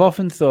 I've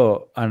often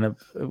thought, and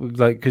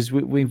because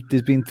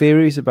there's been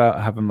theories about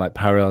having like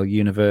parallel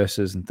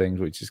universes and things,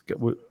 which is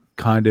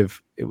kind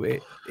of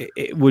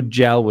it would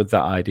gel with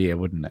that idea,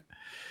 wouldn't it?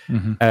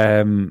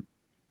 Mm-hmm.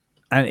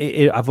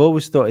 And I've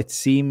always thought it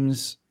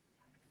seems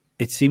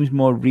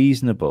more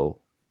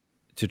reasonable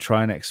to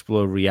try and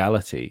explore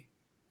reality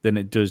than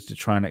it does to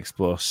try and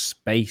explore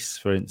space,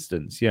 for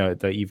instance.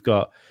 That you've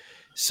got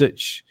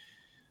such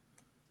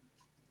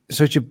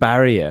a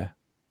barrier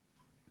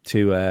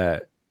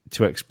to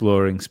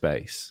exploring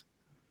space.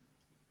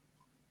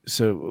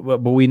 So, but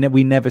we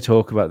never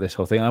talk about this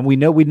whole thing, and we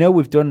know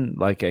we've done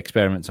like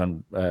experiments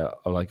on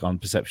on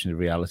perception of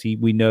reality.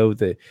 We know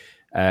that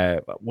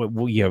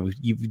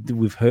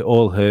we've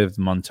all heard of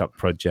the Montauk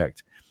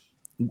Project,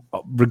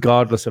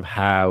 regardless of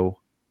how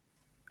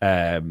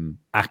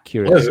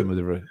accurate some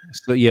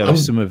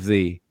of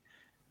the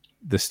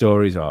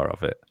stories are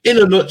of it. In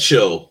a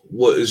nutshell,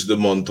 what is the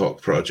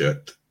Montauk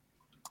Project?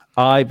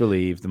 I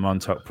believe the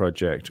Montauk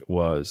Project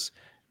was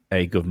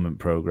a government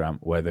program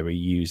where they were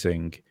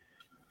using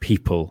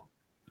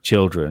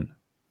children,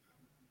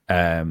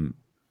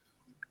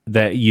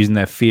 they're using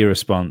their fear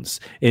response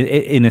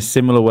in a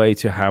similar way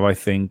to how I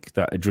think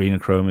that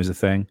adrenochrome is a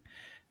thing,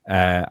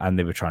 and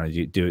they were trying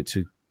to do it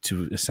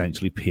to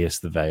essentially pierce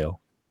the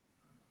veil.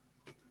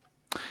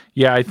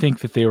 Yeah, I think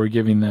that they were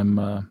giving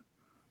them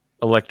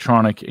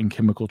electronic and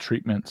chemical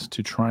treatments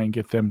to try and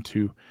get them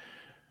to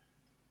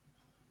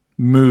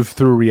move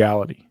through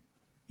reality.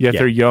 Yet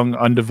their young,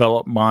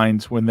 undeveloped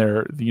minds, when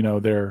their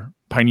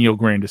pineal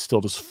gland is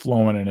still just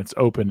flowing and it's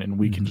open, and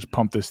we can just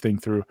pump this thing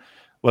through.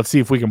 Let's see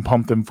if we can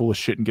pump them full of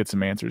shit and get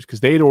some answers. Because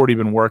they had already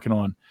been working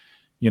on,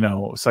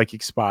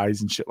 psychic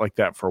spies and shit like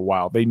that for a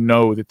while. They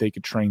know that they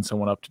could train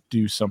someone up to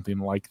do something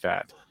like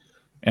that.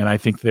 And I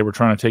think they were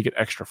trying to take it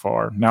extra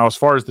far. Now, as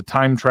far as the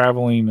time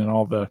traveling and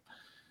all the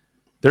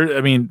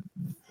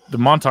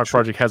Montauk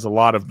Project has a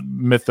lot of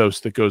mythos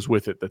that goes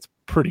with it that's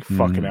pretty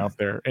fucking out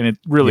there. And it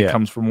really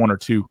comes from one or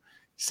two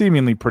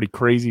seemingly pretty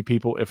crazy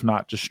people, if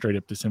not just straight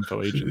up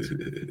disinfo agents.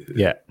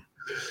 Yeah.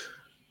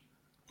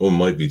 Or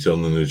might be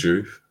telling the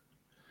truth.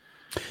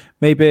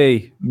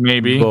 Maybe.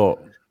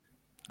 But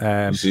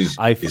it's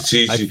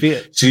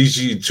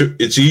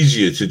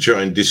easier to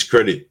try and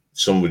discredit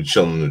somebody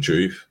telling the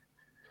truth.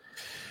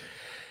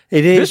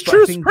 It is. This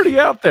truth's pretty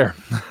out there.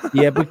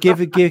 Yeah, but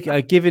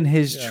given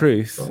his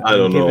truth, I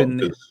don't know,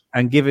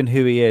 and given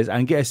who he is,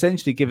 and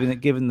essentially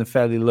given the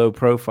fairly low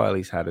profile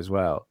he's had as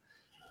well,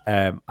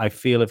 I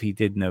feel if he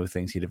did know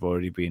things, he'd have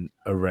already been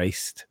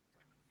erased.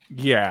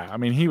 Yeah, I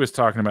mean, he was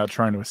talking about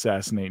trying to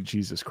assassinate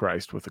Jesus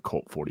Christ with a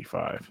Colt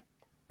 45.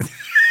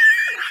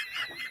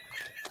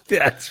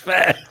 That's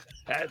fair.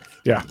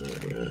 Yeah.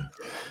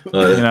 You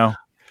know,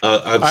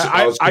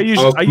 I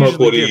usually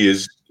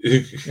give.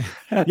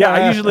 Yeah,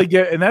 I usually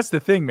give, and that's the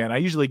thing, man. I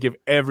usually give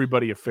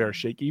everybody a fair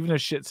shake, even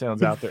if shit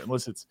sounds out there,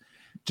 unless it's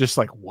just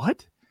like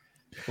what.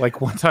 Like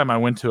one time, I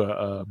went to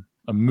a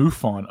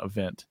MUFON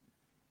event,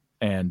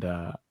 and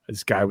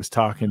this guy was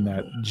talking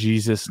that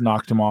Jesus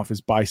knocked him off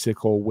his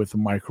bicycle with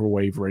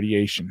microwave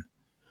radiation.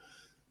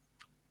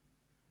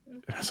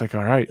 I was like,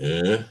 all right,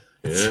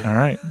 all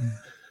right.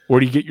 Where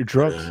do you get your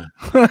drugs?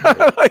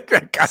 Like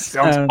that guy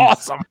sounds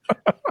awesome.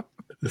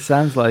 It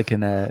sounds like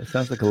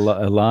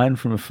a line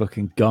from a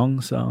fucking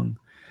Gong song.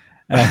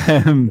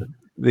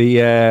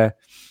 The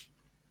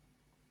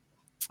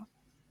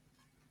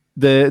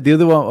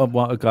other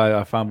one, a guy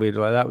I found weird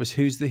like that was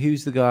who's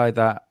the guy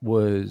that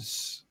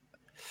was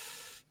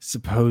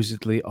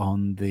supposedly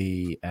on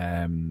the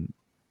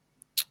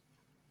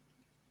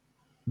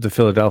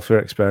Philadelphia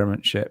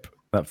experiment ship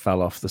that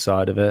fell off the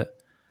side of it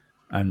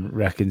and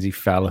reckons he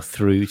fell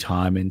through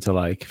time into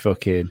like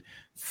fucking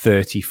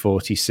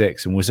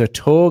 3046 and was a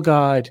tour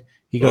guide.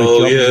 He got a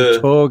job as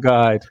a tour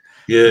guide.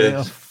 Yeah.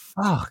 Oh,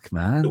 fuck,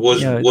 man.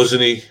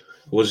 Wasn't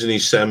he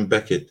Sam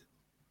Beckett?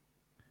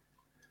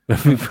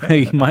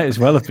 He might as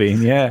well have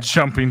been, yeah.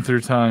 Jumping through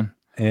time.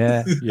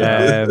 Yeah.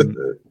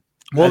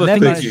 Well, and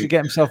then managed to get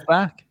himself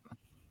back.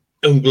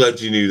 I'm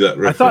glad you knew that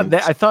reference.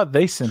 I thought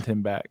they sent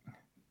him back.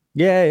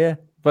 Yeah.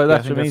 But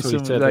that's what I mean. That's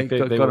what he said. Like,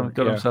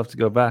 got himself to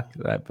go back.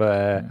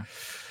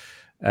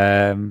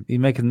 He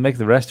making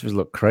the rest of us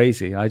look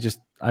crazy. I just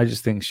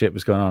think shit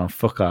was going on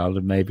Fuck Island,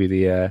 and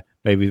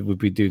maybe we'd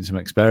be doing some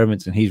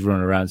experiments, and he's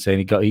running around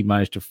saying he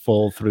managed to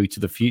fall through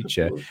to the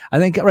future.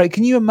 And then right,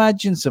 can you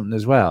imagine something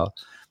as well?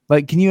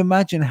 Like, can you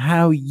imagine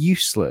how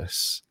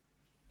useless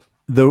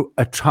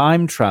a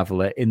time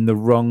traveler in the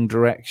wrong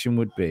direction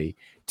would be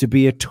to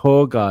be a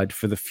tour guide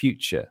for the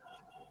future?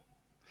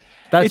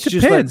 It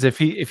depends if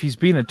he's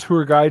being a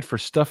tour guide for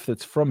stuff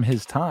that's from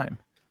his time.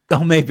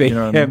 Oh, maybe. You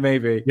know what I mean?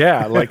 Maybe.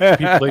 Yeah, like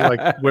people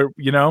like where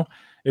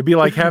it'd be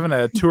like having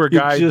a tour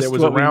guide that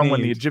was around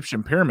when the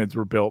Egyptian pyramids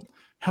were built.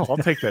 Hell, I'll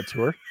take that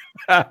tour.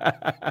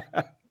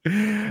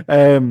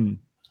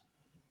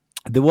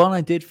 The one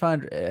I did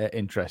find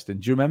interesting.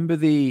 Do you remember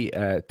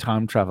the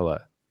time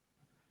traveler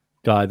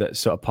guy that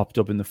sort of popped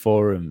up in the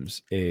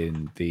forums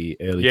in the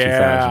early 2000s?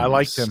 Yeah, I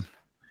liked him.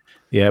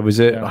 Yeah, was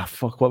it? Yeah. Oh,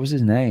 fuck, what was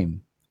his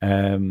name?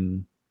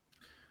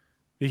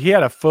 He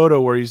had a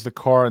photo where he's the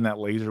car and that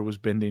laser was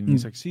bending.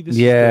 He's like, "See this?"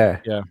 Yeah.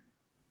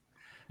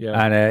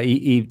 And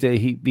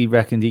he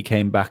reckoned he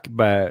came back,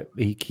 but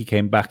he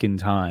came back in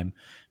time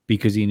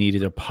because he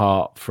needed a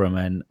part from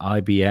an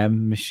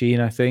IBM machine,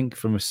 I think,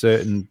 from a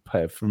certain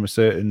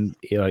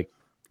like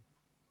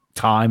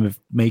time of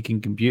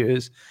making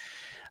computers,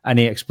 and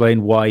he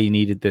explained why he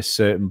needed this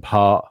certain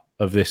part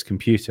of this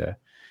computer,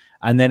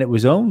 and then it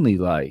was only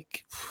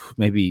like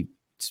maybe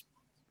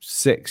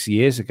 6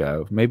 years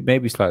ago,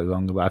 maybe slightly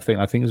longer, but I think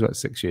it was about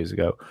 6 years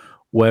ago,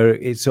 where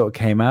it sort of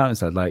came out and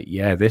said, like,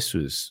 yeah,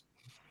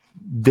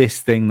 this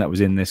thing that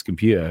was in this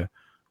computer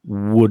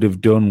would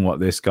have done what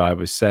this guy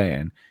was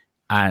saying,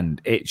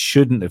 and it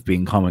shouldn't have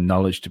been common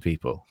knowledge to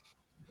people.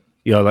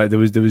 You know, like there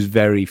was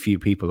very few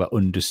people that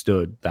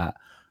understood that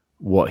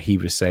what he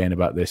was saying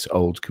about this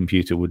old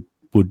computer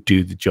would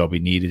do the job he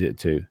needed it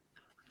to.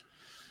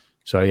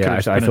 So yeah,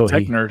 I thought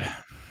tech nerd.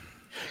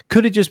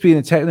 Could have just been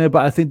a tech nerd,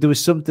 but I think there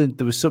was something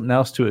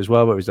else to it as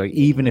well. Where it was like,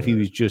 even if he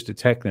was just a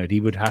tech nerd, he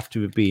would have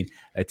to have been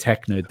a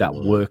tech nerd that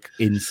worked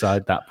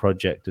inside that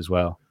project as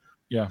well.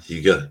 Yeah,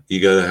 you got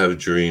to have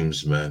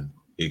dreams, man.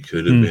 He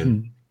could have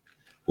been.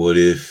 What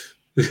if?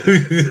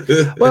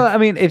 Well, I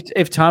mean,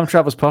 if time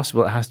travel is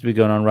possible, it has to be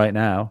going on right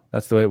now.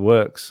 That's the way it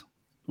works.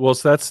 Well,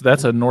 so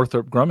that's a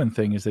Northrop Grumman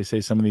thing, is they say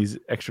some of these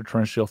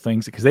extraterrestrial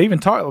things, because they even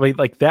talk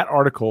like that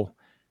article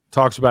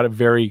talks about it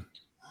very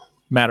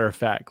matter of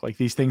fact, like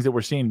these things that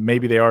we're seeing,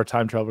 maybe they are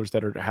time travelers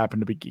that happen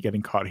to be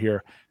getting caught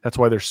here. That's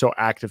why they're so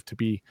active to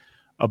be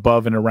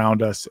above and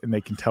around us, and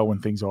they can tell when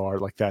things are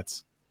like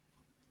that's.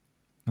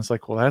 It's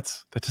like, well,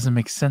 that doesn't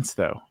make sense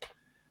though,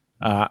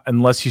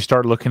 unless you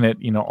start looking at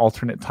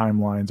alternate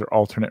timelines or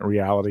alternate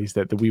realities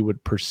that we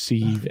would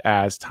perceive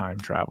as time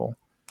travel.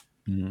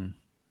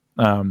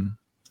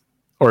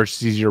 Or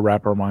it's easier to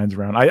wrap our minds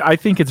around. I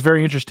think it's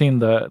very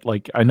interesting.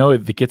 I know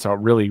it gets a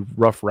really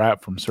rough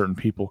rap from certain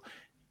people.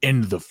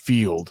 In the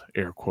field,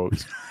 air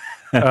quotes.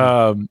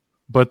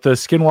 But the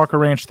Skinwalker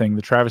Ranch thing,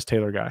 the Travis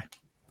Taylor guy,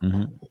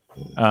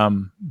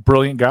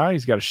 brilliant guy.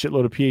 He's got a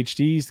shitload of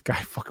PhDs. The guy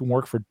fucking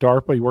worked for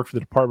DARPA. He worked for the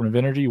Department of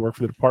Energy. He worked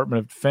for the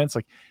Department of Defense.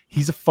 Like,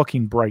 he's a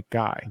fucking bright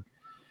guy.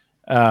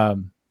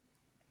 And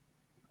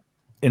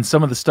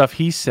some of the stuff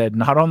he said,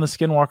 not on the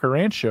Skinwalker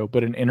Ranch show,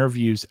 but in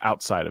interviews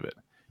outside of it.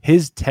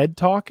 His TED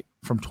Talk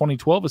from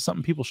 2012 is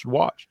something people should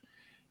watch.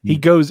 He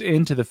goes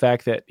into the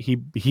fact that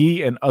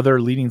he and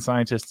other leading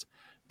scientists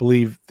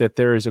believe that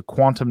there is a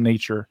quantum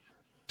nature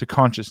to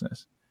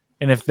consciousness.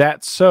 And if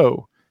that's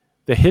so,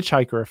 the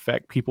hitchhiker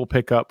effect people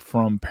pick up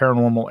from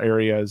paranormal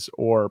areas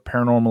or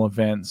paranormal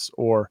events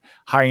or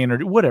high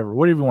energy, whatever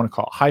you want to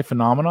call it, high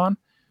phenomenon,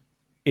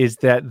 is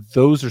that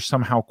those are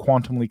somehow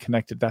quantumly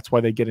connected. That's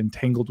why they get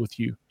entangled with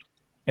you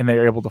and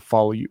they're able to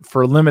follow you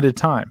for a limited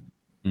time.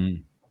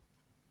 Mm.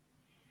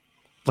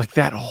 Like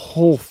that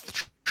whole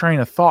train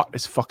of thought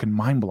is fucking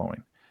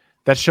mind-blowing.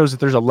 That shows that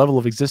there's a level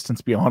of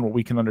existence beyond what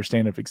we can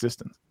understand of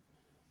existence.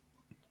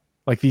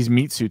 Like these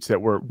meat suits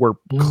that we're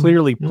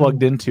clearly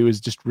plugged into is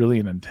just really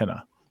an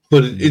antenna.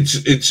 But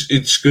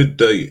it's good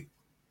that.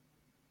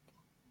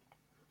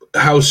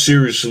 How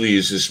seriously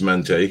is this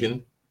man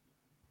taken?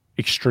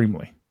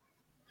 Extremely.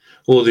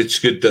 Well, it's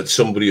good that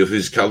somebody of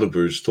his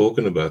caliber is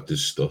talking about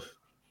this stuff.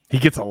 He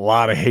gets a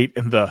lot of hate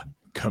in the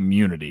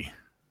community.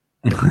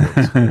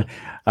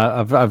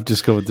 I've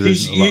discovered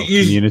there's a lot of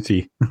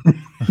community.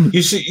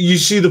 you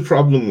see the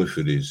problem with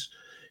it is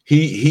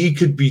he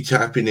could be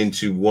tapping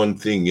into one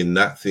thing and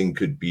that thing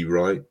could be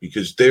right,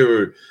 because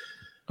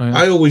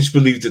I always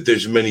believe that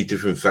there's many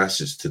different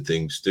facets to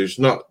things. There's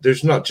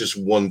not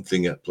just one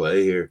thing at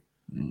play here.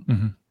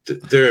 Mm-hmm.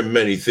 There are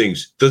many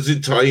things. Does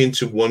it tie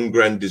into one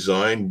grand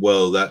design?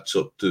 Well, that's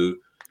up to,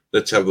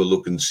 let's have a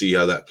look and see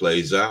how that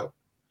plays out.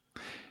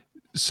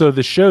 So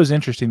the show's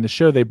interesting. The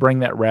show, they bring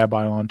that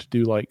rabbi on to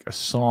do like a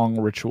song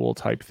ritual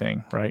type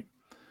thing, right?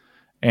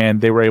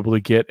 And they were able to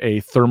get a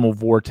thermal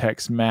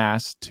vortex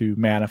mass to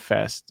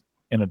manifest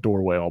in a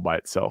doorway all by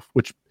itself,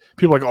 which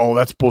people are like, oh,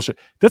 that's bullshit.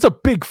 That's a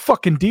big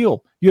fucking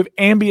deal. You have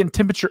ambient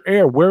temperature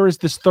air. Where is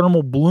this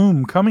thermal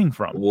bloom coming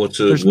from?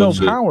 There's no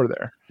power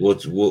there.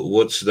 What's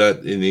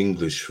that in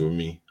English for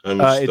me? I'm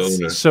a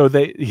stoner. So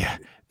they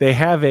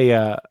have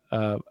an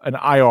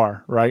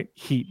IR, right?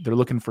 Heat. They're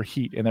looking for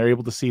heat, and they're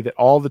able to see that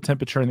all the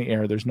temperature in the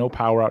air. There's no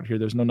power out here.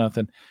 There's no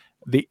nothing.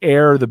 The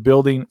air, the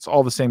building, it's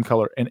all the same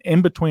color. And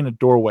in between a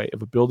doorway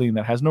of a building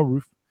that has no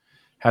roof,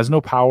 has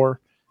no power,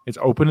 it's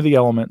open to the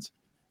elements,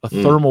 a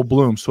thermal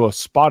bloom. So a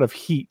spot of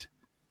heat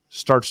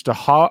starts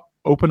to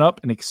open up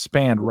and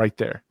expand right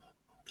there.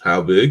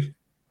 How big?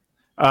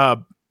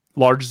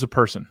 Large as a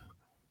person,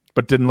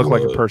 but didn't look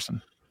like a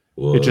person.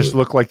 It just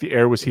looked like the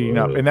air was heating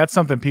up. And that's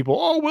something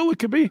people, it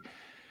could be.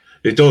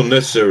 It don't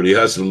necessarily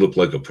has to look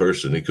like a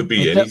person. It could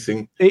be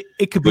anything.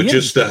 It could be. But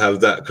just to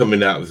have that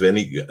coming out of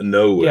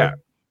nowhere. Yeah.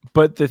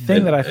 But the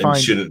thing that I find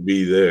shouldn't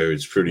be there.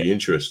 It's pretty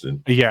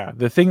interesting. Yeah.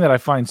 The thing that I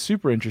find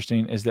super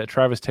interesting is that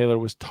Travis Taylor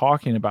was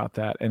talking about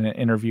that in an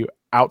interview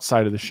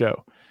outside of the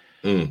show.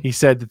 He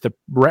said that the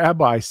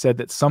rabbi said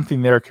that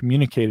something there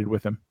communicated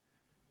with him,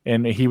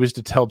 and he was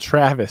to tell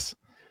Travis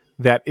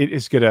that it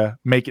is going to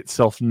make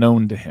itself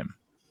known to him.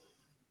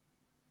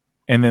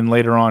 And then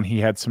later on,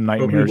 he had some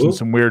nightmares and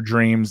some weird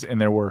dreams,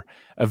 and there were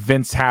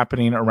events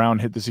happening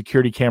around the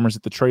security cameras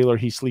at the trailer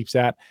he sleeps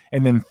at,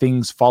 and then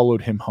things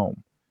followed him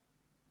home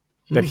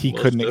that he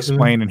couldn't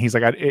explain. And he's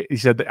like, he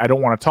said that I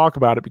don't want to talk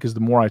about it because the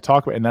more I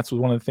talk about it, and that's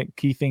one of the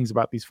key things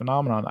about these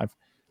phenomenon I've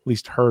at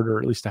least heard, or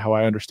at least how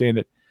I understand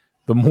it,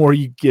 the more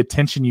you get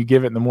attention you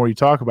give it and the more you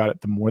talk about it,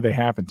 the more they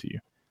happen to you.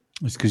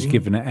 It's because you're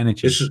giving it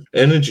energy. It's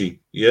energy.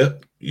 Yeah.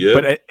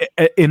 But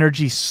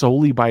energy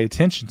solely by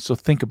attention. So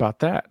think about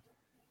that.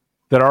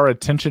 That our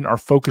attention, our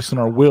focus, and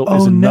our will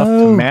is enough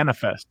to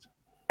manifest.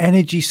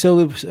 Energy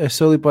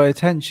solely by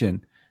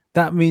attention.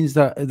 That means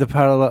that the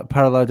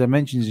parallel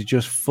dimensions are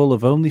just full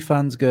of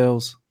OnlyFans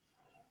girls.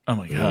 Oh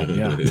my god!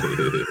 Yeah,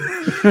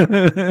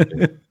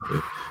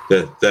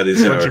 that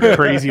is our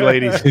crazy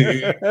ladies.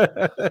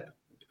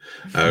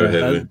 Our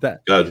heaven.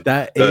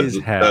 That is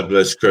hell. God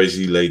bless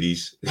crazy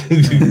ladies.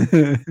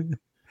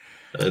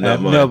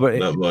 Not mine, no, but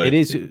not mine.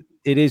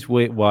 it is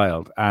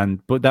wild.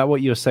 But that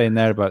what you're saying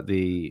there about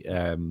the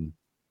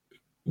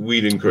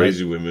weed and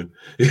crazy women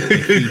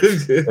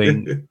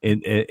thing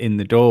in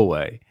the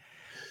doorway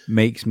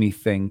makes me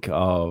think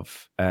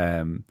of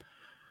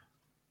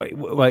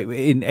like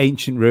in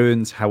ancient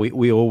ruins, how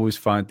we always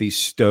find these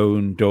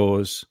stone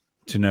doors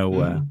to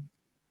nowhere.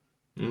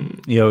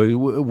 You know,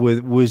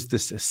 was the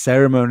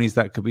ceremonies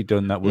that could be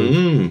done that were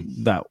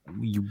that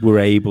you were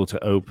able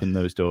to open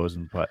those doors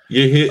and put.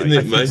 You're hitting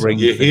it, man.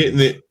 You're hitting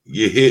it.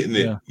 You're hitting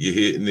it. You're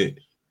hitting it.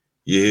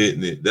 You're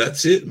hitting it.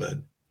 That's it,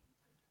 man.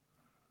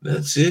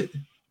 That's it.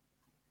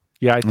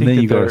 Yeah, I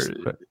think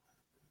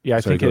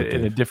I think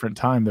in a different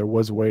time there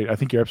was a way. I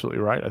think you're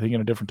absolutely right. I think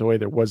in a different way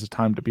there was a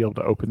time to be able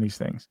to open these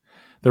things.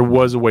 There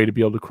was a way to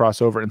be able to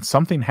cross over, and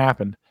something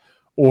happened,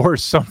 or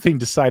something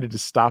decided to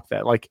stop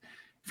that. Like,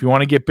 if you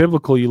want to get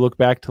biblical, you look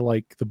back to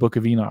like the Book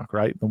of Enoch,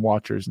 right? The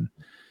Watchers and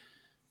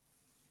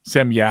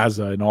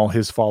Semyaza and all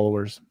his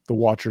followers, the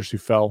Watchers who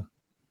fell,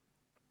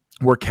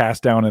 were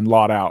cast down and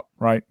lot out,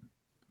 right?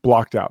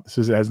 Blocked out.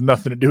 This has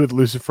nothing to do with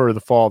Lucifer or the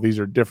fall. These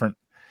are different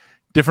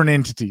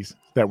entities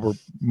that were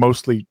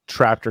mostly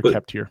trapped or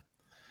kept here.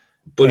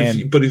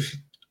 Sorry.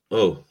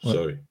 Oh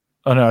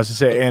no, I was to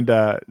say, and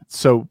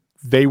so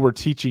they were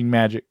teaching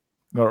magic,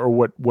 or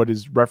what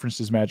is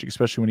referenced as magic,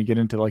 especially when you get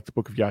into like the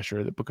Book of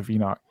Yashar, the Book of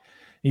Enoch.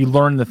 You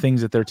learn the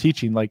things that they're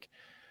teaching, like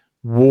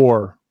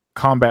war,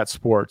 combat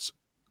sports,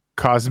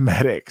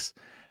 cosmetics,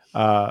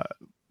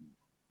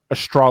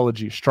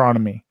 astrology,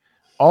 astronomy,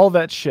 all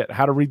that shit.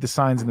 How to read the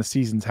signs and the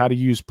seasons, how to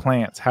use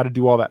plants, how to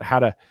do all that, how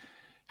to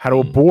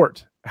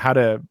abort, how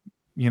to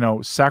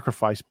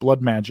sacrifice,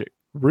 blood magic,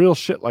 real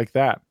shit like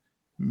that.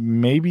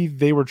 Maybe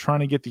they were trying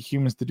to get the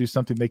humans to do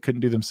something they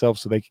couldn't do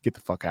themselves so they could get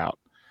the fuck out.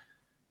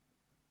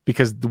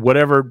 Because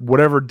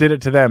whatever did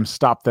it to them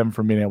stopped them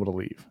from being able to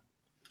leave.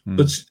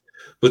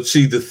 But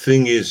see, the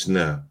thing is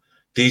now,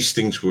 these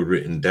things were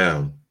written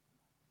down.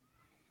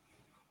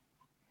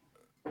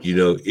 You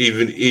know,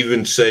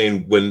 even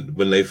saying when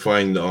they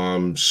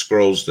find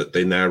scrolls that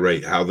they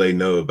narrate how they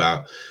know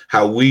about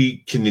how we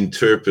can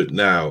interpret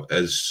now,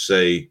 as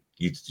say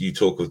you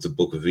talk of the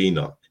Book of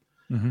Enoch,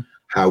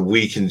 how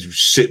we can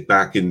sit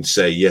back and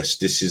say, yes,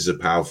 this is a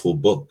powerful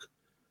book,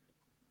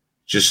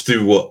 just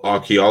through what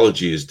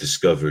archaeology has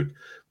discovered.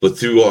 But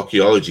through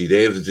archaeology,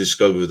 they have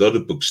discovered other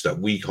books that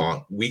we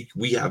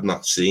have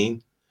not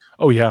seen.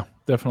 Oh yeah,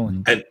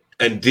 definitely.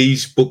 And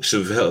these books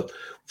of hell,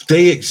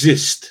 they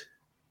exist.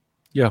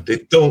 Yeah. They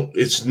don't,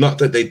 it's not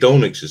that they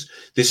don't exist.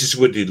 This is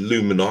where the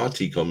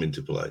Illuminati come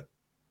into play.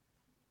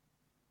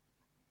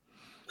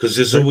 Because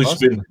there's always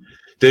been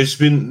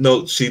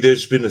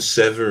a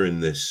sever in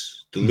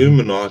this. The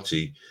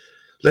Illuminati,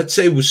 let's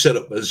say, was set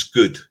up as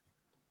good.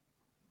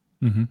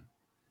 And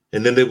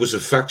then there was a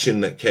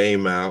faction that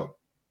came out.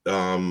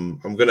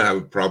 I'm going to have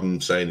a problem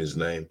saying his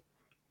name.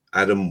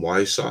 Adam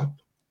Weishaupt.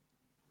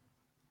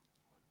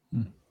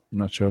 I'm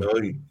not sure. No,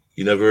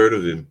 you never heard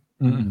of him.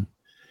 Mm-mm.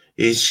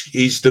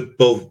 He's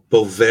the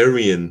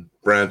Bavarian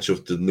branch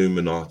of the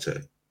Illuminati.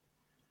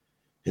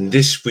 And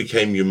this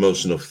became your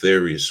most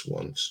nefarious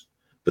ones.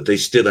 But they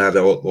still had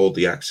all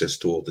the access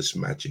to all this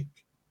magic.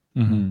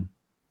 You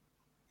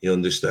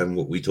understand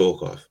what we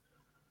talk of?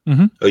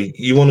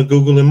 You want to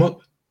Google him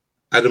up?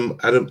 Adam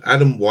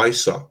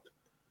Weishaupt.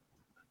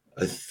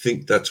 I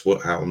think that's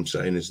how I'm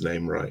saying his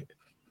name right.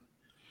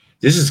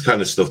 This is the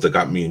kind of stuff that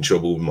got me in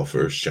trouble with my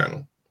first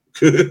channel.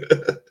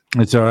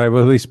 It's all right.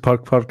 Well, at least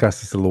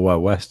podcast is still the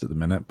Wild West at the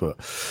minute, but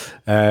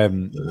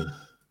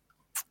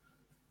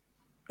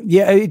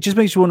yeah, it just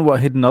makes you wonder what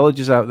hidden knowledge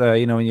is out there.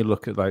 You know, when you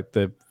look at like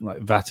the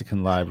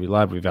Vatican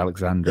Library of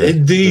Alexandria,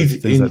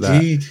 indeed.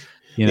 Like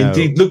you know,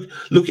 indeed.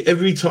 Look.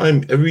 Every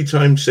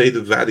time, say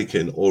the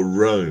Vatican or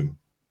Rome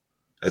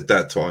at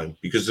that time,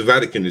 because the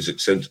Vatican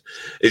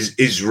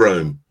is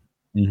Rome.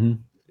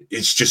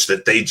 It's just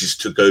that they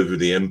just took over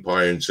the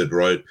empire and said,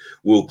 right,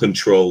 we'll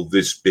control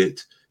this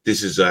bit.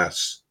 This is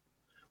us.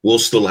 We'll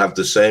still have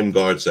the same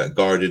guards that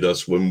guarded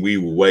us when we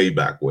were way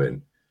back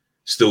when.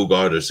 Still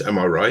guard us. Am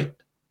I right?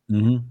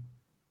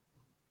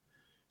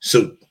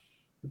 So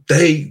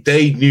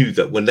they knew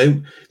that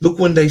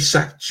when they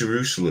sacked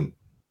Jerusalem,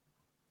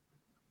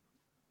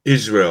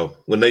 Israel,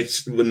 when they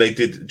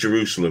did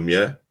Jerusalem,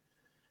 yeah,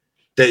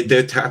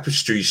 their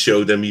tapestries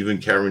show them even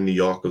carrying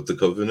the Ark of the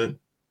Covenant.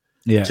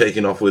 Yeah,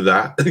 taking off with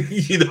that.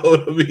 You know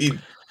what I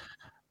mean?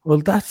 Well,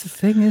 that's the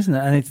thing, isn't it?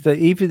 And it's that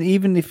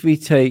even if we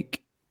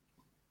take,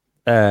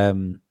 but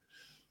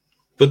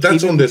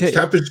that's on the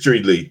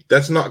tapestry, Lee.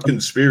 That's not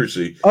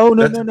conspiracy. Oh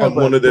no, that's on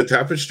one of the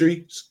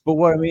tapestries. But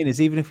what I mean is,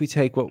 even if we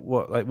take what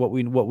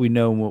we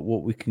know and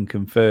what we can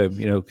confirm,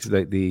 you know, because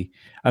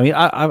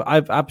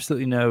I've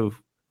absolutely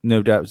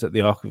no doubts that the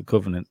Ark of the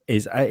Covenant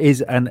is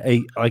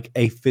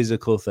a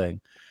physical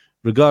thing,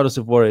 regardless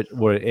of what it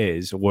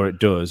is or what it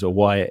does or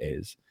why it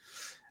is.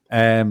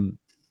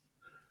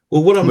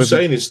 Well, what I'm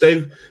saying is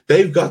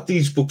they've got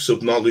these books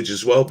of knowledge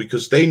as well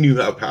because they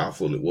knew how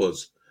powerful it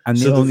was. And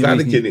so the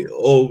Vatican,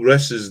 all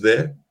rest is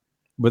there.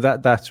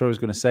 But that's what I was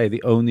going to say.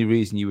 The only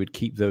reason you would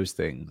keep those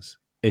things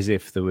is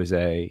if there was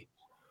an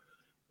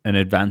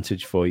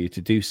advantage for you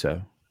to do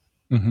so.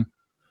 And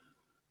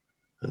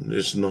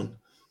there's none.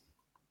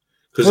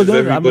 Because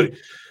everybody...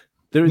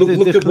 There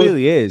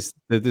clearly is.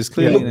 There's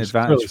clearly an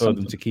advantage for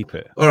them to keep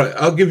it. All right,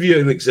 I'll give you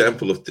an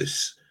example of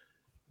this.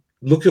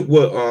 Look at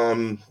what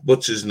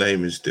what's his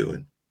name is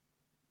doing.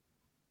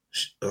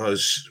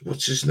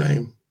 What's his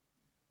name?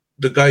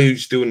 The guy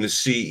who's doing the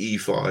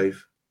CE5.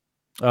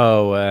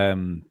 Oh,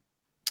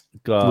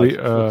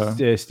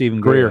 Stephen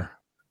Greer.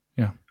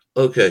 Yeah.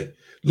 Okay.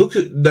 Look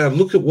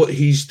at what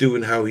he's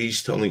doing. How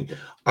he's telling.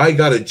 I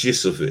got a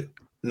gist of it.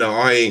 Now,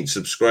 I ain't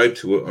subscribed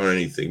to it or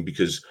anything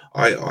because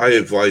I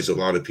advise a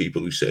lot of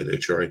people who say they're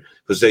trying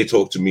because they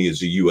talk to me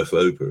as a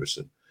UFO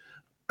person.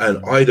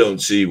 And I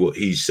don't see what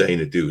he's saying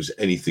to do as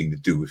anything to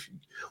do with,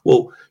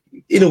 well,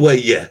 in a way,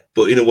 yeah,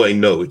 but in a way,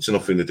 no, it's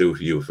nothing to do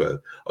with UFO.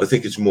 I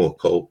think it's more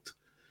occult.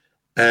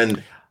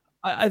 And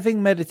I think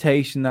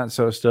meditation, that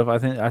sort of stuff, I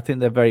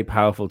think they're very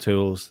powerful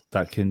tools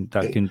that can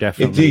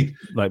definitely indeed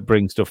like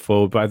bring stuff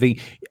forward. But I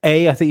think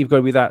you've got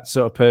to be that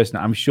sort of person.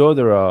 I'm sure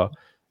there are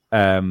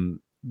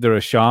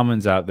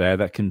shamans out there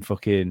that can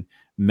fucking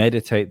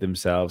meditate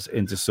themselves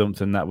into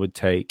something that would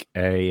take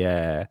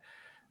a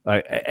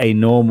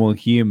normal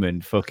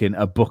human fucking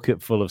a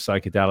bucket full of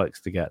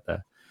psychedelics to get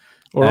there.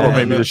 Or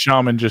maybe the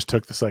shaman just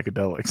took the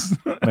psychedelics.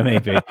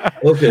 Maybe.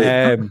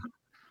 Okay.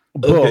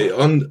 Okay.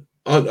 On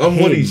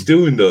what he's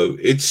doing though,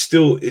 it's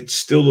still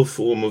a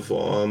form of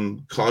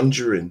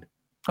conjuring.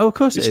 Oh, of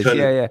course it is.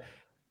 Yeah.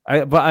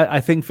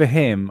 I think for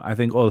him,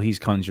 all he's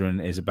conjuring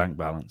is a bank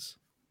balance.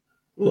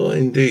 Well,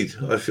 indeed,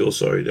 I feel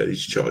sorry that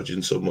he's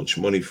charging so much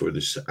money for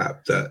this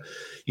app that,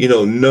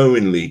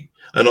 knowingly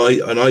And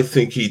I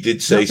think he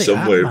did say Nothing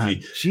somewhere.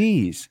 that,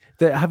 jeez,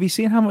 have you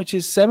seen how much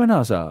his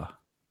seminars are?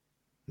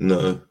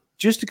 No.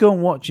 Just to go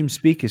and watch him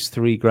speak is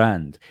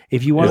 $3,000.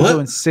 If you want to go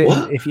and sit,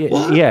 if you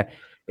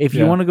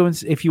want to go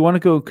and if you want to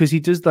go, because he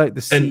does like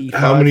the C5 and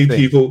how many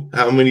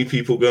thing.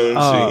 people go and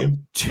see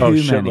him? Too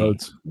many.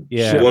 Shitloads.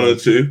 Yeah, one or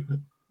two.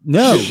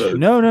 No. He's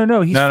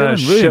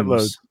filling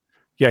rooms.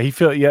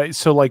 Yeah,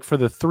 so like for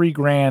the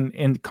 $3,000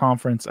 in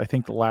conference, I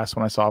think the last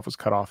one I saw was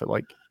cut off at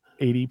like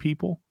 80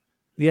 people.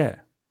 Yeah,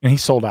 and he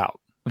sold out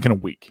like in a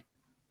week.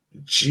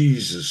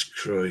 Jesus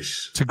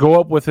Christ! To go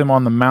up with him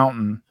on the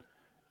mountain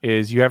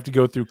is you have to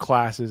go through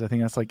classes. I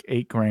think that's like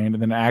 $8,000,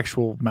 and then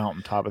actual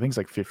mountaintop, I think it's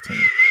like 15.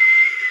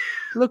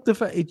 Look,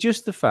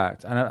 just the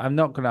fact, and I'm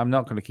not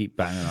gonna keep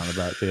banging on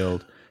about the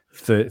old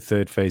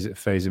third phase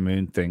of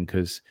moon thing,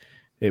 because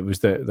it was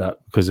that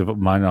because of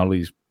my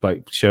knowledge,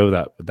 like show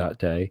that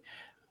day.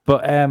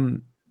 But I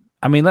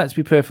mean, let's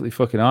be perfectly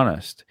fucking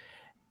honest.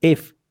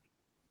 If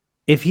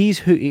he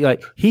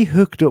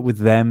hooked up with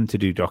them to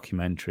do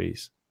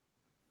documentaries,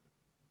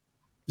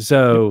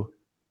 so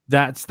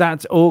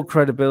that's all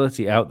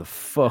credibility out the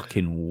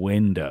fucking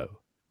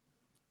window.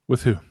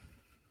 With who?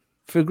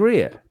 For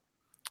Greer.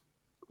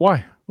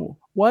 Why?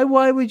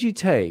 Why would you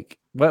take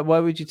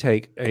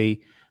a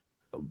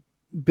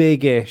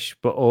big-ish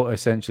but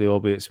essentially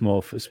albeit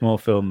small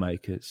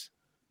filmmakers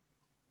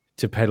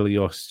to peddle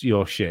your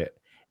shit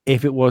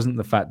if it wasn't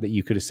the fact that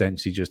you could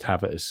essentially just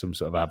have it as some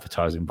sort of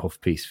advertising puff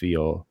piece for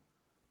your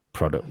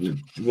product?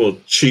 Well,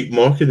 cheap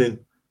marketing.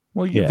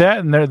 Well, yeah, that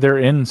and they're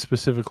in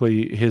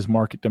specifically his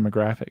market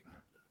demographic.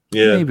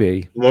 Yeah,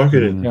 maybe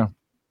marketing. Yeah,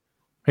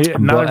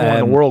 not everyone in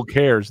the world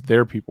cares.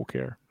 Their people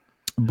care.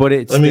 But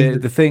it's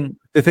the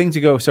thing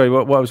to go. Sorry,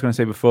 what I was going to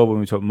say before when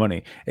we talk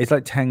money, it's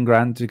like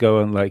 $10,000 to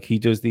go and like he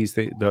does these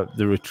the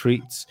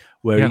retreats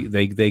where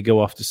they go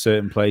off to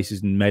certain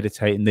places and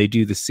meditate, and they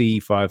do the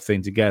C5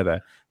 thing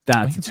together.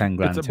 That's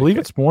 $10,000. I believe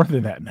it's more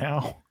than that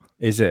now.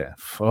 Is it?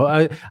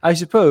 Well, I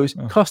suppose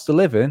cost of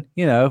living.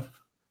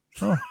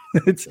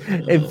 It's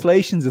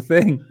inflation's a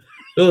thing.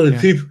 No,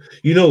 people,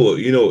 you know what?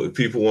 If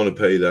people want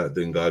to pay that,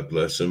 then God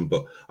bless them.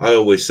 But I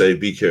always say,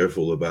 be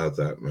careful about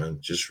that, man.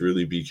 Just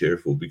really be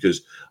careful,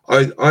 because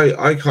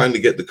I kind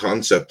of get the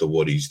concept of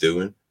what he's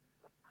doing,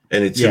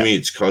 and to me,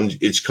 it's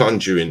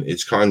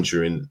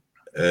conjuring,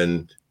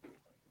 and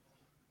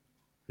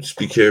just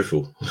be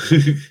careful,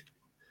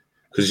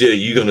 because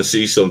you're gonna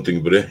see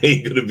something, but it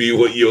ain't gonna be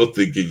what you're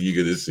thinking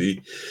you're gonna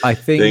see. I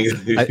think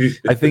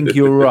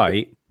you're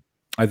right.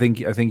 I think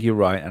you're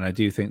right, and I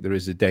do think there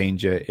is a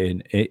danger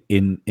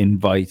in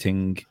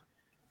inviting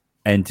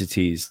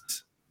entities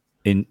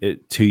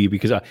to you,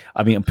 because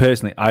I mean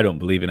personally, I don't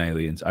believe in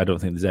aliens. I don't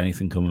think there's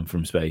anything coming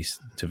from space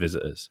to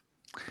visit us.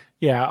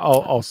 Yeah,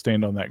 I'll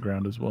stand on that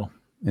ground as well.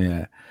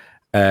 Yeah,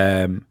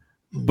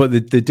 but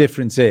the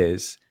difference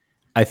is,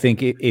 I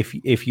think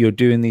if you're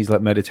doing these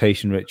like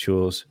meditation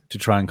rituals to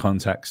try and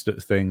contact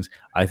things,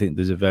 I think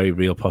there's a very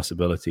real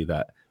possibility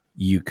that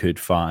you could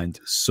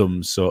find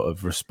some sort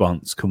of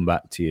response come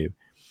back to you.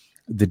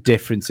 The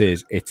difference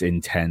is it's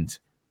intent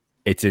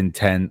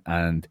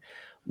and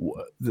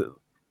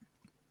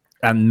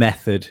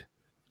method.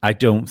 I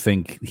don't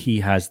think he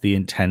has the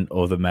intent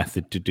or the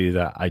method to do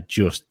that. I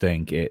just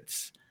think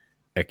it's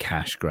a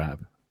cash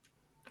grab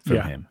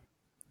from him.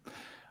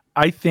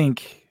 I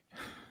think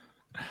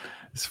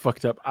it's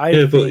fucked up.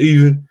 But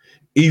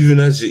even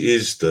as it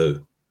is, though,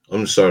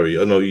 I'm sorry,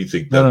 I know you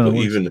think that, but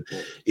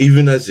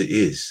even as it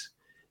is,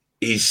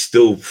 he's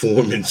still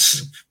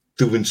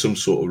doing some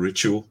sort of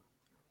ritual.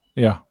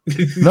 Yeah.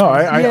 No,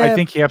 I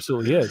think he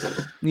absolutely is.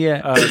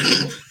 Yeah.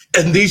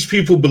 And these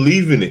people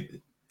believe in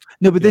it.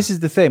 No, but this is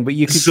the thing. But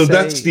you could say,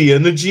 that's the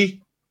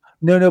energy.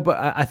 No, but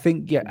I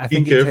think it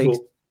takes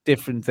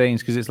different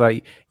things, because it's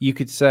like you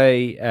could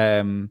say,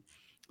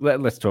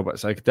 let's talk about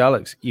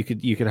psychedelics.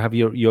 You could have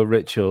your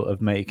ritual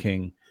of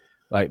making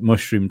like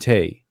mushroom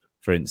tea,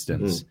 for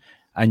instance.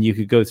 And you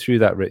could go through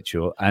that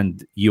ritual,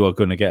 and you are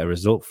going to get a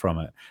result from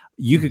it.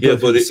 You could go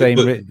through the same.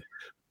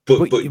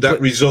 But that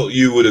result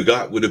you would have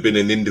got would have been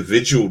an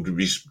individual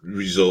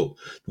result.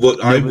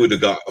 What I would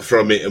have got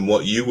from it and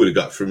what you would have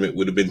got from it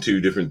would have been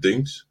two different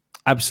things.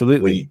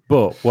 Absolutely.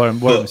 But what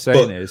I'm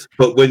saying is,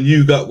 but when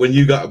you got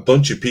a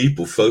bunch of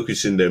people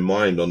focusing their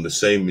mind on the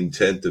same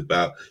intent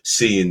about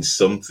seeing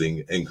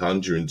something and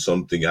conjuring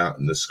something out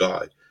in the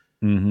sky,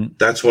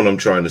 that's what I'm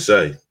trying to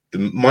say. The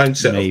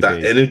mindset of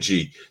that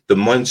energy, the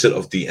mindset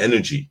of the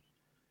energy,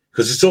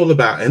 because it's all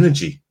about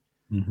energy.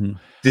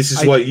 This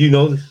is why,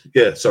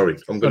 yeah, sorry,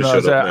 I'm going to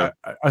shut up now.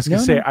 I was going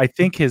to say, I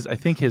think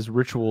his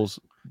rituals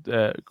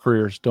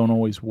careers don't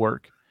always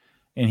work,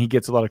 and he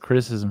gets a lot of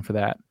criticism for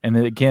that. And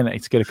then again,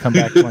 it's going to come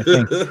back to my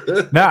thing.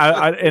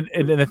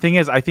 And the thing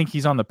is, I think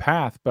he's on the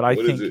path, but I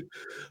think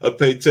I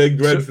paid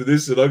 $10,000 for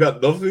this and I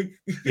got nothing.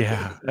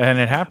 Yeah, and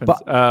it happens.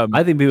 But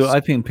I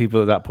think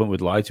people at that point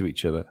would lie to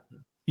each other.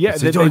 Yeah,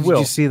 they will. Did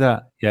you see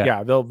that?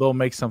 Yeah, they'll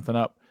make something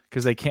up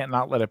because they can't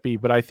not let it be.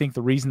 But I think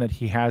the reason that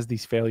he has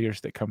these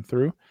failures that come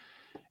through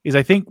is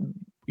I think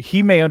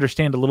he may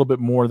understand a little bit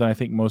more than I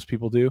think most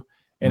people do.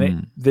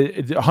 And the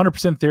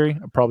 100% theory,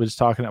 I'm probably just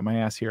talking out my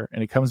ass here,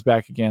 and it comes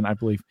back again. I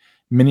believe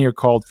many are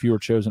called, few are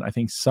chosen. I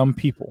think some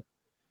people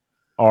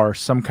are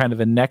some kind of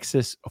a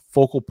nexus, a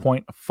focal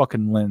point, a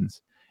fucking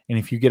lens. And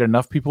if you get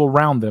enough people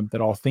around them that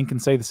all think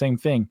and say the same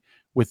thing,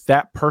 with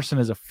that person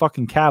as a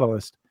fucking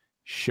catalyst,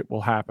 shit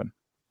will happen.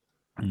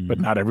 But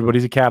not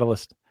everybody's a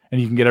catalyst.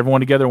 And you can get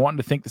everyone together wanting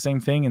to think the same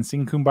thing and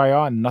sing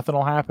Kumbaya, and nothing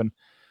will happen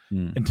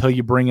until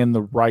you bring in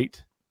the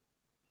right,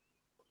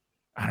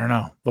 I don't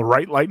know, the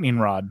right lightning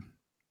rod,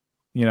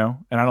 you know?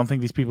 And I don't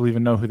think these people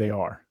even know who they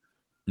are.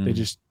 They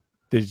just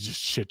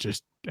shit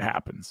just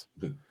happens.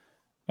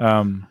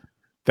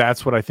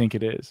 That's what I think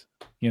it is.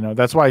 You know,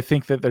 that's why I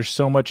think that there's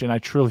so much, and I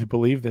truly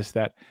believe this,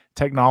 that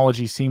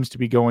technology seems to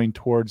be going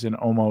towards an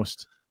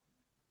almost,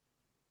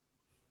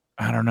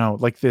 I don't know,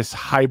 like this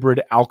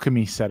hybrid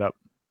alchemy setup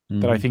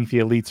that I think the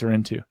elites are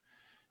into.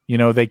 You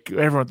know, they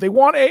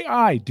want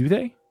AI. Do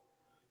they?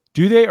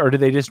 Or do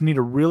they just need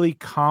a really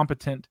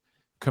competent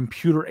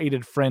computer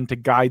aided friend to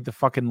guide the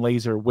fucking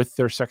laser with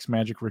their sex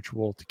magic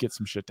ritual to get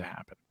some shit to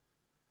happen?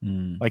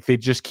 Like they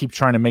just keep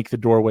trying to make the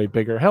doorway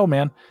bigger. Hell,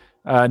 man.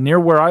 Near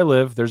where I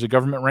live, there's a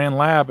government-ran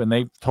lab, and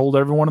they've told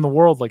everyone in the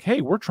world, like,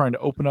 hey, we're trying to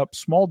open up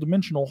small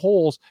dimensional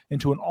holes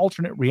into an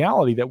alternate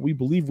reality that we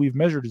believe we've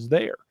measured is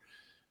there.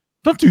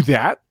 Don't do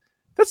that.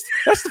 That's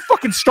the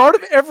fucking start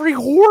of every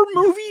horror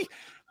movie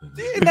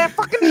in that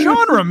fucking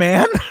genre,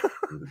 man.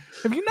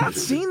 Have you not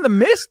seen The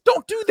Mist?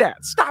 Don't do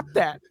that. Stop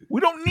that.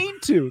 We don't need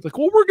to. Like,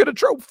 well, we're going to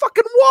try.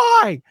 Fucking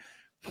why?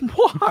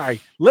 Why?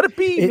 Let it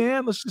be,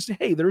 man. Let's just say,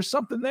 hey, there's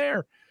something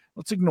there.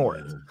 Let's ignore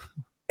it.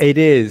 It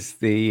is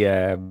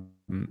the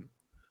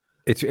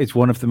it's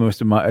one of the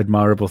most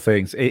admirable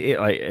things,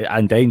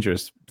 and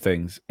dangerous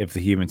things of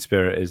the human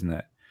spirit, isn't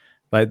it?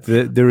 Like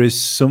there is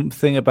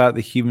something about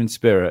the human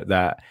spirit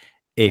that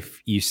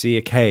if you see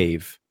a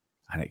cave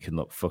and it can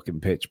look fucking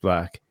pitch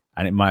black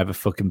and it might have a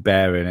fucking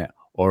bear in it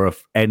or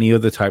any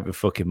other type of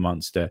fucking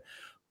monster,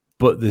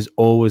 but there's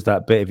always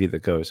that bit of you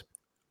that goes,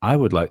 I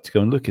would like to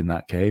go and look in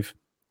that cave.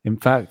 In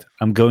fact,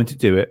 I'm going to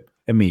do it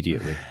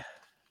immediately.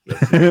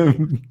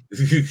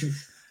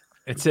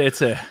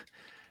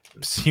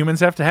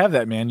 Humans have to have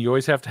that, man. You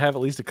always have to have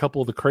at least a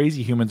couple of the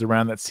crazy humans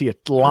around that see a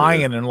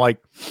lion and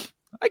like,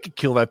 I could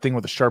kill that thing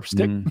with a sharp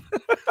stick.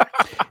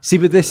 See,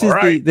 but this is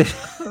right. Good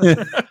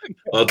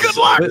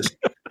luck.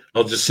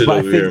 I'll just sit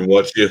over here and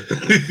watch you.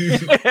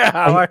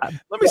 Let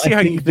me see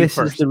how you do this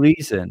first. Is the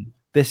reason.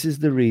 This is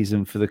the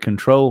reason for the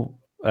control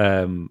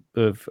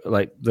of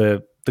like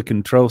the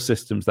control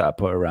systems that are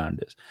put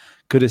around us.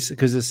 Because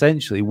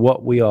essentially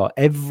what we are,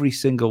 every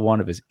single one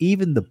of us,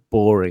 even the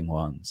boring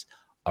ones,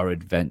 are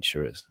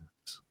adventurers.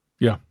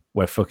 Yeah.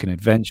 We're fucking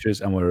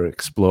adventurers and we're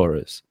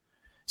explorers.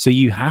 So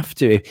you have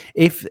to,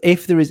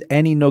 if there is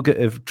any nugget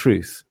of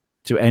truth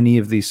to any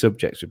of these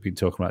subjects we've been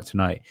talking about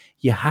tonight,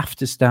 you have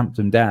to stamp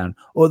them down.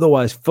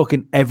 Otherwise,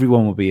 fucking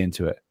everyone will be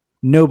into it.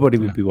 Nobody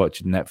would be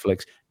watching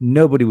Netflix.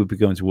 Nobody would be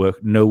going to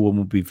work. No one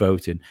would be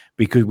voting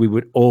because we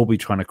would all be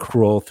trying to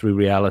crawl through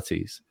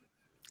realities.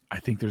 I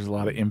think there's a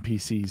lot of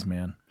NPCs,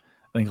 man.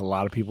 I think a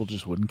lot of people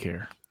just wouldn't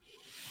care.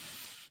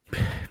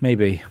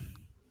 Maybe.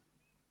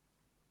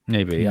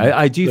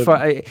 I do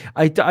find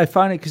I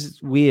find it because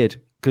it's weird.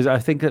 Because I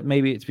think that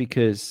maybe it's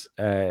because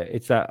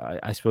it's that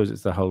I suppose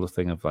it's the whole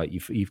thing of like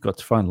you've got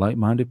to find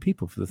like-minded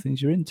people for the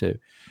things you're into,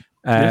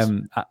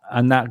 and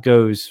that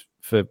goes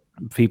for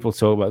people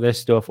talk about this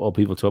stuff or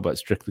people talk about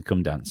Strictly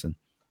Come Dancing.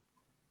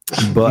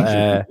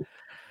 But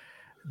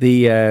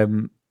there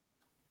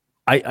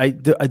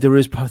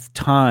is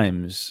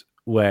times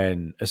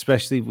when,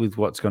 especially with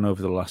what's gone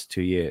over the last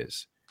 2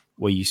 years,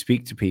 where you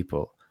speak to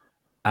people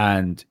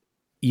and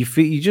you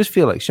just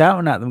feel like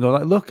shouting at them, go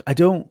like, "Look, I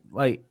don't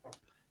like."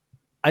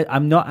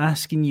 I'm not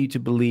asking you to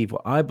believe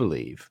what I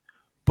believe,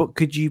 but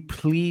could you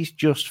please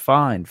just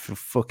find for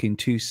fucking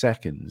 2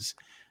 seconds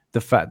the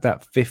fact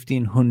that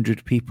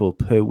 1,500 people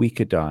per week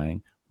are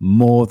dying,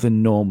 more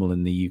than normal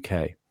in the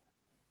UK?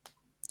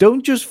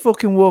 Don't just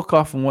fucking walk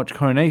off and watch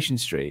Coronation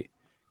Street.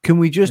 Can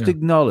we just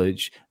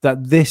acknowledge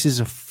that this is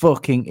a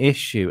fucking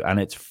issue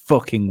and it's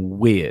fucking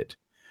weird?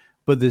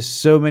 But there's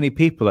so many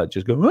people that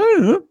just go,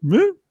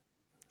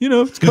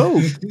 it's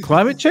cold.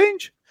 Climate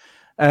change.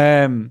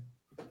 I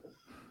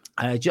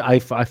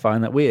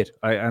find that weird.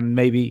 And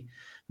maybe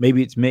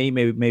it's me.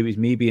 Maybe it's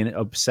me being an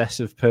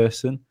obsessive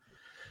person.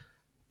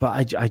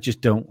 But I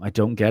just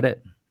don't get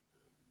it.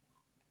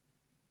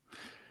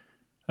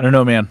 I don't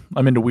know, man.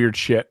 I'm into weird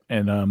shit,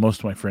 and most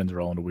of my friends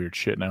are all into weird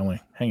shit, and I only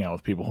hang out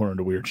with people who are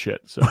into weird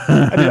shit. So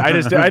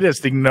I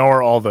just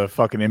ignore all the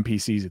fucking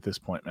NPCs at this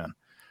point, man.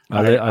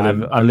 I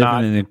live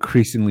in an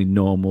increasingly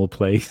normal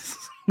place.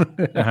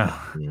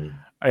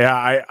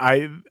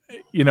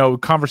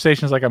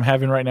 Conversations like I'm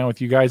having right now with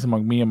you guys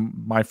among me and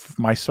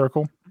my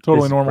circle,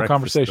 totally normal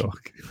conversation.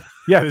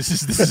 Yeah, this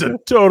is a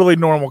totally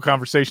normal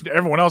conversation.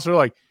 Everyone else are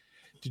like,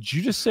 "Did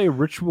you just say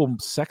ritual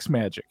sex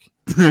magic?"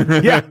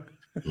 Yeah.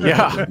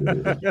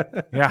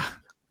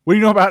 What do you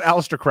know about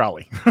Aleister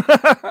Crowley?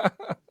 How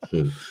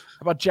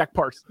about Jack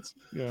Parsons?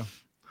 Yeah.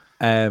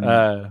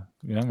 Yeah,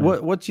 man.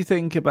 What do you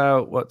think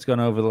about what's gone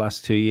over the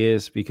last 2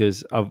 years?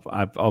 Because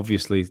I've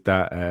obviously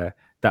that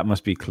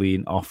must be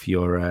clean off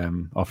your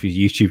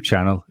YouTube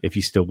channel if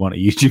you still want a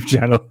YouTube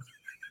channel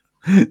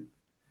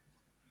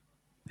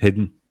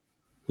hidden.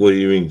 What do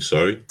you mean?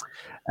 Sorry.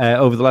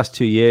 Over the last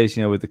 2 years,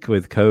 with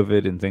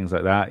COVID and things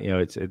like that,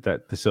 it's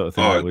that the sort of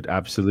thing that would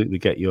absolutely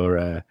get your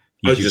YouTube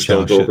I just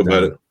channel don't talk shut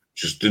about down. it.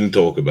 Just didn't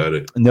talk about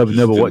it. No, Just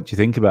but didn't. what do you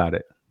think about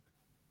it?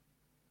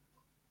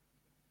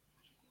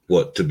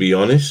 What, to be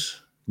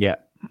honest? Yeah.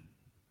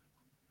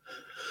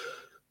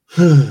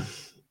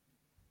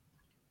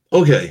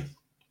 Okay.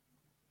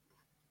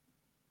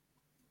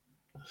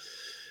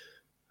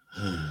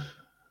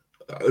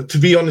 To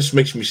be honest,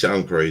 makes me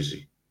sound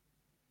crazy.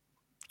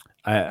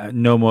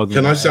 No more than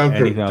Can I sound?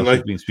 anything else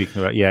we've been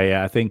speaking about.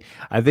 Yeah. I think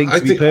to be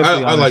perfectly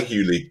I honest, like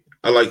you, Lee.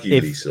 I like you,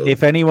 Lee. So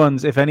if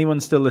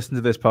anyone's still listening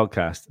to this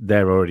podcast,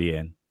 they're already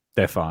in.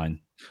 They're fine.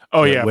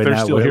 Oh yeah, if they're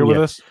still here with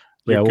us.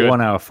 Yeah, we're good.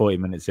 1 hour 40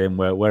 minutes in.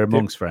 We're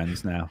amongst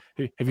friends now.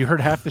 Hey, have you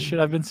heard half the shit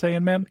I've been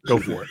saying, man? Go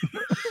for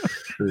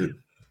it.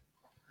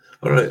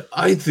 All right.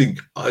 I think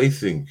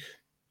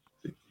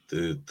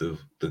the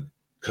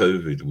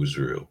COVID was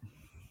real.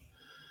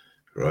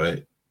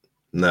 Right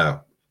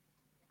now,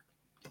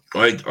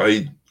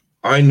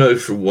 I know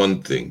for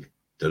one thing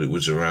that it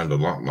was around a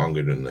lot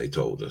longer than they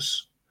told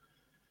us,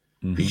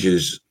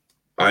 because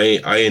I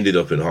ended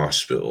up in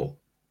hospital,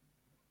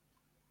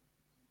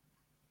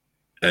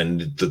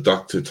 and the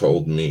doctor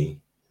told me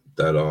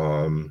that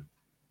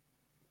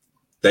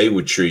they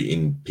were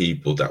treating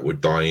people that were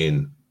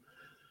dying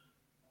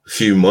a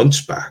few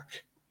months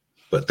back,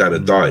 but that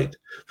had died.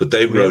 But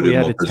they wrote We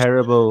him had up a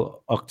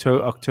terrible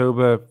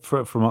October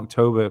from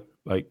October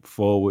like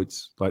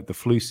forwards. Like the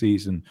flu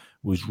season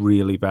was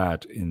really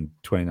bad in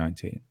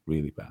 2019,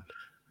 really bad.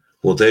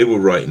 Well, they were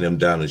writing them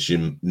down as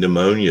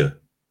pneumonia,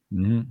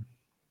 and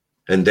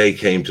they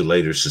came to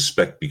later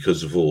suspect,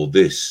 because of all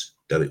this,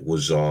 that it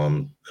was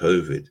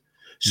COVID.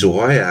 So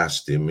I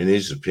asked him, in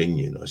his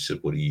opinion, I said,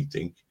 "What do you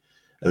think?"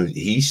 And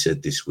he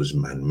said this was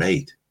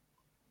man-made.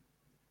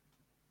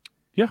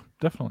 Yeah,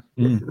 definitely.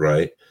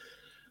 Right.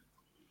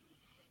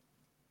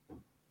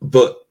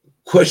 But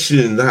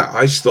questioning that,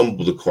 I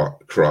stumbled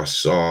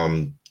across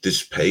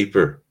this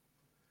paper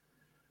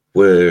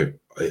where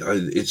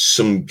it's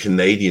some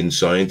Canadian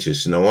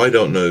scientists. Now, I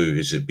don't know,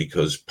 is it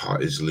because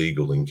pot is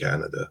legal in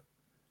Canada?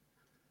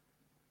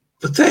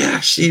 But they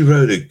actually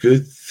wrote a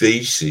good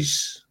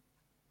thesis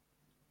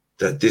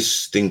that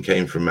this thing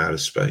came from outer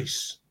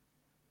space.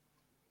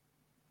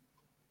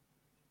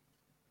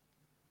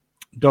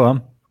 Go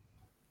on.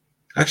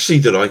 Actually,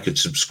 that I could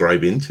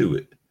subscribe into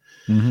it.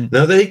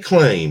 Now, they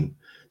claim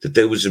that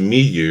there was a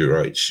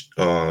meteorite,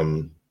 a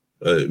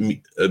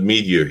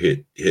meteor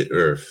hit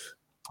Earth.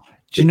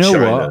 Do you know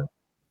China. what?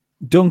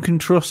 Duncan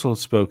Trussell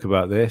spoke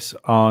about this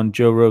on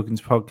Joe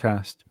Rogan's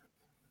podcast.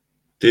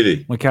 Did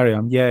he? Well, carry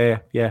on. Yeah.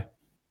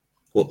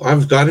 Well,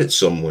 I've got it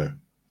somewhere.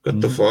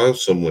 Got the file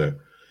somewhere.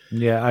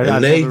 Yeah,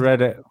 I've never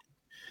read it.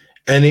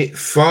 And it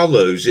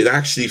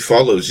actually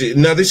follows.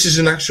 Now, this is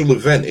an actual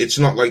event. It's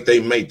not like they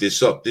made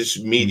this up. This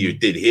meteor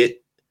did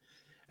hit,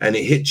 and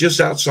it hit just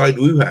outside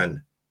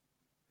Wuhan.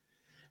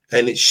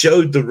 And it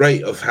showed the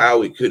rate of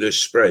how it could have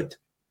spread.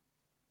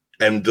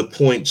 And the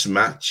points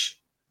match.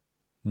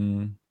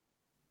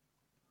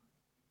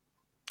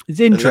 It's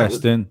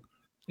interesting.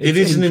 It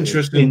is an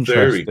interesting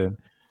theory.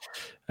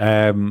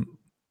 I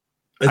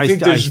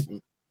think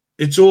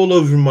it's all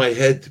over my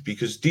head,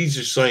 because these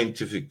are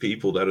scientific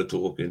people that are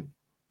talking.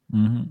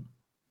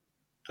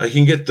 I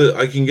can get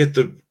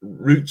the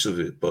roots of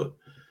it, but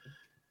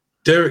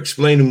they're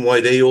explaining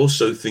why they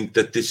also think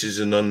that this is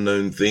an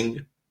unknown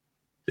thing.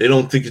 They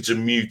don't think it's a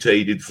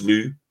mutated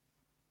flu.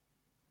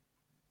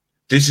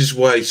 This is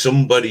why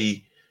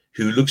somebody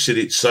who looks at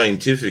it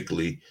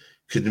scientifically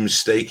could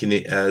mistake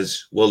it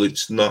as, well,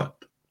 it's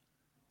not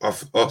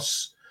of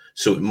us,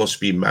 so it must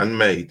be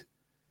man-made.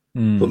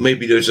 But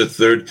maybe there's a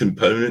third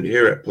component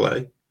here at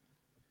play.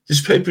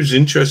 This paper's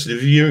interesting.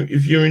 If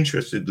you're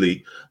interested,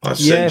 Lee, I'll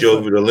send you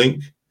over the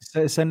link.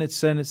 Send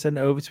it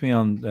over to me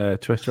on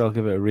Twitter. I'll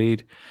give it a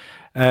read.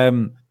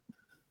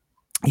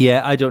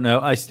 Yeah, I don't know.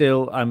 I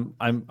still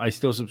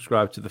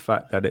subscribe to the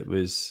fact that it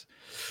was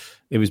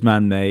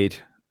man-made,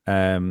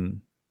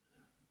 and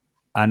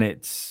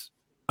it's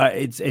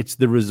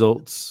the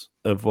results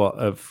of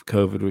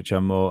COVID which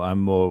I'm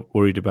more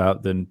worried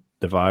about than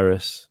the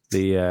virus.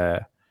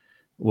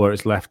 Where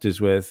it's left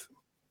us with.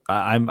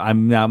 I'm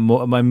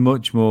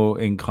much more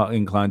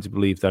inclined to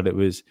believe that it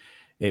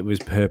was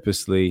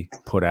purposely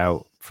put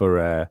out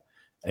for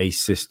a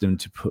system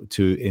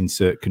to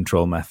insert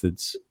control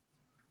methods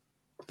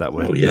that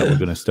we're going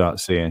to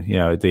start seeing.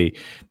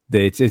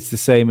 It's the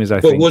same as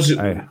I think.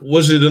 But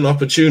was it an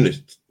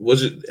opportunity?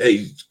 Was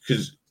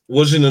it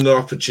wasn't an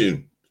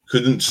opportune?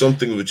 Couldn't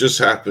something have just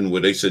happened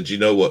where they said, you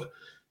know what?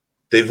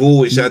 They've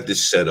always had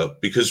this set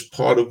up, because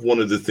part of one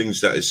of the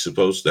things that is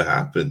supposed to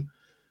happen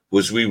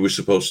was we were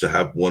supposed to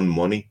have one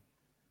money.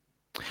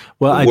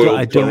 Well,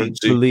 I don't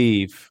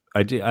believe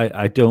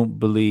I don't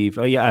believe.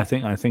 Oh yeah, I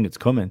think it's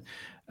coming.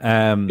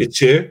 It's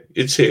here.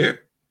 It's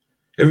here.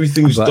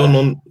 Everything's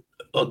done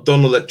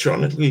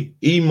electronically.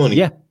 E-money.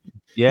 Yeah.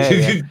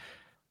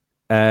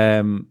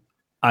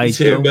 It's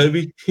here,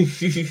 baby.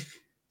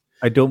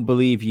 I don't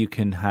believe you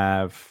can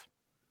have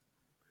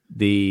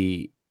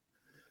an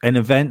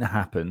event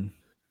happen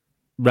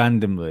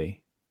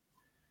randomly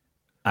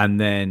and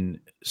then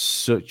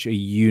such a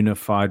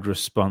unified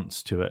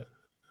response to it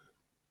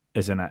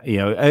as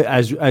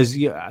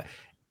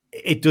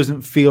it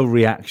doesn't feel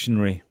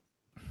reactionary.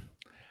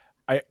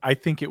 I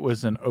think it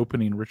was an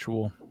opening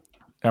ritual.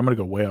 I'm going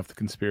to go way off the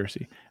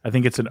conspiracy. I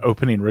think it's an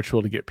opening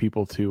ritual to get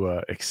people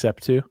to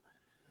accept to.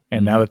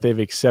 And now that they've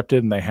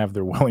accepted and they have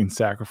their willing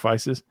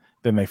sacrifices,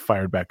 then they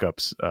fired back up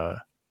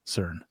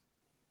CERN.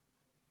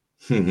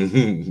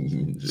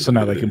 So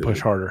now they can push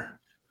harder.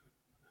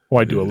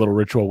 Why do a little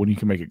ritual when you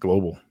can make it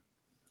global?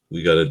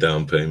 We got a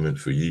down payment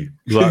for you.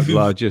 The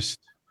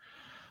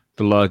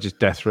largest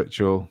death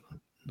ritual.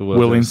 The world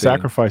willing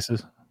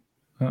sacrifices.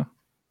 Huh?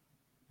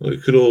 Well,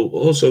 it could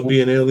also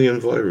be an alien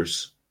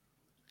virus.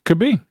 Could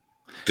be.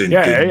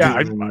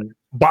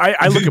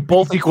 I look at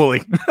both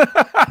equally.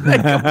 I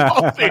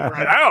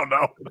don't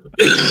know.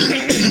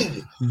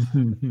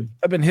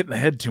 I've been hitting the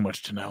head too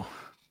much to know.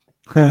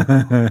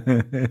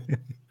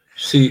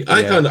 See,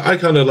 I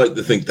kind of like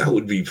to think that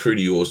would be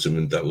pretty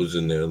awesome if that was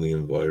an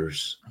alien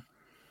virus.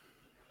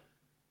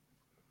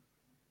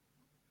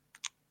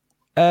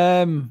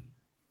 It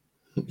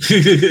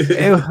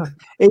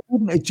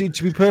wouldn't.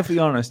 To be perfectly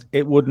honest,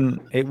 it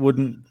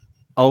wouldn't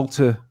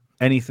alter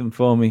anything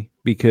for me,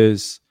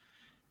 because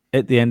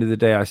at the end of the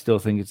day, I still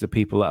think it's the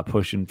people that are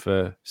pushing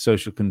for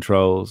social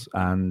controls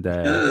and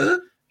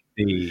the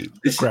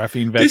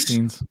graphene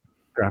vaccines.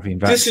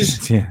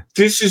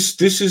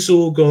 This is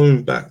all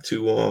going back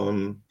to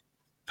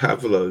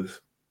Pavlov.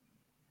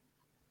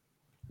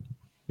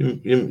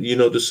 You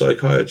know, the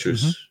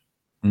psychiatrist.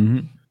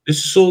 Mm-hmm.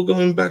 This is all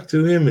going back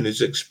to him and his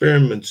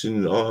experiments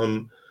in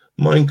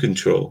mind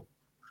control.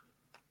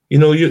 You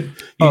know,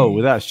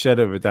 without a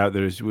shadow of a doubt,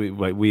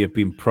 we have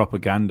been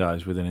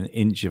propagandized within an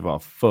inch of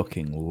our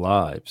fucking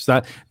lives.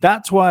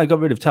 That's why I got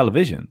rid of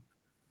television.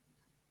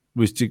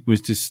 Was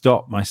to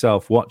stop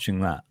myself watching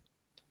that.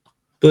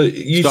 But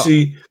you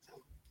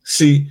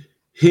see,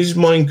 his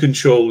mind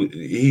control.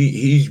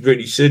 He's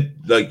already said,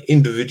 like,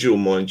 individual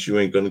minds you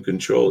ain't going to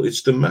control.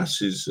 It's the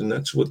masses, and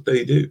that's what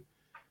they do.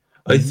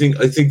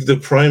 Mm-hmm. I think the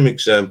prime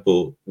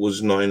example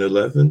was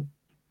 9/11.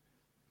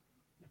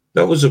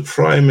 That was a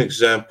prime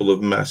example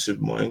of massive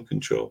mind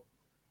control.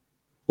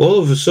 All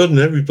of a sudden,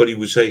 everybody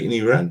was hating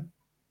Iran.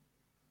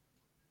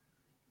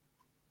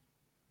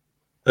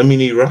 I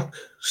mean, Iraq.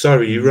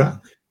 Sorry,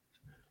 Iraq.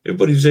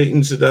 Everybody's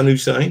hating Saddam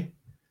Hussein.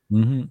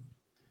 Mm-hmm.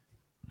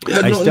 It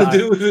had nothing to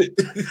do with it.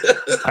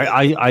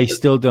 I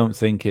still don't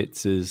think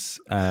it's as.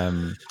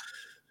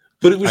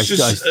 But it was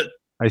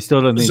I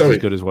still don't think it's as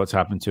good as what's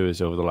happened to us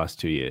over the last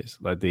 2 years.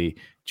 Like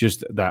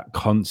that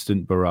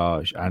constant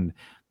barrage and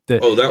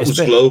that was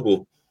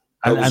global.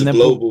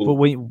 But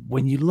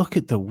when you look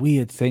at the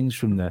weird things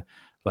from the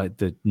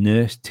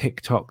nurse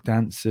TikTok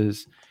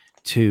dancers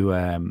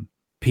to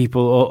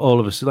people all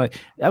of us, like,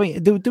 I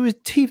mean, there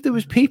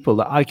was people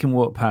that I can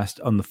walk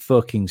past on the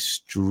fucking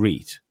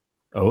street.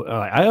 Oh,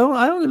 I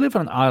only live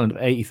on an island of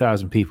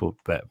 80,000 people.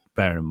 But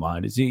bear in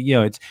mind,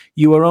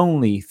 you are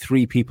only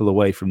 3 people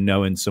away from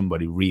knowing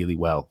somebody really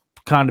well,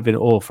 kind of in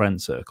all friend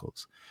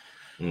circles.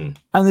 And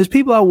there's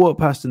people I walk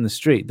past in the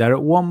street that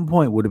at one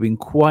point would have been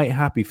quite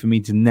happy for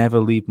me to never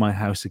leave my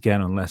house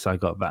again unless I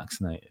got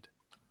vaccinated.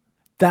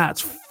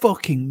 That's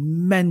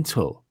fucking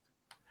mental.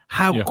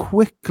 How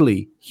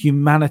quickly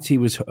humanity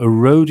was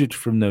eroded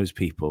from those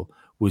people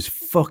was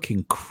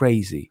fucking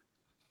crazy.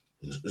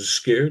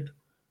 Scared?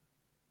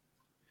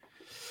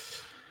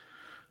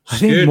 I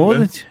think more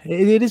than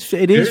it is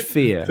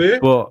fear,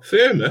 but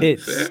fear, man.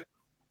 Fair.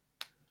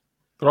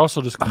 They're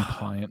also just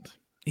compliant.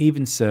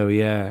 Even so,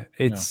 yeah,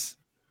 it's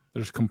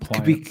there's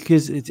compliant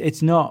because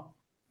it's not.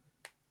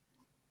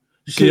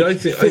 See, I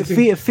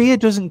think fear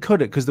doesn't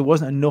cut it, because there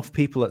wasn't enough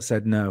people that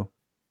said no,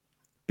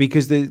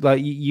 because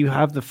you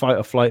have the fight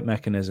or flight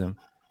mechanism,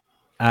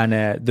 and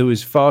there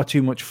was far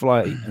too much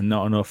flight and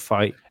not enough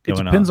fight. It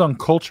depends on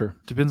culture.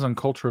 Depends on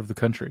culture of the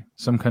country.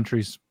 Some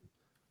countries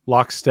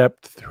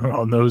lockstep through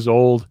on those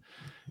old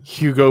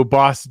Hugo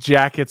Boss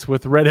jackets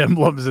with red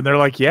emblems, and they're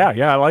like, yeah,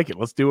 I like it.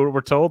 Let's do what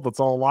we're told. Let's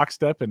all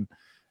lockstep and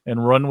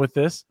run with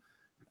this.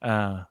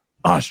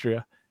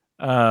 Austria.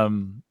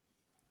 And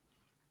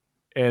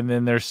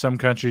then there's some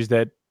countries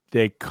that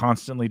they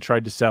constantly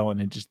tried to sell,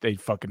 and they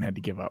fucking had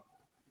to give up.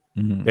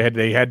 Mm-hmm.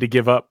 They had to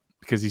give up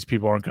because these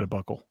people aren't going to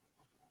buckle.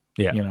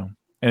 Yeah. You know,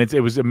 and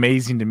it was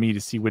amazing to me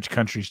to see which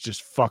countries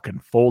just fucking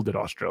folded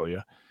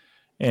Australia.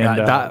 And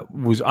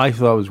I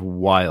thought was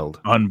wild,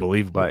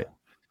 unbelievable. Like,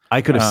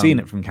 I could have seen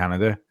it from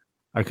Canada.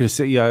 I could have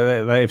seen,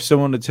 if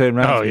someone had turned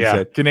around and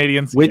said,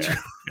 Canadians, which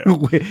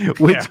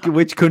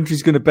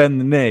country's going to bend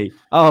the knee?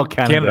 Oh,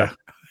 Canada.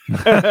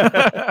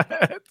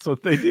 That's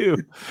what they do.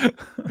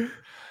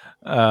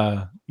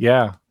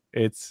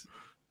 It's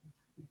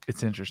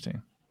It's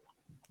interesting.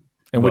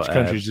 And which But,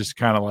 country's just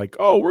kind of like,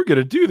 oh, we're going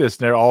to do this.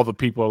 And all the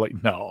people are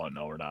like, no,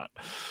 we're not.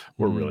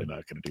 We're really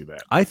not going to do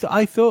that.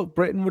 I thought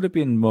Britain would have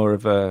been more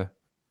of a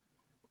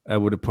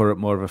would have put up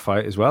more of a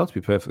fight as well. To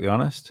be perfectly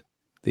honest,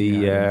 I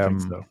didn't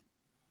think so.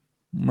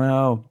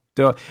 Well,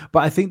 but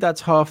I think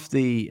that's half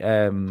the.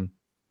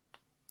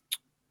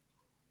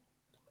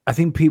 I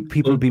think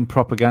people have been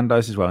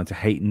propagandized as well into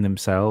hating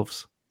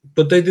themselves.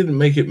 But they didn't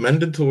make it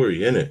mandatory,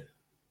 innit?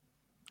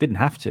 Didn't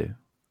have to.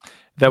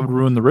 That would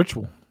ruin the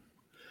ritual.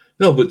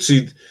 No, but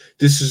see,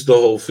 this is the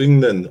whole thing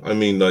then. I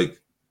mean, like,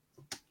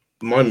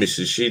 my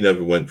missus, she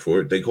never went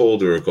for it. They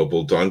called her a couple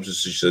of times and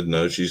she said,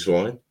 no, she's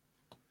fine.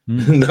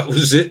 And that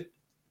was it.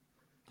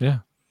 Yeah.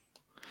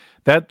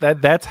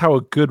 That's how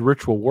a good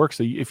ritual works.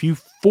 So if you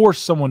force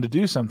someone to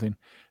do something,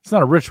 it's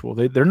not a ritual.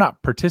 They're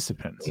not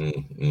participants.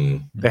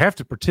 They have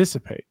to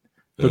participate.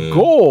 The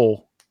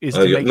goal is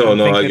to make them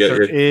think that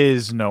there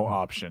is no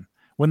option.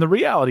 When the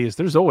reality is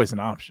there's always an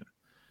option.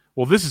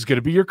 Well, this is going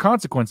to be your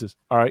consequences.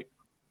 All right.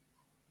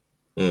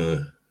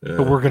 But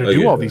we're going to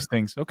do all these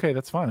things. Okay,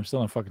 that's fine. I'm still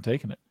not fucking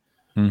taking it.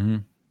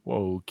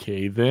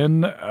 Okay,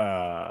 then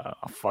I'll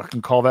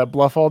fucking call that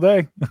bluff all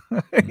day.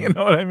 You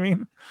know what I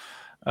mean?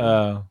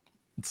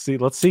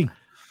 Let's see.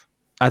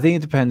 I think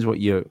it depends what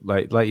you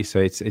like you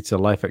say, it's a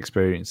life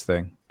experience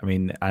thing. I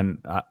mean, and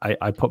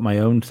I put my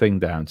own thing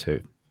down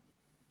to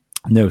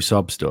no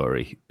sob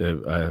story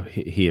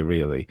here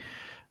really,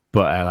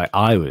 but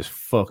I was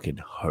fucking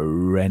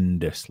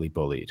horrendously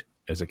bullied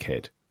as a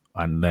kid,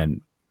 and then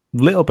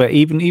a little bit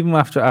even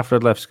after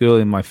I'd left school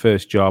in my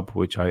first job,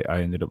 which I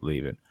ended up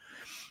leaving,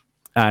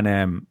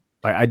 and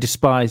I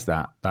despise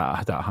that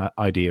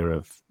idea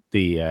of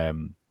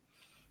the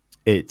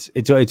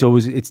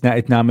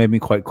it's now made me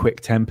quite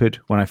quick tempered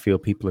when I feel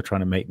people are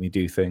trying to make me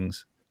do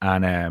things,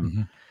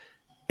 and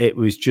it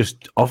was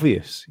just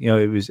obvious,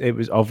 it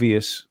was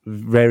obvious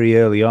very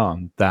early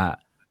on that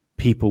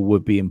people were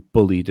being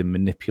bullied and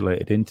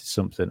manipulated into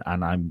something,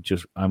 and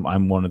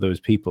I'm one of those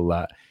people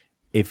that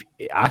if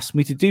ask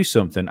me to do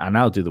something and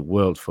I'll do the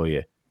world for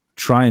you,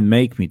 try and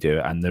make me do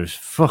it, and there's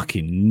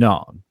fucking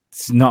not.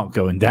 It's not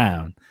going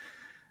down.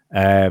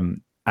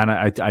 And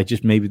I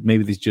just maybe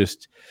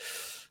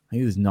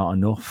there's not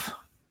enough.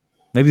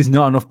 Maybe there's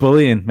not enough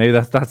bullying. Maybe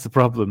that's the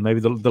problem.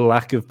 Maybe the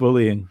lack of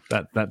bullying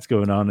that's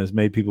going on has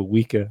made people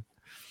weaker.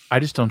 I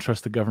just don't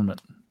trust the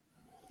government.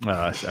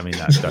 I mean,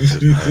 that's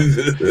just,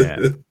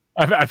 yeah.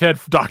 I've had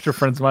doctor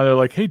friends of mine. They're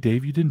like, "Hey,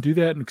 Dave, you didn't do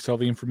that," and because all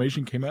the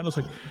information came out, and I was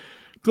like,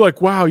 "They're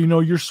like, wow,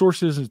 your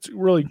sources. It's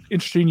really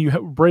interesting. You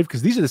have brave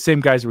because these are the same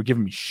guys that were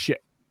giving me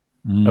shit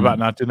about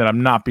not doing that.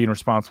 I'm not being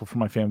responsible for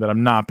my family. That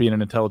I'm not being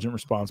an intelligent,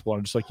 responsible.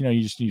 I'm just like,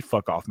 you just need to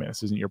fuck off, man.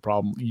 This isn't your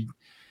problem."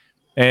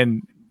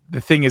 And the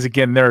thing is,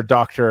 again, they're a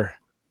doctor.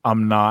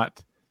 I'm not.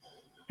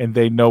 And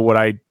they know what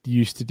I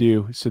used to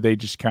do. So they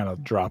just kind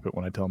of drop it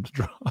when I tell them to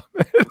drop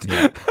it.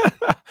 Yeah.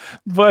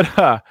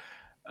 But,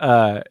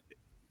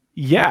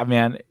 yeah,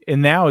 man.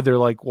 And now they're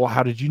like, well,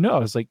 how did you know? I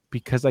was like,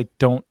 because I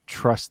don't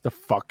trust the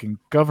fucking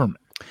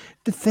government.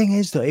 The thing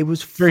is, though, it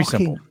was very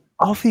simple,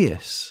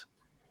 obvious.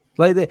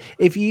 Like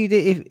if you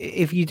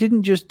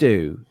didn't just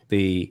do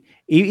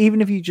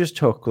even if you just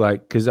took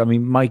because I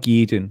mean, Mike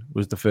Eden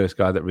was the first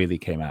guy that really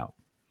came out.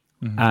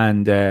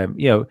 And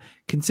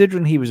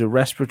considering he was a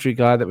respiratory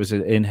guy that was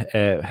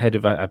head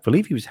of, I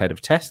believe he was head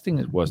of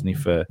testing, wasn't he,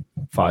 for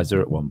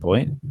Pfizer at one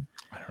point?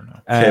 I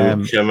don't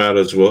know. Came out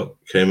as what?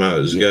 Came out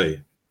as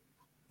gay?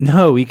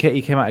 No, he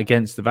came out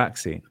against the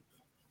vaccine.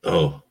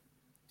 Oh,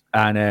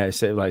 and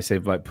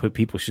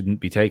people shouldn't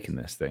be taking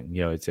this thing.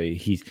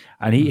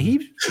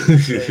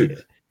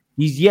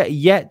 He's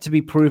yet to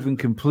be proven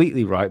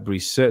completely right, but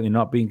he's certainly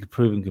not being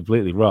proven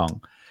completely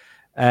wrong.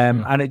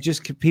 And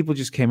people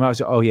just came out and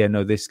said, "Oh yeah,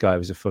 no, this guy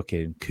was a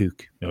fucking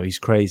kook. No, he's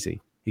crazy."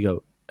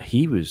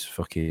 He was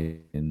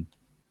fucking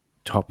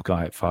top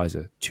guy at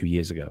Pfizer 2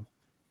 years ago.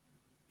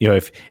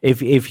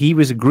 If he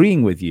was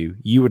agreeing with you,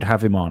 you would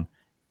have him on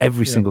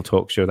every single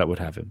talk show that would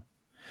have him.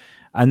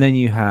 And then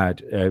you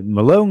had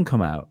Malone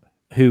come out,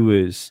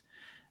 who's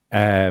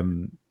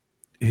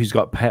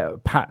got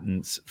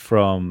patents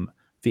from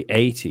the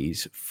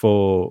 80s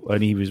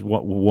and he was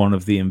one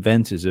of the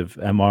inventors of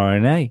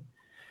mRNA.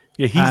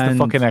 Yeah, he's the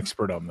fucking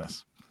expert on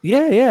this.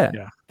 Yeah.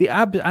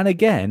 And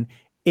again,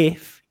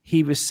 if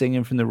he was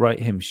singing from the right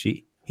hymn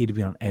sheet, he'd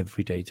be on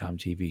every daytime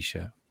TV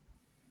show.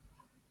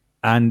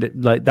 And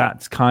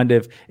that's kind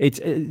of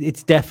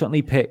it's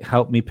definitely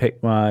helped me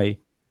pick my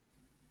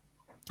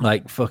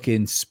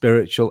fucking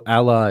spiritual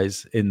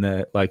allies in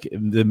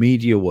the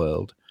media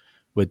world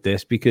with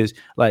this, because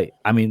I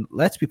mean,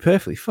 let's be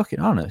perfectly fucking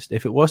honest.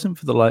 If it wasn't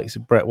for the likes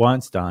of Brett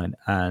Weinstein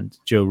and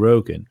Joe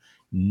Rogan,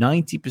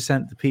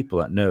 90% of the people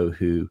that know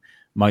who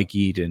Mike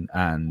Eden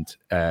and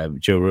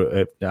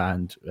Joe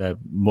and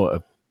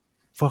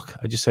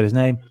I just said his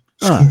name.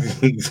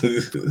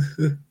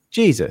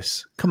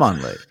 Jesus, come on,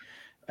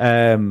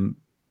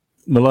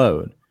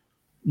 Malone.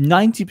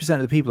 90%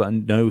 of the people that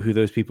know who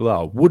those people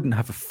are wouldn't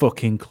have a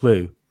fucking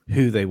clue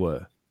who they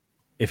were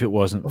if it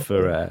wasn't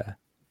for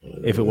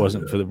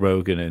the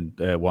Rogan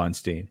and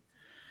Weinstein.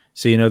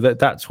 So, you know,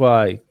 that's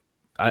why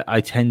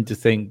I tend to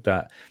think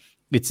that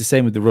it's the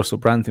same with the Russell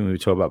Brand thing we were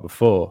talking about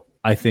before.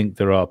 I think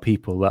there are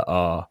people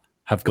that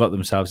have got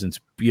themselves into,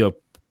 you know,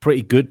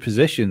 pretty good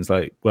positions,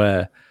 like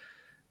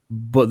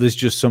but there's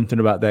just something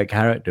about their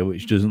character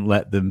which doesn't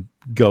let them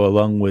go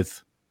along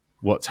with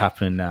what's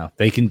happening now.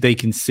 They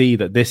can see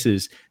that this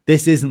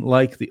isn't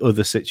like the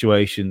other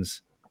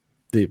situations.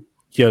 The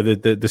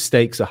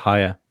stakes are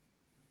higher.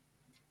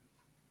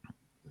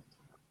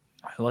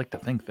 I like to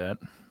think that.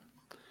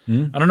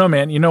 I don't know,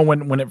 man. You know,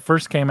 when it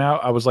first came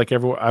out, I was like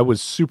I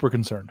was super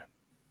concerned.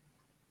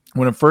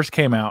 When it first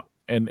came out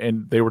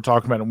and they were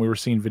talking about it and we were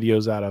seeing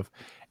videos out of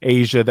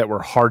Asia that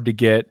were hard to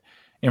get,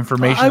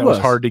 information that was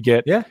hard to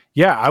get.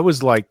 Yeah, I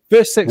was like,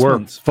 first 6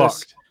 months.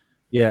 Fucked.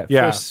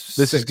 First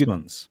this is 6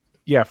 months.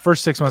 Yeah,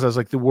 first 6 months, I was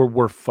like,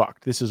 we're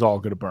fucked. This is all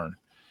going to burn.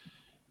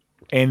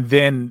 And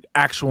then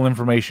actual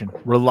information,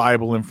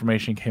 reliable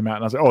information came out.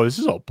 And I was like, oh, this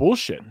is all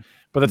bullshit.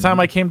 By the time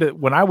I came to,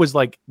 when I was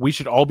like, we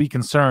should all be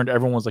concerned,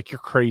 everyone was like, you're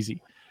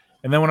crazy.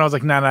 And then when I was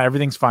like, nah,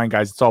 everything's fine,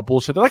 guys. It's all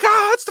bullshit. They're like,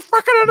 it's the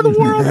fucking end of the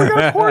world. We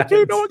got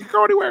quarantine. No one can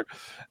go anywhere.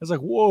 I was like,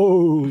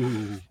 whoa.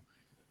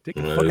 Take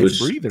a fucking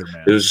breather,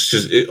 man. It was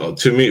just,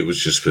 to me, it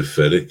was just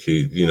pathetic,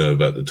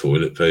 about the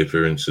toilet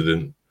paper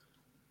incident.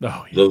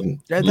 Oh,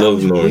 yeah.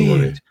 Love knowing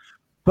money.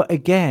 But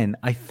again,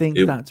 I think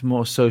that's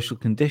more social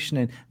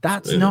conditioning.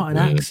 That's not an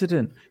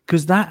accident,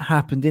 because that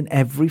happened in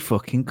every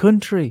fucking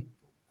country.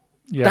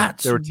 Yeah,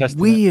 that's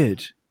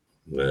weird.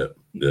 Yeah.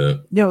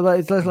 You know,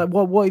 it's like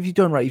what have you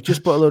done? Right, you've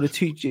just bought a load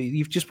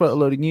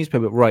of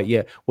newspaper. Right,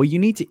 yeah. Well, you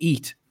need to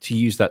eat to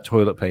use that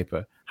toilet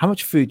paper. How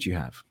much food do you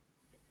have?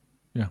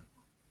 Yeah.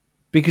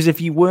 Because if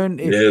you weren't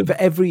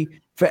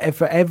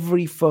for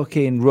every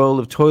fucking roll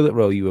of toilet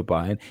roll you were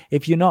buying,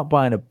 if you're not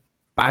buying a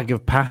bag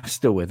of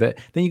pasta with it,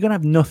 then you're gonna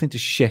have nothing to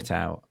shit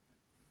out.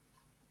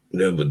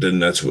 Yeah, but then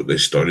that's what they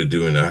started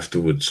doing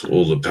afterwards.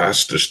 All the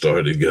pasta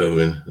started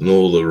going and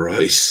all the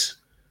rice.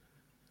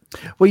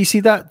 Well, you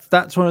see,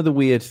 that's one of the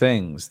weird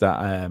things that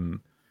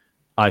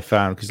I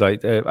found, because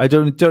like I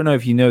don't know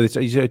if you know this.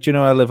 Do you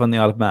know I live on the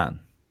Isle of Man?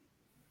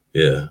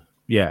 Yeah.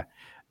 Yeah.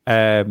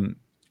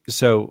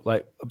 So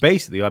like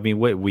basically, I mean,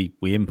 we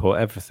import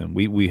everything.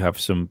 We have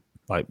some,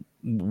 like,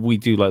 we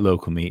do like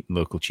local meat and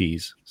local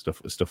cheese,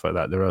 stuff like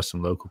that. There are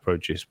some local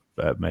produce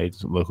made,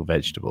 some local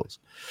vegetables.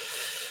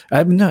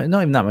 No,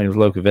 not even that many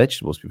local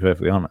vegetables, to be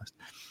perfectly honest.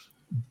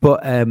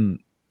 But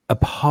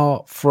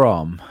apart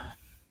from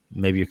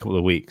maybe a couple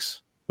of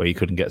weeks where you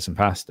couldn't get some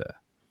pasta,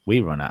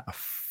 we run out of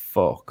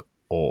fuck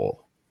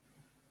all.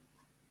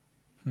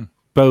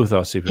 Both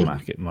our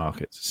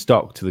markets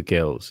stocked to the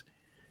gills.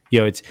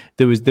 You know,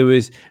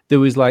 there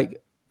was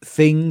like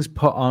things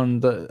put on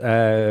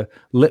the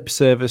lip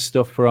service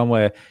stuff put on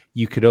where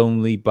you could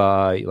only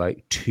buy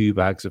like 2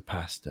 bags of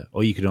pasta,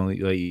 or you could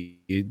only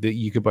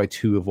you could buy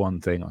 2 of one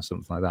thing or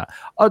something like that.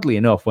 Oddly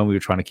enough, when we were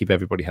trying to keep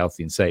everybody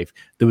healthy and safe,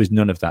 there was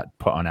none of that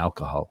put on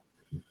alcohol.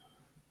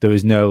 There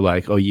was no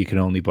like, oh, you can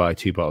only buy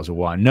 2 bottles of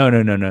wine. No.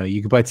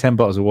 You can buy 10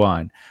 bottles of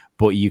wine,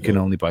 but you can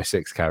only buy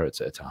 6 carrots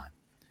at a time.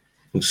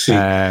 See,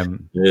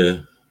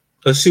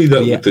 I see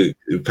that with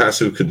the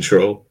passive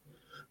control.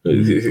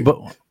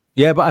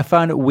 But I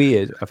found it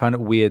weird.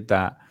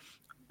 That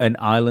an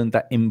island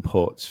that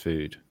imports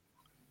food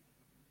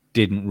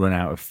didn't run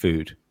out of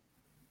food.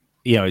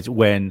 You know, it's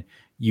when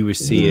you were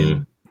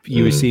seeing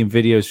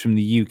videos from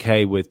the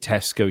UK with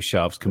Tesco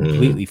shelves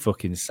completely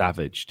fucking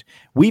savaged.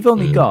 We've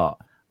only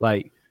got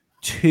like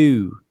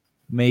 2,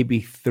 maybe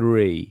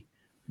 3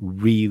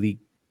 really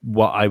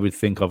what I would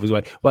think of as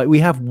like we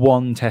have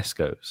one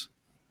Tesco's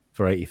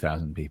for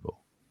 80,000 people.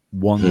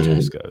 One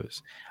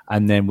Tesco's,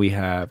 and then we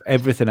have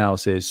everything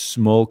else is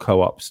small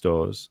co-op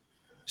stores,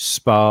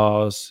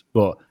 Spars,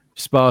 but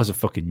Spars are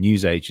fucking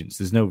news agents.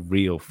 There's no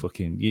real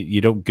fucking you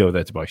don't go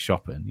there to buy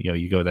shopping. You know,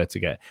 you go there to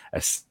get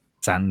a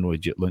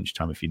sandwich at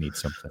lunchtime if you need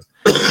something.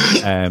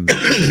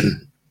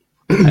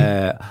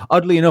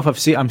 Oddly enough,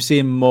 I'm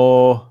seeing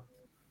more.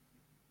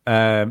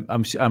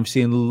 I'm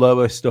seeing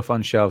lower stuff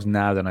on shelves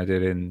now than I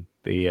did in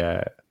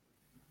the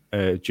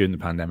during the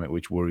pandemic,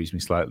 which worries me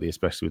slightly,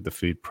 especially with the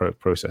food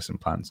processing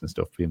plants and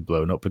stuff being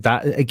blown up. But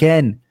that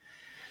again,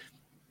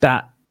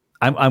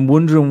 I'm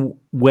wondering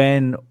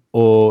when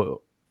or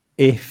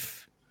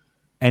if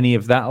any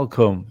of that'll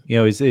come. You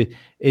know,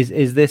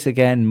 is this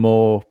again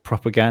more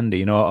propaganda?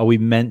 You know, are we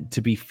meant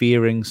to be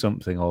fearing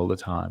something all the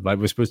time? Like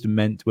we're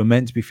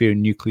meant to be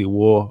fearing nuclear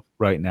war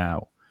right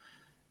now.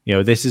 You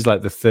know, this is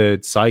like the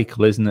 3rd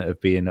cycle, isn't it,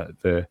 of being at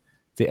the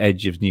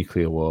edge of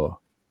nuclear war.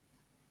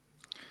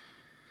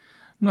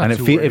 And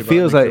it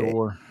feels like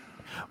war.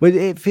 Well,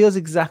 it feels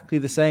exactly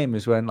the same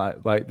as when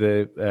like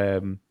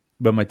the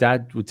when my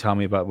dad would tell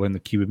me about when the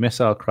Cuban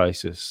Missile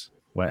Crisis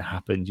when it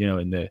happened. You know,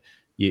 in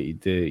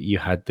you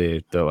had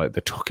the like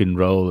the tuck and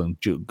roll and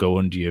go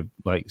under your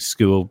like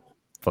school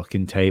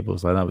fucking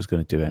tables like that was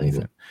going to do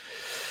anything.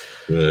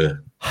 Yeah.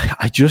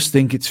 I just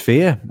think it's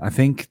fear. I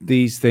think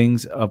these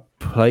things are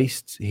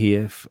placed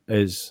here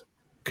as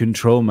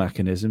control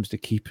mechanisms to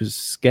keep us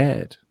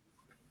scared.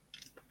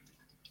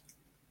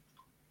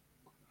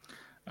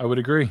 I would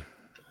agree.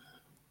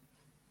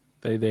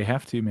 They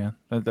have to, man.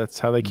 That's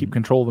how they keep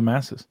control of the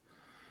masses.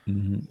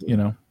 Mm-hmm. You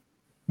know,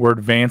 we're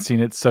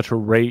advancing at such a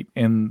rate,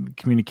 and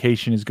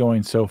communication is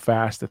going so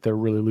fast that they're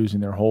really losing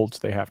their holds.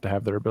 They have to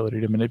have their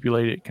ability to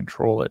manipulate it,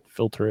 control it,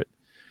 filter it.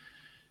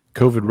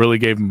 COVID really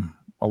gave them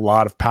a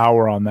lot of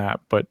power on that,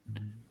 but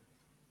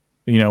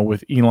you know,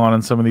 with Elon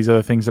and some of these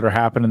other things that are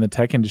happening in the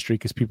tech industry,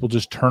 because people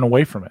just turn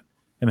away from it.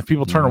 And if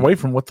people turn away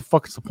from it, what the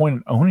fuck is the point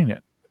in owning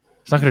it?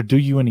 It's not going to do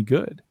you any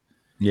good.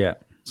 Yeah.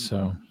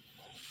 So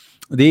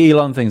the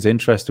Elon thing's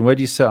interesting. Where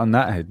do you sit on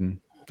that,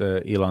 Hayden?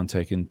 The Elon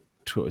taking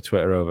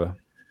Twitter over?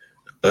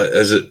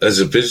 As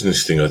a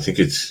business thing, I think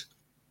it's.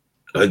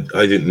 I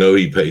didn't know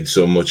he paid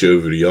so much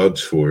over the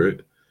odds for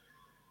it,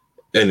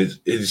 and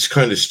it's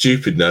kind of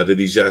stupid now that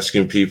he's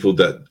asking people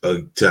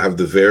that to have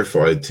the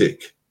verified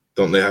tick.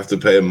 Don't they have to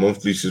pay a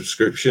monthly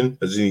subscription?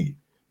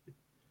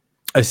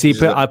 I see.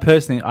 But I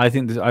personally, I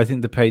think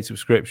the paid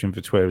subscription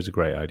for Twitter is a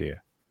great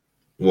idea.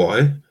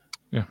 Why?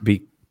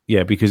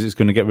 Yeah, because it's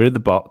going to get rid of the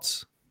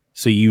bots,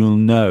 so you'll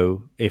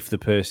know if the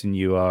person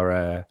you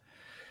are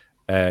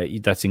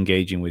that's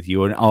engaging with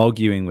you and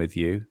arguing with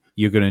you,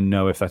 you're going to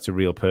know if that's a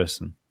real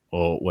person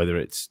or whether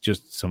it's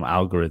just some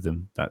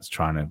algorithm that's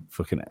trying to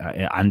fucking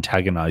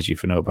antagonize you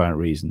for no apparent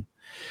reason.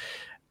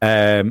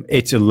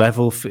 It's a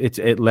level.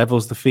 It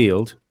levels the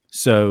field.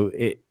 So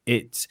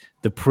it's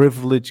the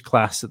privileged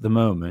class at the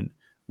moment,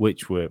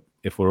 which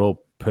if we're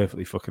all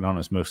perfectly fucking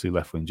honest, mostly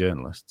left-wing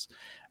journalists.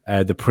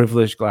 The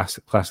privileged class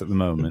at the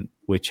moment,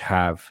 which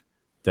have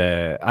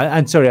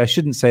I'm sorry, I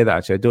shouldn't say that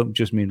actually. I don't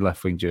just mean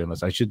left-wing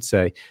journalists. I should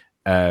say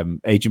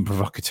agent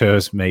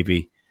provocateurs,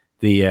 maybe.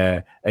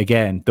 The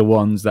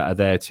ones that are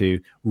there to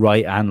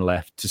right and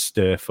left to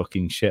stir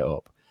fucking shit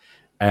up.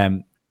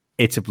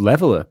 It's a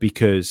leveler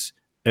because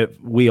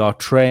we are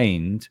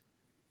trained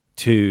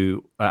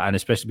to, and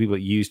especially people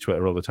that use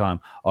Twitter all the time,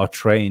 are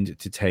trained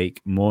to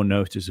take more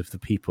notice of the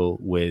people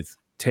with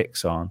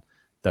ticks on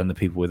than the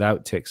people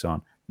without ticks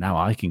on. Now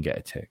I can get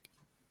a tick.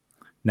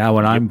 Now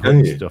when I'm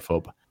putting stuff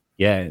up,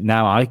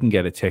 now I can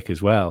get a tick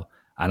as well,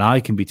 and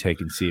I can be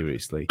taken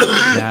seriously.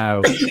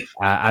 Now,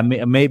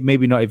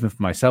 maybe not even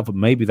for myself, but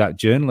maybe that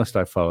journalist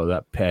I follow,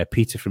 that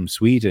Peter from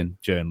Sweden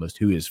journalist,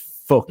 who is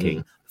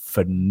fucking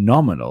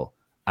phenomenal,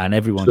 and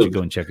everyone should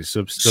go and check his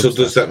sub. So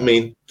does that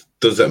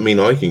mean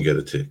I can get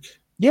a tick?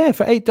 Yeah,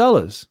 for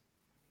 $8.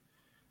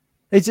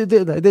 This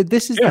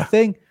is the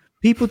thing.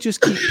 People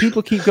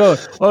keep going,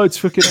 oh, it's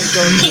fucking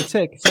 $8 for a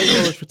tick. It's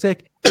 $8 for a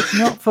tick. It's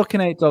not fucking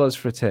 $8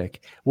 for a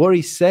tick. What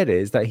he said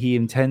is that he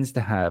intends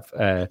to have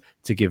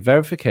to give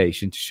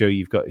verification to show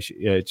you've got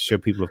to show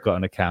people have got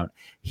an account.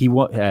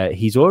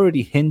 He's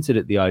already hinted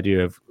at the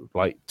idea of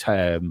like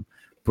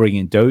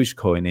bringing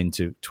Dogecoin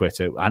into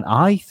Twitter, and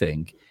I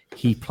think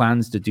he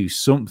plans to do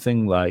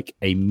something like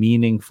a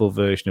meaningful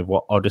version of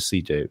what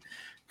Odyssey do,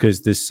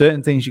 because there's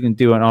certain things you can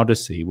do on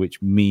Odyssey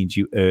which means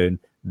you earn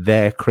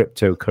their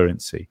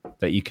cryptocurrency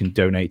that you can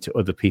donate to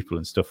other people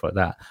and stuff like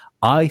that.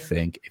 I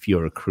think if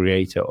you're a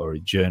creator or a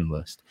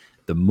journalist,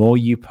 the more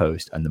you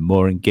post and the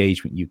more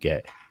engagement you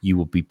get, you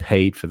will be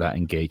paid for that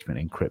engagement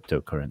in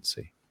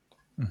cryptocurrency.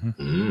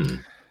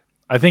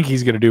 I think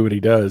he's going to do what he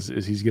does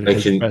is he's going to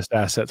take the best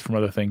assets from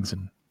other things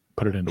and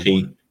put it into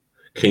one.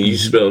 Can you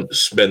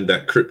spend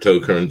that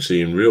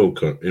cryptocurrency in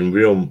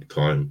real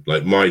time,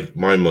 like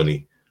my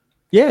money?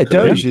 Yeah,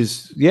 Doge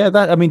is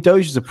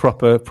Doge is a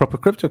proper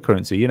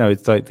cryptocurrency. You know,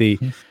 it's like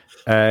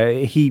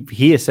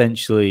he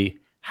essentially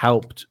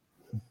helped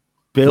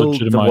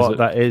build what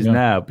that is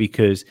now,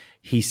 because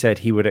he said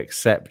he would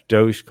accept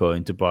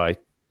Dogecoin to buy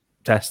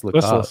Tesla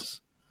cars.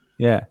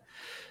 Yeah.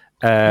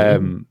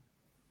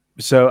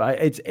 So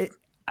it's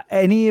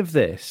any of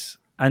this,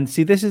 and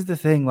see, this is the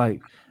thing,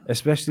 like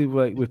especially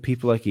with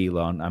people like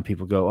Elon, and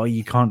people go, oh,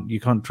 you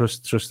can't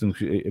trust him,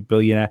 a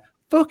billionaire.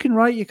 Fucking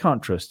right, you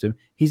can't trust him.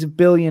 He's a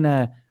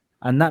billionaire,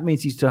 and that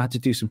means he's still had to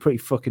do some pretty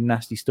fucking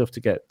nasty stuff to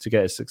get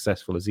as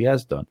successful as he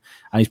has done,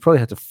 and he's probably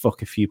had to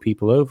fuck a few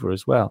people over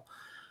as well.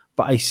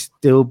 But I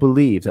still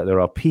believe that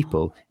there are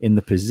people in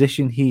the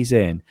position he's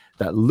in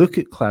that look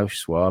at Klaus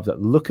Schwab,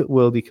 that look at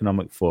World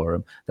Economic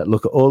Forum, that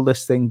look at all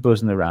this thing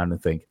buzzing around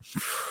and think,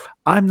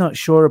 I'm not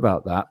sure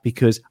about that,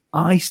 because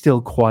I still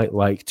quite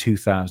like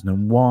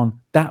 2001.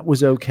 That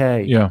was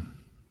okay. Yeah.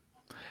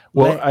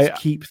 Well, Let's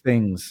keep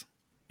things.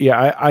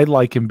 Yeah, I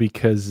like him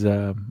because,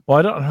 I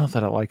don't know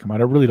that I like him. I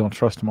really don't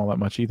trust him all that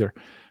much either.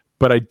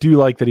 But I do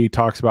like that he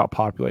talks about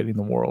populating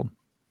the world.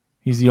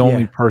 He's the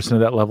only person at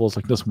that level is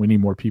like, listen, we need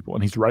more people.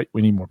 And he's right.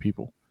 We need more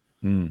people.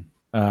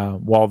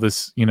 While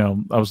this,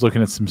 I was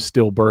looking at some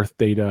stillbirth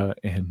data,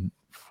 and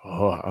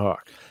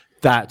fuck.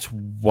 That's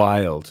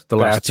wild. The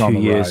last 2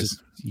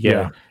 years.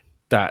 Yeah.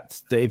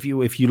 That's if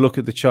you look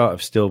at the chart of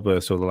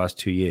stillbirths over the last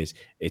 2 years,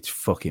 it's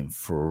fucking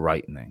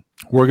frightening.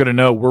 We're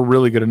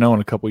really going to know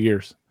in a couple of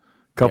years.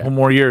 Couple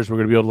more years, we're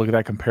going to be able to look at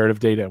that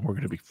comparative data, and we're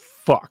going to be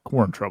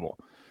we're in trouble.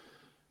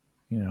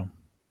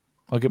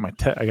 I'll get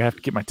I have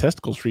to get my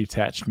testicles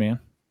reattached, man.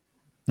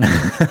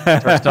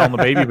 Start selling the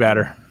baby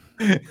batter.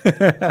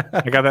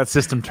 I got that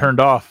system turned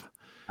off.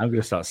 I'm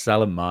going to start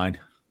selling mine.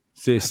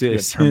 As soon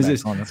as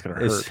that's going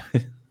to hurt.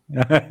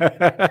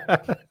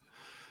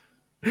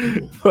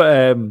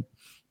 But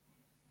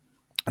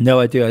no,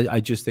 I do. I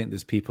just think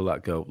there's people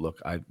that go,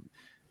 look,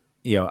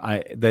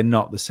 they're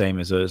not the same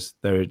as us.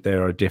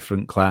 They're a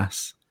different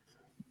class,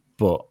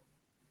 but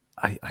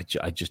I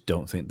just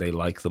don't think they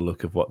like the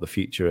look of what the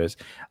future is,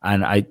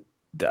 and I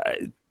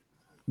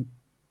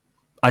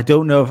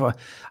don't know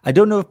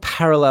if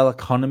parallel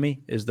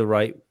economy is the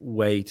right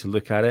way to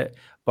look at it,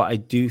 but I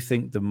do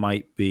think there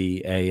might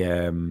be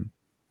a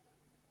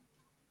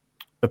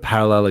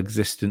parallel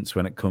existence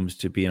when it comes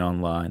to being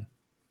online.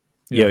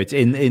 Yeah, it's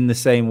in the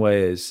same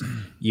way as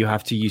you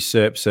have to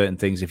usurp certain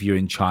things if you're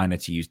in China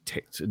to use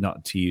TikTok,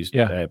 not to use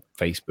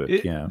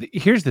Facebook.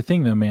 Here's the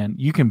thing, though, man.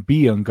 You can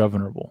be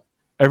ungovernable.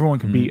 Everyone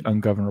can be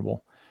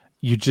ungovernable.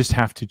 You just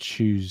have to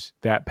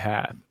that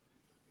path.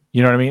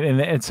 You know what I mean?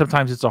 And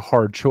sometimes it's a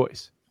hard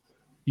choice.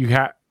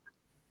 I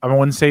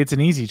wouldn't say it's an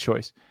easy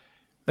choice.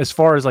 As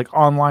far as like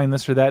online,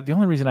 this or that, the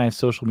only reason I have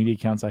social media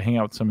accounts, I hang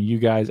out with some of you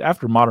guys.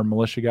 After Modern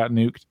Militia got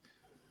nuked,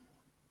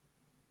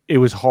 it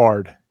was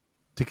hard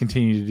to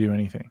continue to do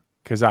anything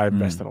because I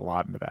invested a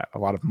lot into that. A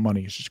lot of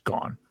money is just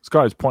gone. It's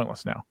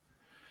pointless now.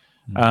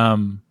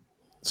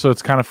 So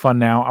it's kind of fun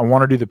now. I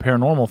want to do the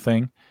paranormal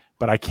thing,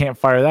 but I can't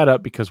fire that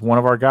up because one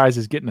of our guys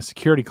is getting a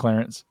security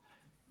clearance.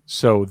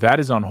 So that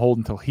is on hold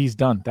until he's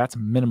done. That's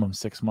minimum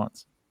 6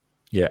 months.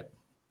 Yeah.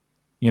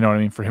 You know what I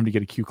mean? For him to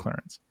get a Q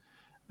clearance.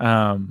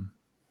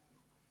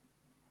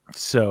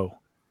 So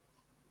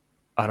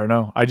I don't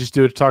know. I just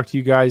do it to talk to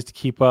you guys to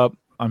keep up.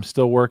 I'm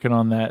still working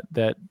on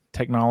that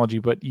technology,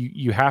 but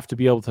you have to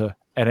be able to,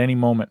 at any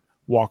moment,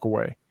 walk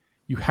away.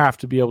 You have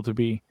to be able to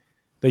be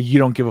that you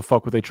don't give a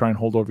fuck what they try and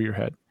hold over your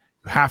head.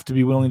 You have to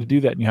be willing to do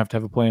that, and you have to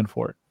have a plan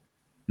for it.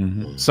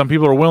 Mm-hmm. Some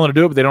people are willing to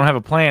do it, but they don't have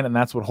a plan, and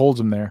that's what holds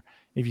them there.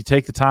 If you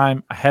take the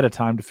time ahead of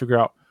time to figure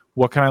out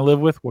what can I live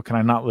with, what can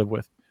I not live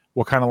with,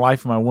 what kind of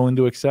life am I willing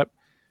to accept,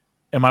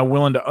 am I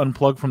willing to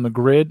unplug from the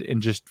grid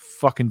and just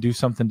fucking do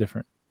something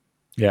different?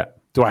 Yeah.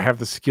 Do I have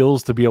the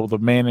skills to be able to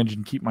manage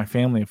and keep my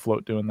family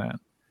afloat doing that?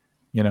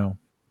 You know,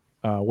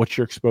 what's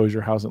your exposure?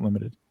 How's it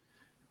limited?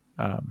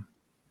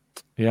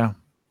 Yeah.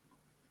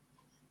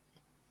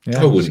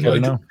 I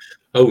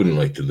wouldn't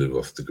like to live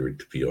off the grid,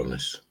 to be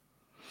honest.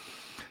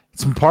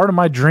 It's part of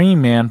my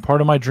dream, man.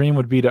 Part of my dream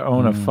would be to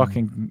own a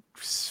fucking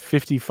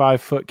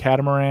 55-foot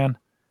catamaran,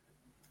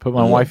 put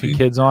my wife and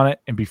kids on it,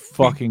 and be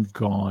fucking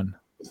gone.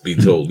 Be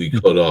totally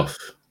cut off.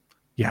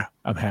 Yeah,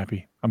 I'm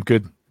happy. I'm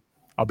good.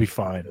 I'll be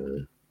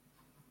fine.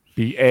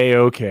 Be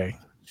A-okay.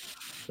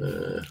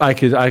 I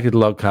could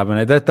log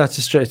cabin. That's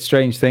a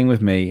strange thing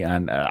with me,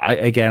 and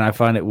I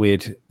find it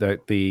weird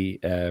that the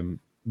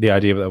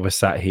idea that we're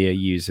sat here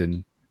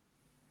using,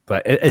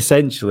 but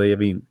essentially, I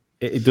mean,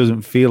 it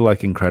doesn't feel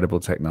like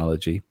incredible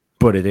technology,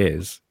 but it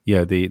is.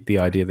 Yeah, the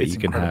idea that you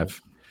can have,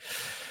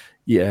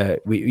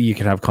 you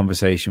can have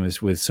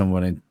conversations with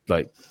someone in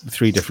like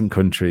 3 different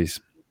countries.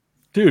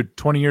 Dude,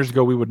 20 years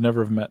ago, we would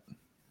never have met.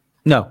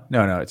 No,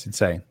 it's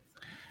insane.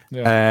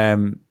 Yeah.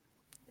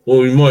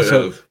 Well, we might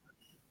have.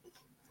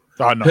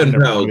 Oh, no, pen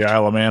pals. The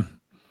Isle of Man.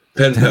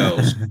 Pen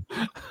pals.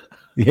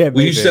 Yeah,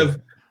 we used to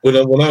have, when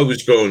I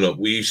was growing up,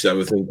 we used to have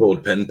a thing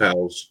called pen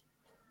pals.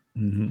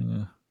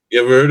 Mm-hmm.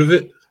 You ever heard of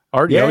it?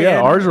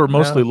 Ours were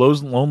mostly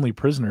lonely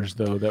prisoners,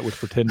 though, that would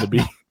pretend to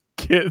be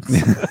kids.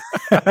 Don't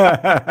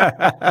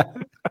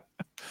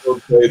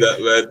say that,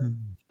 man.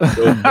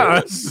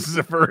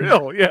 For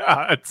real,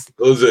 yeah.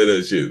 Don't say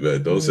that shit,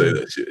 man. Don't say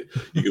that shit.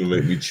 You're gonna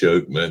make me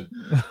choke, man.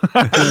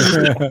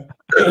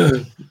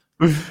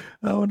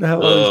 I wonder how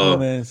old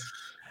one is.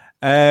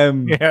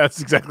 Yeah,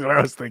 that's exactly what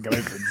I was thinking.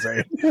 I couldn't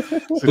say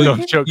it. So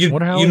don't choke.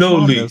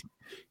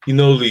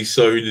 Lee,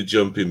 sorry to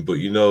jump in, but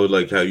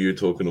like how you're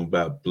talking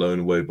about blown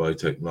away by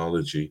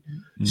technology.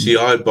 Mm-hmm. See,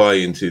 I buy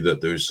into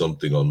that there's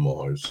something on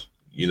Mars,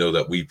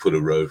 that we put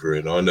a rover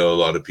in. I know a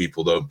lot of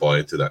people don't buy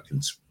into that,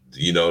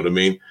 you know what I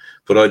mean?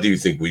 But I do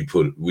think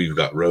we've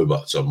got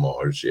robots on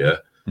Mars, yeah?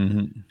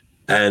 Mm-hmm.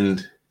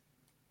 And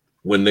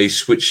when they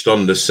switched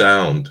on the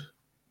sound,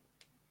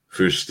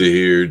 first to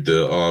hear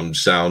the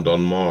sound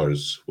on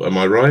Mars, am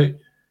I right?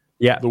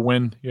 Yeah. The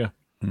wind, yeah.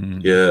 Mm-hmm.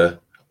 Yeah,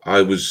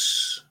 it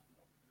was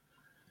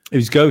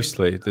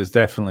ghostly. It was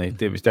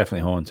definitely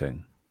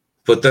haunting.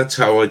 But that's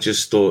how I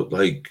just thought,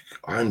 like,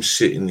 I'm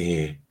sitting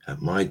here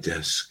at my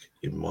desk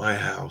in my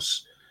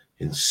house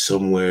in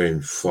somewhere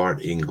in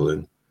fart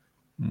England,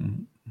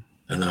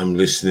 and I'm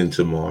listening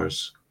to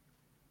Mars.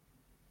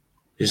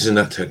 Isn't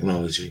that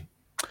technology?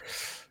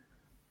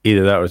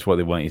 Either that or it's what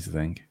they want you to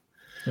think.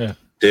 Yeah.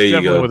 There you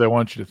definitely go. What they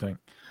want you to think.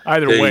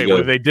 Either way,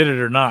 whether they did it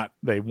or not,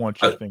 they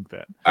want you to think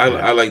that.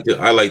 I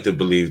like to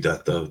believe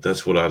that, though.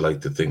 That's what I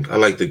like to think. I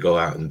like to go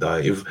out and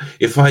die.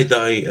 If I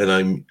die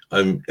and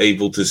I'm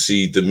able to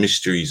see the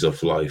mysteries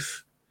of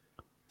life,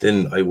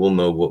 then I will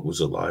know what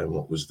was a lie and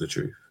what was the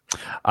truth.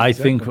 I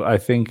think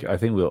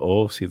we'll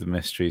all see the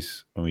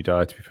mysteries when we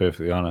die. To be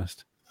perfectly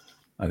honest,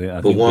 I think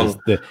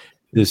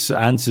there's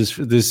answers.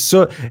 There's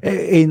so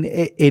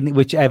in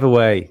whichever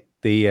way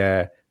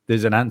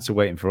there's an answer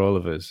waiting for all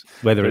of us,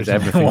 whether it's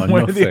everything or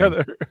nothing. The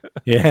other.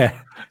 Yeah,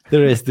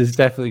 there is. There's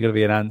definitely going to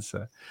be an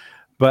answer.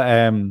 But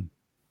I can't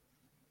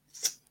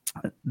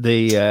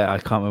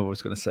remember what I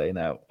was going to say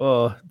now.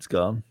 Oh, it's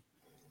gone.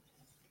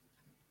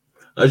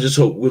 I just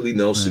hope Willie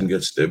Nelson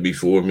gets there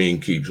before me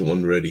and keeps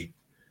one ready.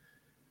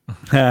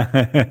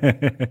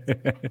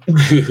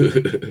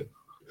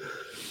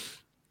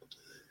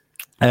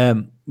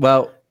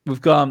 Well,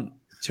 we've gone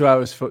 2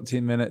 hours,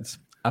 14 minutes.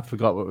 I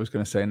forgot what I was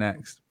going to say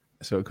next,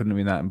 so it couldn't have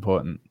been that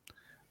important.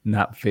 And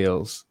that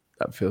feels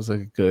like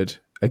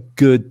a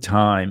good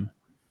time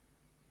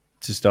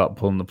to start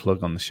pulling the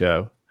plug on the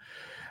show.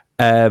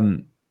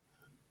 Hidden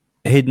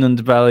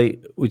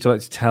Underbelly, would you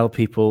like to tell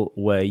people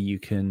where you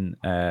can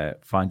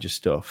find your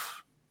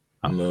stuff?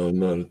 No,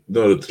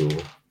 not at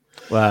all.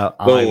 Well,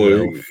 I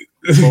will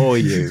for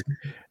you.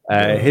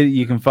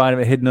 You can find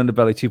him at Hidden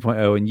Underbelly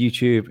 2.0 on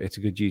YouTube. It's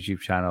a good YouTube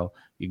channel.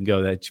 You can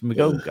go there.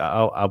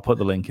 I'll put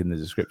the link in the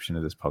description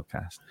of this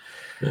podcast.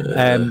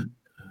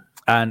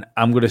 And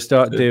I'm going to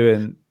start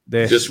doing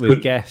this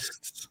with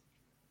guests.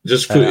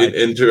 Just put it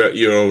enter at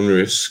your own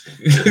risk.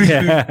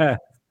 Yeah.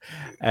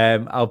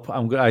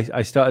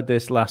 I started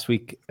this last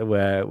week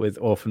with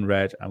Orphan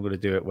Red. I'm going to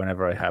do it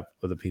whenever I have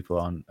other people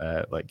on,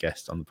 like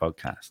guests on the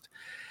podcast.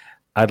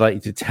 I'd like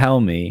you to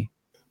tell me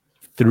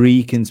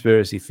 3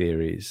 conspiracy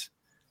theories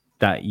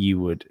that you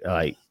would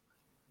like.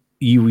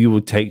 You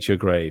would take to your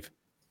grave,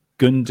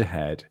 gun to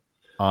head.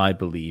 I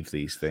believe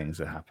these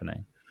things are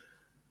happening.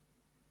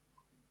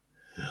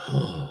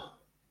 Oh,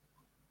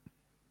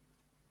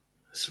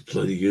 that's a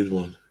bloody good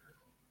one.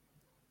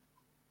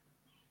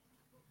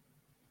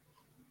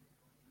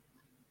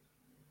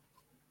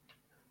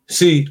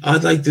 See,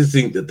 I'd like to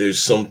think that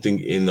there's something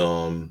in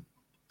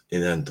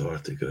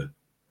Antarctica.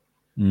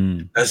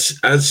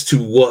 As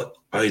to what,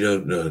 I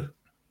don't know.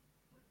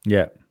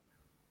 Yeah,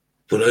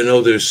 but I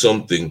know there's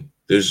something.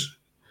 There's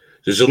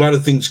a lot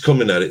of things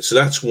coming at it. So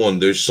that's one.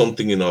 There's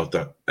something in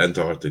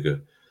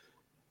Antarctica.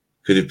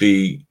 Could it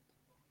be,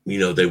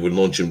 they were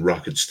launching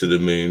rockets to the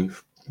moon,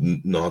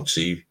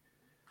 Nazi?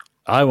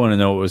 I want to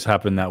know what was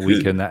happening that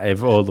weekend. That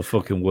if all the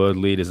fucking world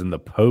leaders and the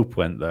Pope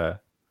went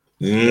there.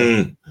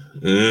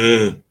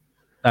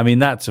 I mean,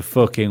 that's a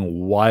fucking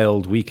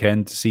wild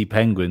weekend to see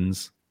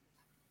penguins.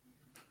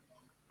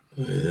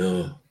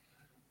 Yeah.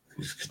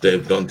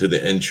 They've gone to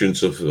the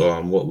entrance of,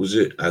 what was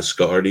it?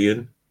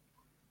 Asgardian?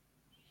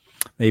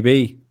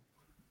 Maybe.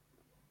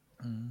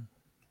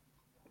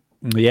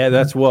 Yeah,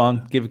 that's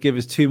one. Give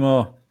us 2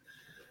 more.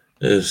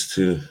 There's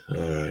 2. All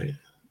right.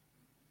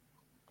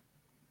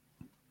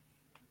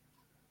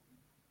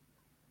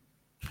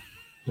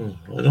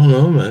 I don't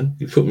know, man.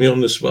 You put me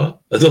on the spot.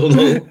 I don't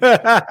know.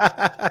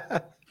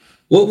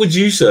 What would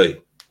you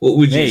say? What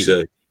would you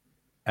say?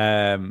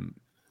 I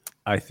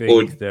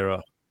think there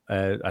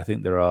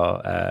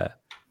are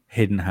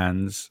hidden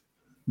hands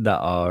that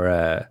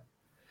are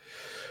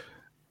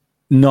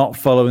not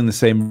following the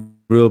same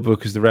rule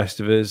book as the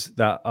rest of us,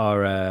 that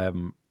are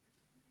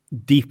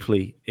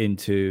deeply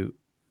into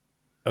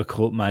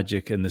occult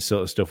magic and the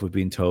sort of stuff we've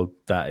been told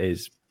that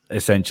is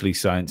essentially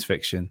science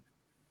fiction.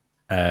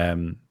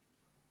 I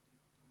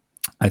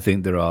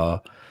think there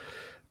are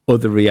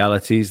other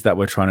realities that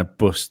we're trying to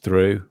bust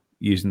through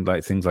using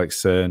like things like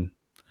CERN.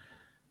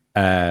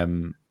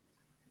 And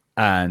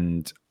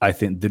I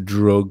think the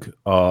drug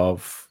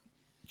of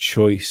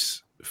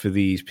choice for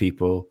these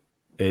people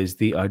is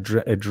the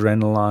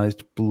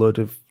adrenalized blood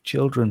of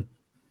children.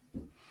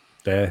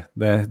 They're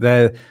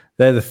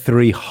the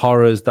 3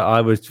 horrors that I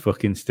would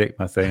fucking stick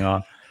my thing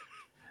on.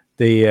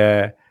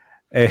 The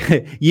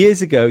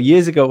years ago,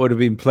 it would have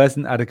been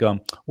pleasant. I'd have gone,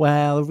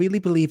 well, I really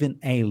believe in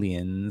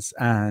aliens,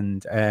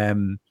 and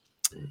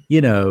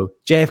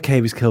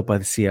JFK was killed by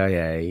the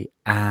CIA,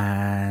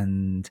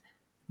 and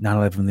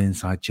 9/11 was the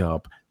inside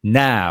job.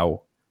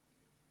 Now,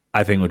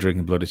 I think we're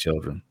drinking blood of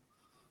children.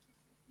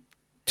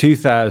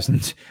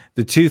 The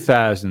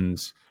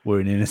 2000s were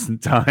an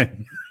innocent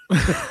time.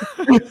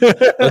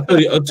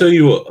 I'll tell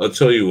you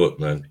what,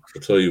 man.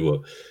 I'll tell you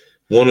what.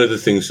 One of the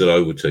things that I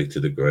would take to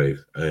the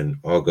grave, and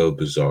I'll go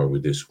bizarre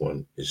with this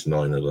one, is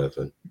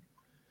 9/11.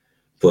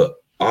 But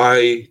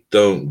I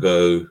don't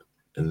go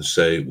and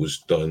say it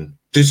was done.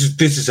 This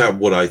is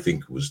what I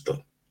think was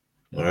done.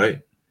 All right?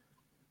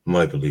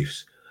 My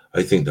beliefs.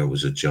 I think that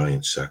was a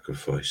giant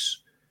sacrifice.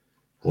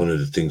 One of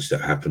the things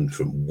that happened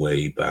from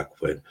way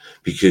back when.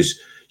 Because,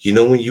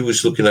 when you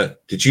was looking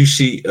at, did you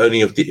see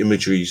any of the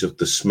imageries of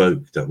the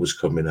smoke that was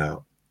coming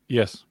out?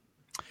 Yes.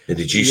 And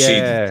did you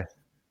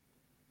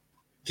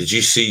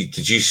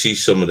see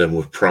some of them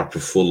with proper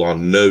full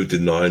on, no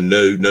deny,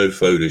 no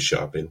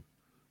photoshopping?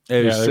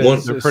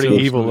 They're pretty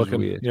evil looking.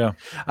 Weird. Yeah.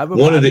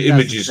 One of the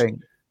images.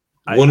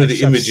 I've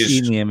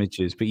seen the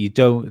images, but you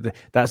don't.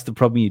 That's the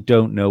problem. You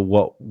don't know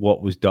what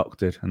was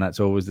doctored, and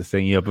that's always the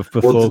thing. Yeah, but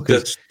before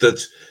that's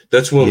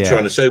what I'm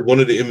trying to say. One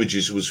of the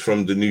images was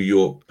from the New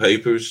York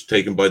papers,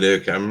 taken by their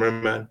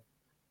cameraman.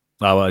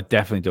 Oh, I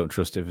definitely don't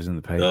trust if it's in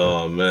the paper.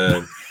 Oh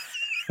man,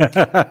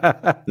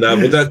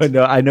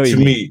 no, I know.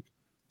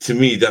 To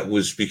me, that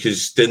was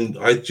because then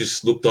I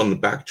just looked on the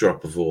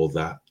backdrop of all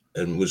that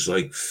and was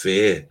like,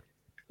 fear.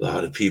 A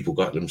lot of people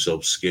got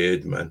themselves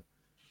scared, man.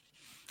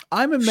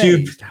 I'm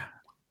amazed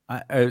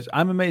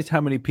I'm amazed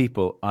how many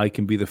people I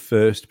can be the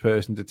first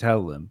person to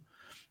tell them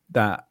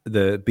that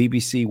the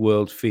BBC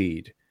World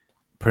feed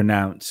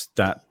pronounced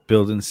that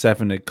Building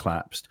 7 had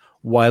collapsed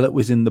while it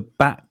was in the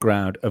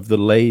background of the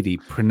lady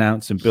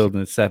pronouncing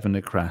Building 7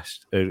 had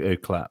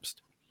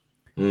collapsed.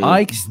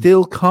 I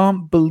still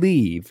can't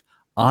believe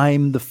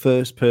I'm the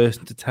first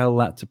person to tell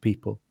that to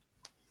people.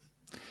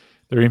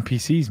 They're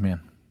NPCs,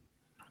 man.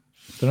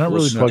 They're not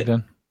really plugged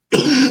in.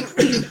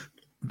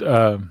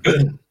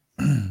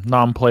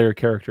 Non-player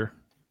character.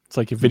 It's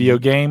like a video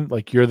game.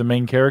 Like you're the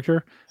main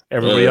character.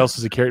 Everybody else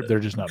is a character. They're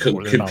just not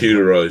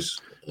computerized.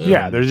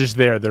 Yeah, they're just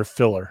there. They're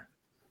filler.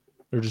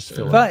 They're just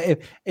filler. But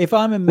if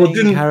I'm a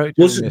main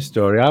character in this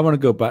story, I want to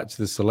go back to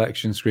the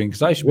selection screen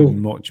because I should be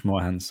much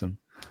more handsome.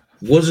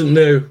 Wasn't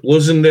there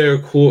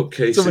a court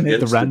case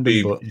against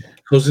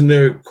Wasn't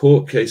there a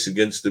court case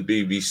against the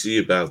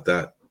BBC about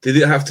that? Did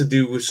it have to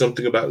do with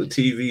something about the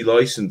TV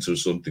license or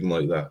something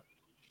like that?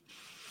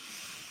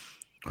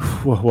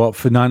 What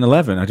for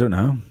 9/11? I don't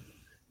know.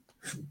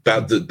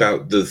 About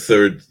the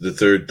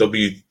third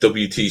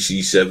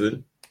WTC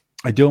 7.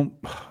 I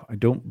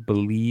don't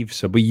believe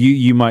so. But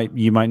you might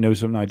know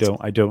something. I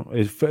don't.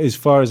 As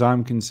far as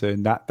I'm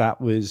concerned,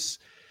 that was.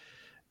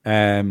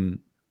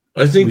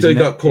 I think they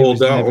got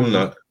called out on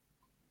that.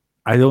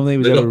 I don't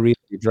think it was ever really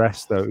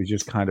addressed, though. It was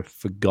just kind of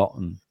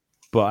forgotten.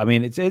 But I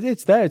mean, it's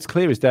there. It's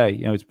clear as day.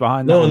 You know, it's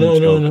behind that.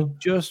 No.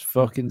 Just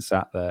fucking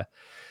sat there.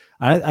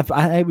 And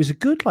it was a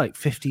good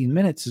 15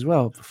 minutes as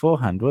well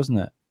beforehand, wasn't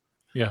it?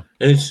 Yeah.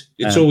 And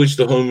it's always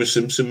the Homer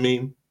Simpson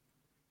meme.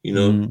 You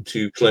know,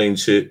 2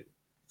 planes hit,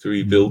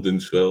 3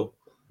 buildings fell.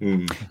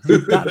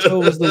 That's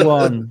always the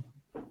one.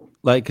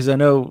 Because I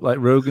know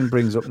Rogan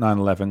brings up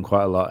 9/11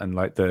 quite a lot and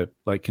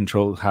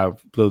control how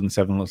Building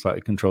 7 looks like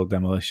a controlled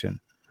demolition.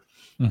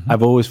 Mm-hmm.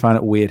 I've always found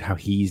it weird how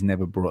he's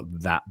never brought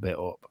that bit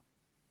up.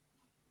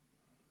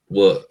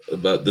 What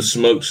about the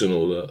smokes and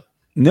all that?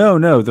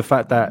 No, the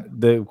fact that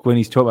when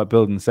he's talking about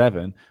Building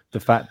 7, the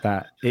fact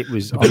that it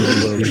was on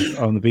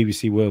the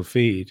BBC World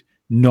feed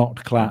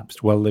not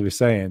collapsed while they were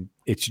saying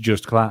it's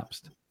just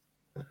collapsed.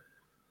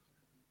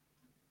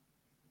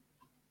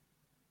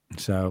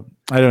 So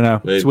I don't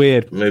know. It's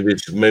weird. Maybe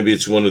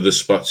it's one of the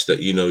spots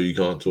that you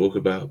can't talk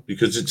about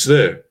because it's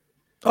there.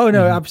 Oh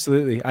no,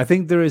 absolutely. I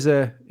think there is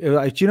do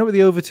you know what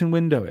the Overton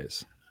window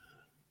is?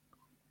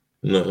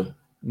 No.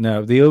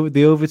 No,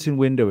 the Overton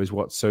window is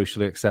what's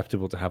socially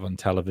acceptable to have on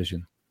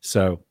television.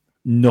 So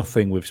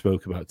nothing we've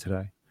spoke about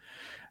today.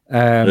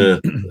 Yeah,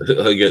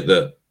 I get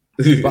that.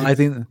 But I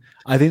think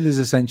there's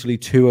essentially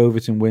 2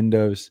 Overton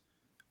windows.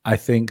 I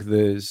think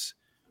there's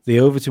the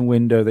Overton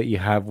window that you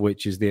have,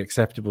 which is the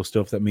acceptable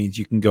stuff. That means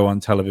you can go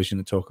on television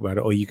and talk about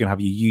it, or you can have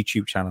your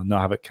YouTube channel and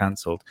not have it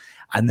cancelled.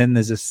 And then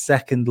there's a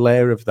second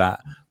layer of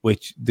that,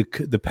 which the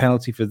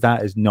penalty for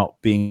that is not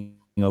being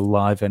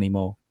alive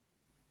anymore.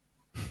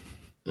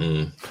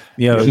 You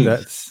know,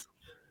 that's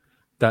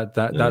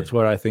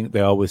where I think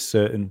they are with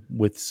certain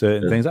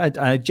things.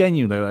 I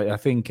genuinely, I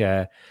think,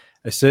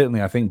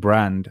 certainly, I think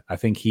Brand. I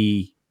think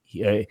he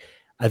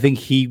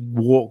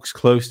walks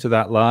close to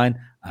that line,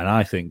 and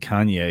I think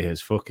Kanye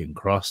has fucking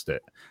crossed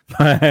it.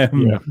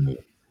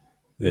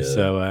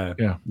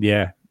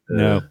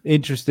 No,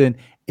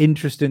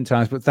 interesting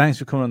times. But thanks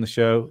for coming on the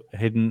show,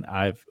 Hidden.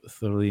 I've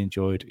thoroughly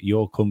enjoyed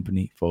your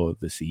company for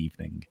this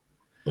evening.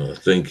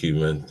 Thank you,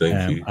 man.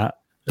 Thank you.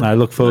 I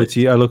look forward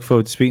to you. I look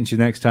forward to speaking to you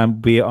next time,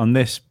 be it on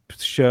this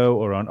show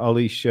or on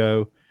Ollie's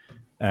show,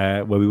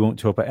 where we won't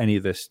talk about any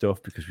of this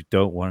stuff because we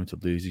don't want him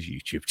to lose his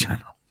YouTube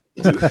channel.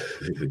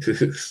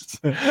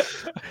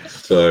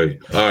 Sorry.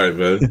 All right,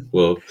 man.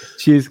 Well,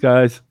 cheers,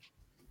 guys.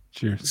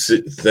 Cheers.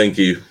 Thank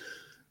you.